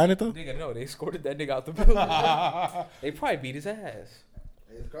did she sign it, though? Nigga, no, they escorted that nigga out the building. They probably beat his ass.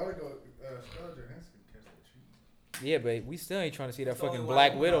 Hey, Scarlett Johansson catch that cheat. Yeah, but we still ain't trying to see that It's the fucking only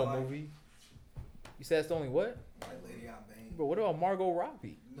Black white Widow woman I like. movie. You said that's the only what? White lady out Bane. Bro, what about Margot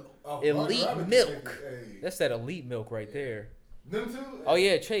Robbie? Oh, Elite Rabbit milk. Hey. That's that elite milk right there. Them two? Oh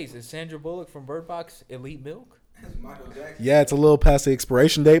yeah, Chase, is Sandra Bullock from Bird Box elite milk? That's Michael Jackson. Yeah, it's a little past the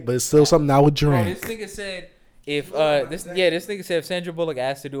expiration date, but it's still something I would Bro, drink. this nigga said if this nigga said if Sandra Bullock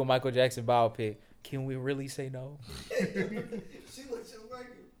asked to do a Michael Jackson biopic, can we really say no? She She looks just like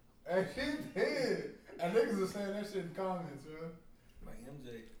him. And she did. And niggas are saying that shit in comments, man. Like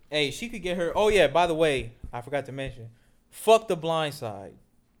MJ. Hey, she could get her. Oh yeah, by the way, I forgot to mention. Fuck The Blind Side.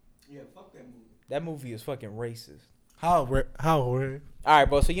 Yeah, fuck that movie. That movie is fucking racist. How? All right,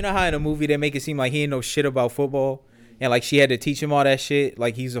 bro. So you know how in a movie they make it seem like he ain't know shit about football, and like she had to teach him all that shit,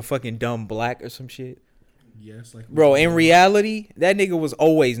 like he's a fucking dumb black or some shit. Yes, like Bro, in reality, that nigga was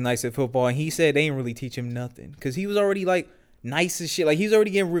always nice at football, and he said they didn't really teach him nothing because he was already like nice as shit. Like he's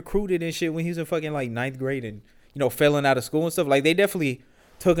already getting recruited and shit when he was in fucking like 9th grade and failing out of school and stuff. Like they definitely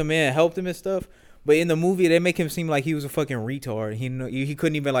took him in and helped him and stuff. But in the movie, they make him seem like he was a fucking retard. He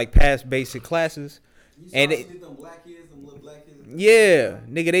couldn't even like pass basic classes. And them black kids, them little black kids. Yeah,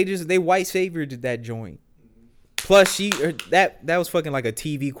 nigga, they white saviored that joint. Plus, that was fucking like a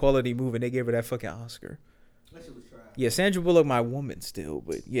TV quality movie. And they gave her that fucking Oscar. That shit was trash. Yeah, Sandra Bullock, my woman still,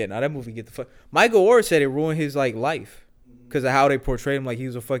 but yeah, now that movie get the fuck. Michael Orr said it ruined his like life because of how they portrayed him like he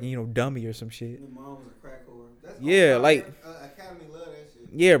was a fucking dummy or some shit. His mom was a crack whore. That's Yeah, like Academy love that shit.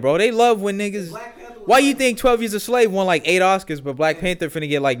 yeah, bro, they love when niggas. Black Panther was Why you think 12 Years a Slave won like 8 Oscars, but Black Panther finna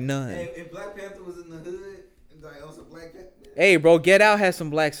get like none? If Black Panther was in the hood, like also Black Panther. Hey, bro, Get Out had some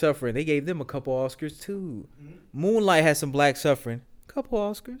black suffering. They gave them a couple Oscars too. Moonlight had some black suffering. Couple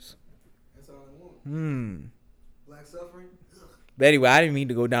Oscars. That's all they want. Black suffering. But anyway, I didn't mean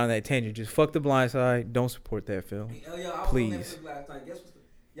to go down that tangent. Just fuck The Blind Side. Don't support that film. Hey, yo, I was Please. on Netflix last night. Guess what's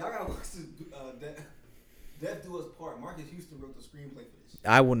y'all gotta watch this. Death Do Us Part. Marcus Houston wrote the screenplay for this shit.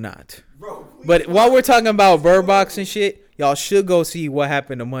 I will not. Bro, please But while we're talking about Bird Box and shit, y'all should go see What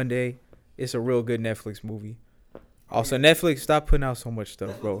Happened to Monday. It's a real good Netflix movie. Also, Netflix, stop putting out so much stuff,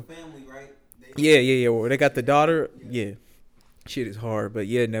 that's bro. with the family, right? Yeah. Well, they got the daughter. Yeah. Shit is hard. But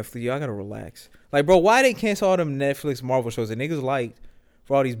yeah, Netflix, y'all gotta relax. Like, bro, why they cancel all them Netflix Marvel shows that niggas liked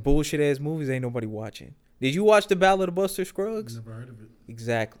for all these bullshit ass movies ain't nobody watching? Did you watch The Ballad of Buster Scruggs? Never heard of it.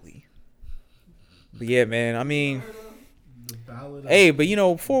 Exactly. But yeah, man, I mean, The Ballad of hey, but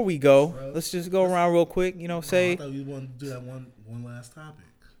before we go, let's just go around real quick, I say. thought we wanted to do that one last topic.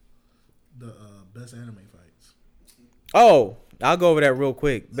 The best anime fights. Oh, I'll go over that real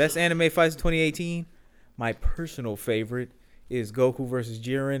quick. Best anime fights of 2018. My personal favorite is Goku versus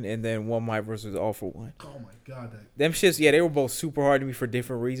Jiren, and then One Might versus All for One. Oh my god, Them shits, yeah, they were both super hard to me for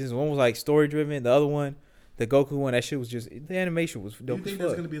different reasons. One was like story driven. The other one, the Goku one, that shit was just the animation was do you dope as think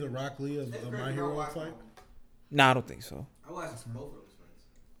that's fuck. gonna be the Rock Lee of My Hero fight? Nah, I don't think so. I watched both of those fights.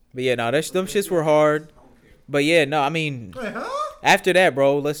 But yeah, no, them shits were hard. But yeah, no, I mean, after that,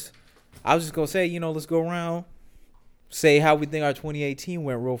 bro, I was just gonna say, let's go around, say how we think our 2018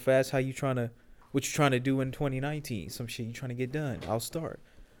 went real fast. What you trying to do in 2019? Some shit you trying to get done. I'll start.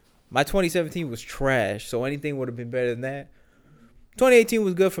 My 2017 was trash, so anything would have been better than that. 2018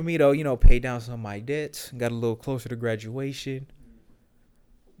 was good for me though. Paid down some of my debts, got a little closer to graduation,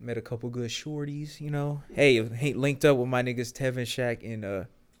 met a couple good shorties. Hey, linked up with my niggas Tevin, Shaq, and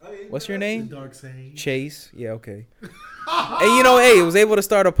what's your name? Dark Sage. Chase. Yeah, okay. And hey, was able to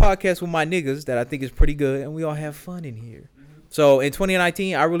start a podcast with my niggas that I think is pretty good, and we all have fun in here. So in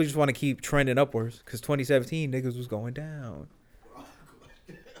 2019, I really just want to keep trending upwards because 2017 niggas was going down.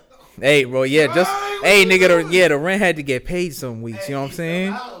 Hey, bro, yeah, nigga, the rent had to get paid some weeks. You know what I'm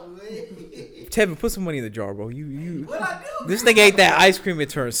saying? Tevin, put some money in the jar, bro. You. What I do? This nigga ate that ice cream. It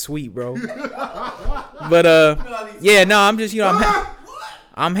turned sweet, bro. But yeah, no, I'm just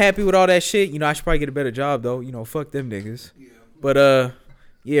I'm happy with all that shit. I should probably get a better job though. Fuck them niggas. Yeah. But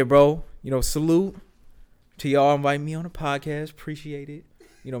yeah, bro. Salute to y'all inviting me on the podcast. Appreciate it.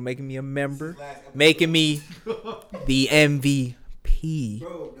 Making me a member, making me the MVP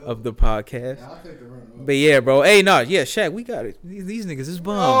of the podcast. But yeah, bro. Hey, no, yeah, Shaq, we got it. These niggas is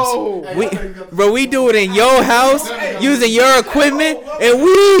bums. We do it in your house using your equipment, and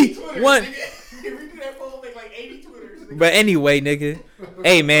we want. But anyway, nigga.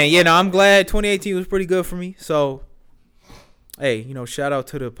 Hey, man, I'm glad 2018 was pretty good for me. So, hey, shout out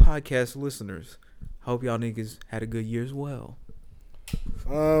to the podcast listeners. Hope y'all niggas had a good year as well.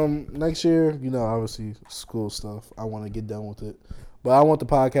 Next year, obviously school stuff. I want to get done with it, but I want the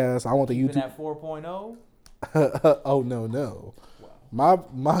podcast. I want the YouTube. At 4.0. Oh no. Wow.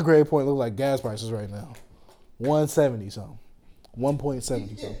 My grade point look like gas prices right now. 170 something.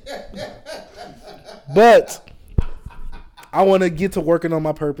 1.70 something. But I want to get to working on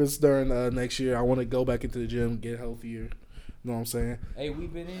my purpose during next year. I want to go back into the gym, get healthier. You know what I'm saying? Hey,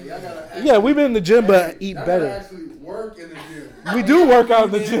 we've been in. Yeah, we've been in the gym, but eat better. Actually work in the gym. We do work out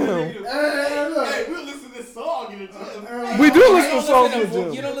in the gym. Hey, Hey, we'll listen to this song in the gym. We do listen to songs in the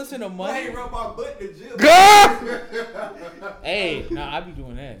You gym. don't listen to money. rub my butt in the gym. Hey, nah, I be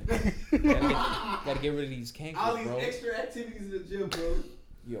doing that. Gotta get rid of these cankles, bro. extra activities in the gym, bro.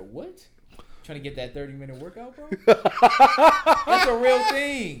 Yo, what? Trying to get that 30-minute workout, bro? That's a real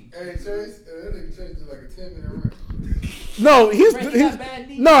thing. Hey, Chase, that nigga changed to like a 10-minute run. No, he's Frank, you got bad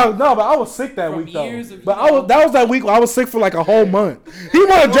knees. no, but I was sick that From week though. years of, But you know- that was that week where I was sick for like a whole month. He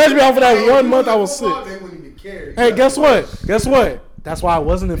want to judge me off of that 1 month I was sick. They wouldn't even care. Hey, guess what? That's why I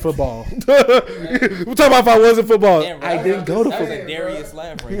wasn't in football. We're talking about if I was in football. Damn, I didn't go to That was football. a Darius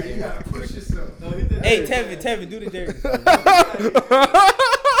laugh right You there. gotta push yourself. Hey, Tevin, do the Darius.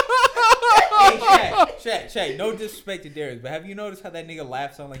 Hey, Shaq, no disrespect to Darius, but have you noticed how that nigga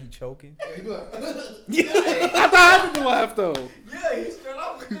laugh sound like he choking? He be like, I thought I had to laugh though. Yeah, he straight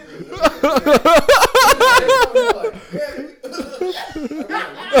off with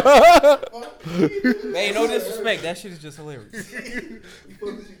Hey, no disrespect, that shit is just hilarious.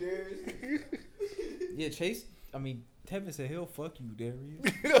 Yeah, Chase, I mean, Tevin said he'll fuck you,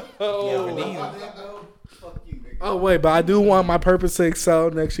 Darius. Oh wait, but I do want my purpose to excel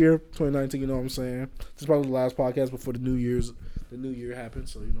next year, 2019. You know what I'm saying? This is probably the last podcast before the new year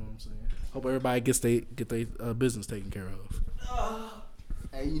happens. So you know what I'm saying. Hope everybody get their business taken care of.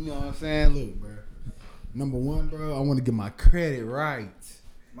 hey, you know what I'm saying? Look, bro. Number one, bro, I want to get my credit right.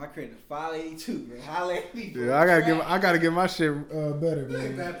 My credit 582, bro. Holla at me. Yeah, I gotta get my shit better,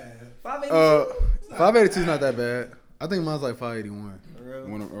 man. 582. 582 is not that bad. I think mine's like 581. Real?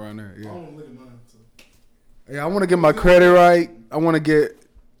 One around there, yeah. look at mine. Yeah, I want to get my credit right. I want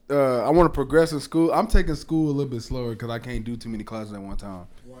to progress in school. I'm taking school a little bit slower because I can't do too many classes at one time.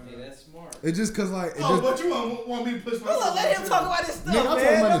 Hey, that's smart. It's just because like, you want me to push Hold on, let him talk about this stuff, nigga, I'm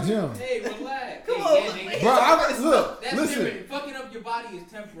talking about the gym. Hey, relax. Come Hey, on. yeah, nigga. Bro, look, That's listen. different. Fucking up your body is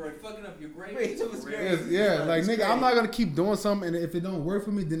temporary. Fucking up your grades Wait, is it was temporary. great. Yeah, like nigga, I'm not gonna keep doing something, and if it don't work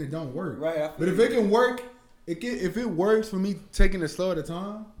for me, then it don't work. Right, I feel But if you. it can work, if it works for me taking it slow at a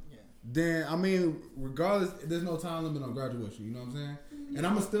time, then I mean, regardless, there's no time limit on graduation. You know what I'm saying? And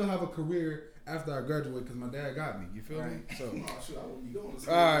I'm gonna still have a career after I graduate because my dad got me. You feel me? So,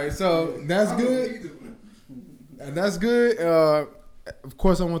 all right, so that's good. That's good. Of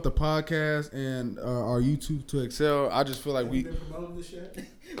course, I want the podcast and our YouTube to excel. I just feel like we. Boy,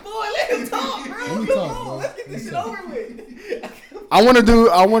 let him talk, bro. Let me Come talk, on, bro. let's get this shit over with. I want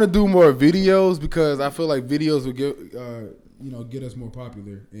to do more videos because I feel like videos will get us more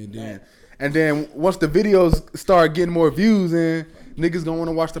popular, and then once the videos start getting more views, and niggas gonna want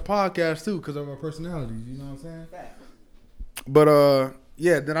to watch the podcast too because of our personalities. You know what I'm saying? But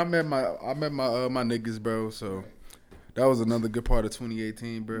yeah. Then I met my my niggas, bro. So that was another good part of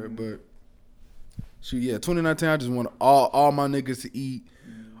 2018, bro. But shoot, yeah, 2019. I just want all my niggas to eat,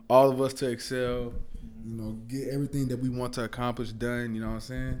 all of us to excel. You know, get everything that we want to accomplish done. You know what I'm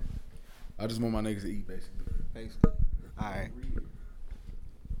saying? I just want my niggas to eat, basically. All right.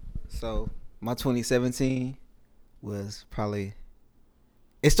 So my 2017 was probably.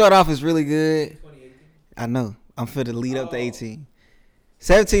 It started off as really good. I know. I'm finna lead up to 18.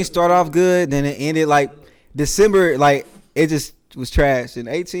 17 started off good, then it ended like December. Like it just was trash. And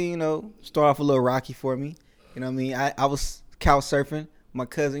 18, you know, started off a little rocky for me. You know what I mean? I was couch surfing. My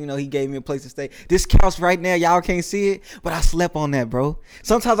cousin, you know, he gave me a place to stay. This couch right now, y'all can't see it, but I slept on that, bro.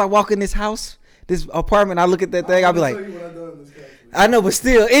 Sometimes I walk in this house, this apartment, I look at that thing, I'll be like, I know, but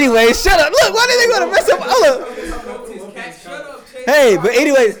still. Anyway, shut up. Look, why did they gonna mess up? Oh, look. Hey, but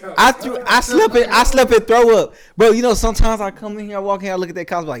anyways, I slept and throw up, bro. You know, sometimes I come in here, I walk in, I look at that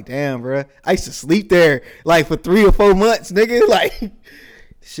couch, like, damn, bro, I used to sleep there like for 3 or 4 months, nigga. Like,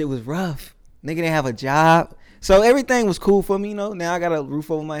 shit was rough. Nigga didn't have a job. So everything was cool for me, you know. Now I got a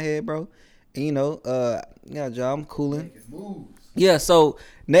roof over my head, bro. And, you know, got a job, I'm cooling. Yeah, so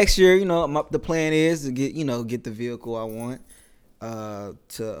next year, you know, the plan is to get the vehicle I want. You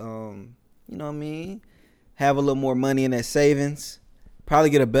know what I mean? Have a little more money in that savings. Probably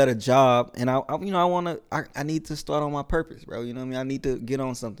get a better job. And I need to start on my purpose, bro. You know what I mean? I need to get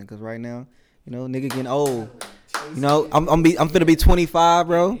on something because right now, you know, nigga getting old. You know, I'm finna be 25,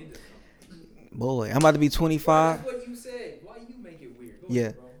 bro. Boy, I'm about to be 25. That's what you said. Why you make it weird? Go Yeah,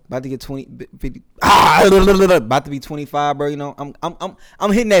 ahead, bro. about to get 50. About to be 25, bro. You know,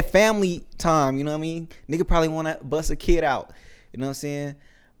 I'm hitting that family time. You know what I mean? Nigga probably want to bust a kid out. You know what I'm saying?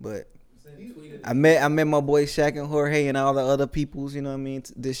 But I met my boy Shaq and Jorge and all the other peoples. You know what I mean?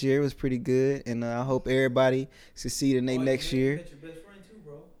 This year was pretty good, and I hope everybody succeed in their next year. Met your best friend too,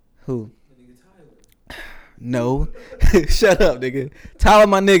 bro. Who? The nigga Tyler. No, shut up, nigga. Tyler,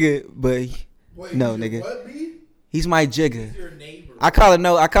 my nigga, but no, nigga. He's my jigger. He's your neighbor. I call him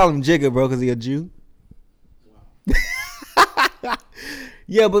Jigga, bro, because he a Jew.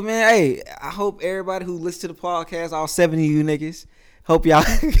 Yeah, but man, hey, I hope everybody who listens to the podcast, all 70 of you niggas, hope y'all.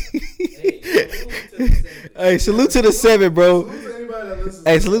 Hey, salute to the 7, bro.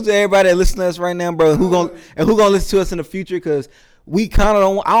 Hey, salute to everybody that listens to us right now, bro. Who gonna listen to us in the future? Because we kind of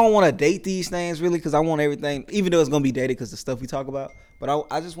don't. I don't want to date these things really, because I want everything, even though it's gonna be dated because the stuff we talk about. But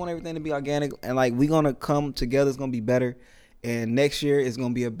I just want everything to be organic, and like we gonna come together. It's gonna be better, and next year is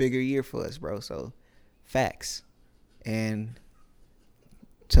gonna be a bigger year for us, bro. So, facts. And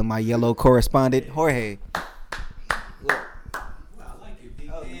to my yellow correspondent, Jorge. Look. I like it. Big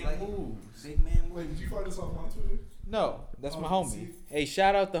man moves. Big man moves. Wait, did you find this on my Twitter? No, that's my Oh, homie. see? Hey,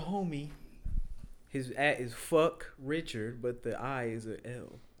 shout out the homie. His at is fuck Richard, but the I is a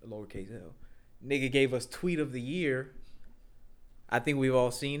L, a lowercase L. Nigga gave us tweet of the year. I think we've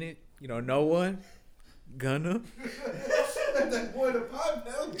all seen it. You know, no one gonna. That boy the pipe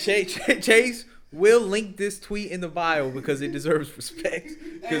now. Chase will link this tweet in the bio because it deserves respect.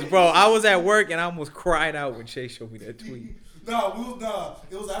 Because bro, I was at work and I almost cried out when Chase showed me that tweet. Nah,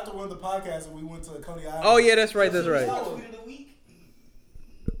 it was after one of the podcasts and we went to Coney Island. Oh yeah, that's right. That's right. Tweet of the week.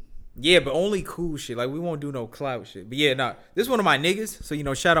 Yeah, but only cool shit. Like we won't do no clout shit. But yeah, nah, this is one of my niggas. So you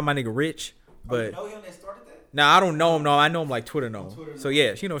know, shout out my nigga Rich. But Know him that started that? nah, I don't know him. No, I know him like Twitter know him. So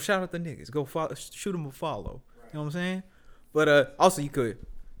yeah, you know, shout out the niggas. Go follow, shoot him a follow. You know what I'm saying? But also you could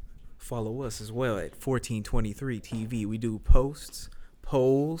follow us as well at 1423 TV. We do posts,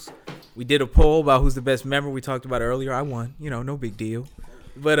 polls. We did a poll about who's the best member. We talked about it earlier. I won. You know, no big deal.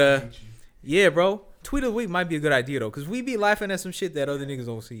 But yeah, bro. Tweet of the week might be a good idea though, cause we be laughing at some shit that other niggas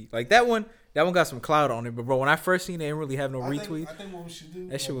don't see. Like that one got some clout on it. But bro, when I first seen it, didn't really have no retweets. I think what we should do.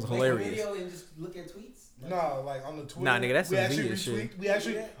 That shit was Make a hilarious. video and just look at tweets. No, like on the Twitter. Nah, nigga, that's we some actually weird shit. We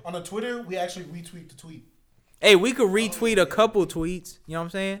actually on the Twitter we actually retweet the tweet. Hey, we could retweet a couple tweets. You know what I'm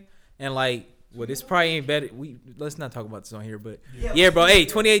saying? And like, well, this probably ain't better. Let's not talk about this on here. But yeah, bro. Hey,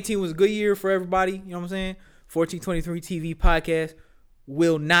 2018 was a good year for everybody. You know what I'm saying? 1423 TV podcast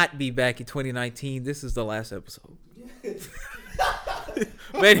will not be back in 2019. This is the last episode.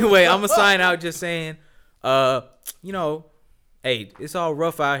 But anyway, I'm gonna sign out just saying, you know, hey, it's all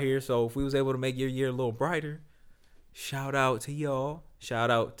rough out here. So if we was able to make your year a little brighter, shout out to y'all.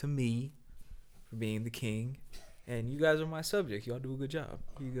 Shout out to me for being the king. And you guys are my subject. Y'all do a good job.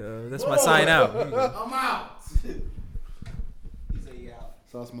 That's my sign out. Here you go. I'm out. He said he out.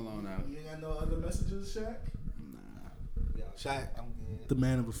 Sauce Malone out. You ain't got no other messages, Shaq? Yeah, Shaq, I'm good. the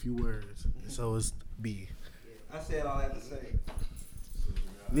man of a few words. So it's B. I said all I have to say.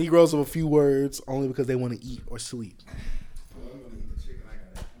 Negroes of a few words only because they want to eat or sleep.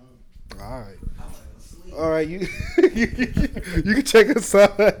 All right, you can check us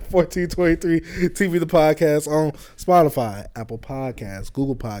out at 1423 TV the podcast on Spotify, Apple Podcasts,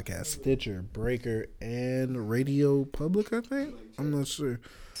 Google Podcasts, Stitcher, Breaker, and Radio Public, I think. I'm not sure.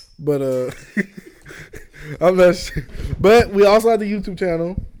 But I'm not sure. But we also have the YouTube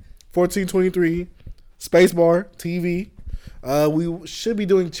channel, 1423 Spacebar TV. We should be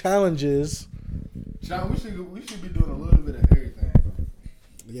doing challenges. John, we should be doing a little bit of everything.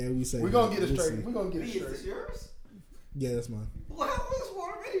 Yeah, we say We're gonna get it straight. We're gonna get it Is straight. this yours? Yeah, that's mine. Well, how was this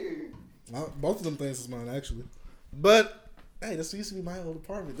water here? Both of them things is mine, actually. But, hey, this used to be my old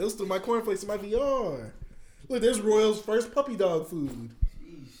apartment. Those are my cornflakes in my VR. Look, there's Royal's first puppy dog food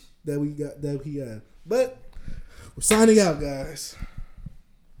that he had. But, we're signing out, guys.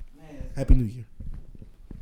 Man. Happy New Year.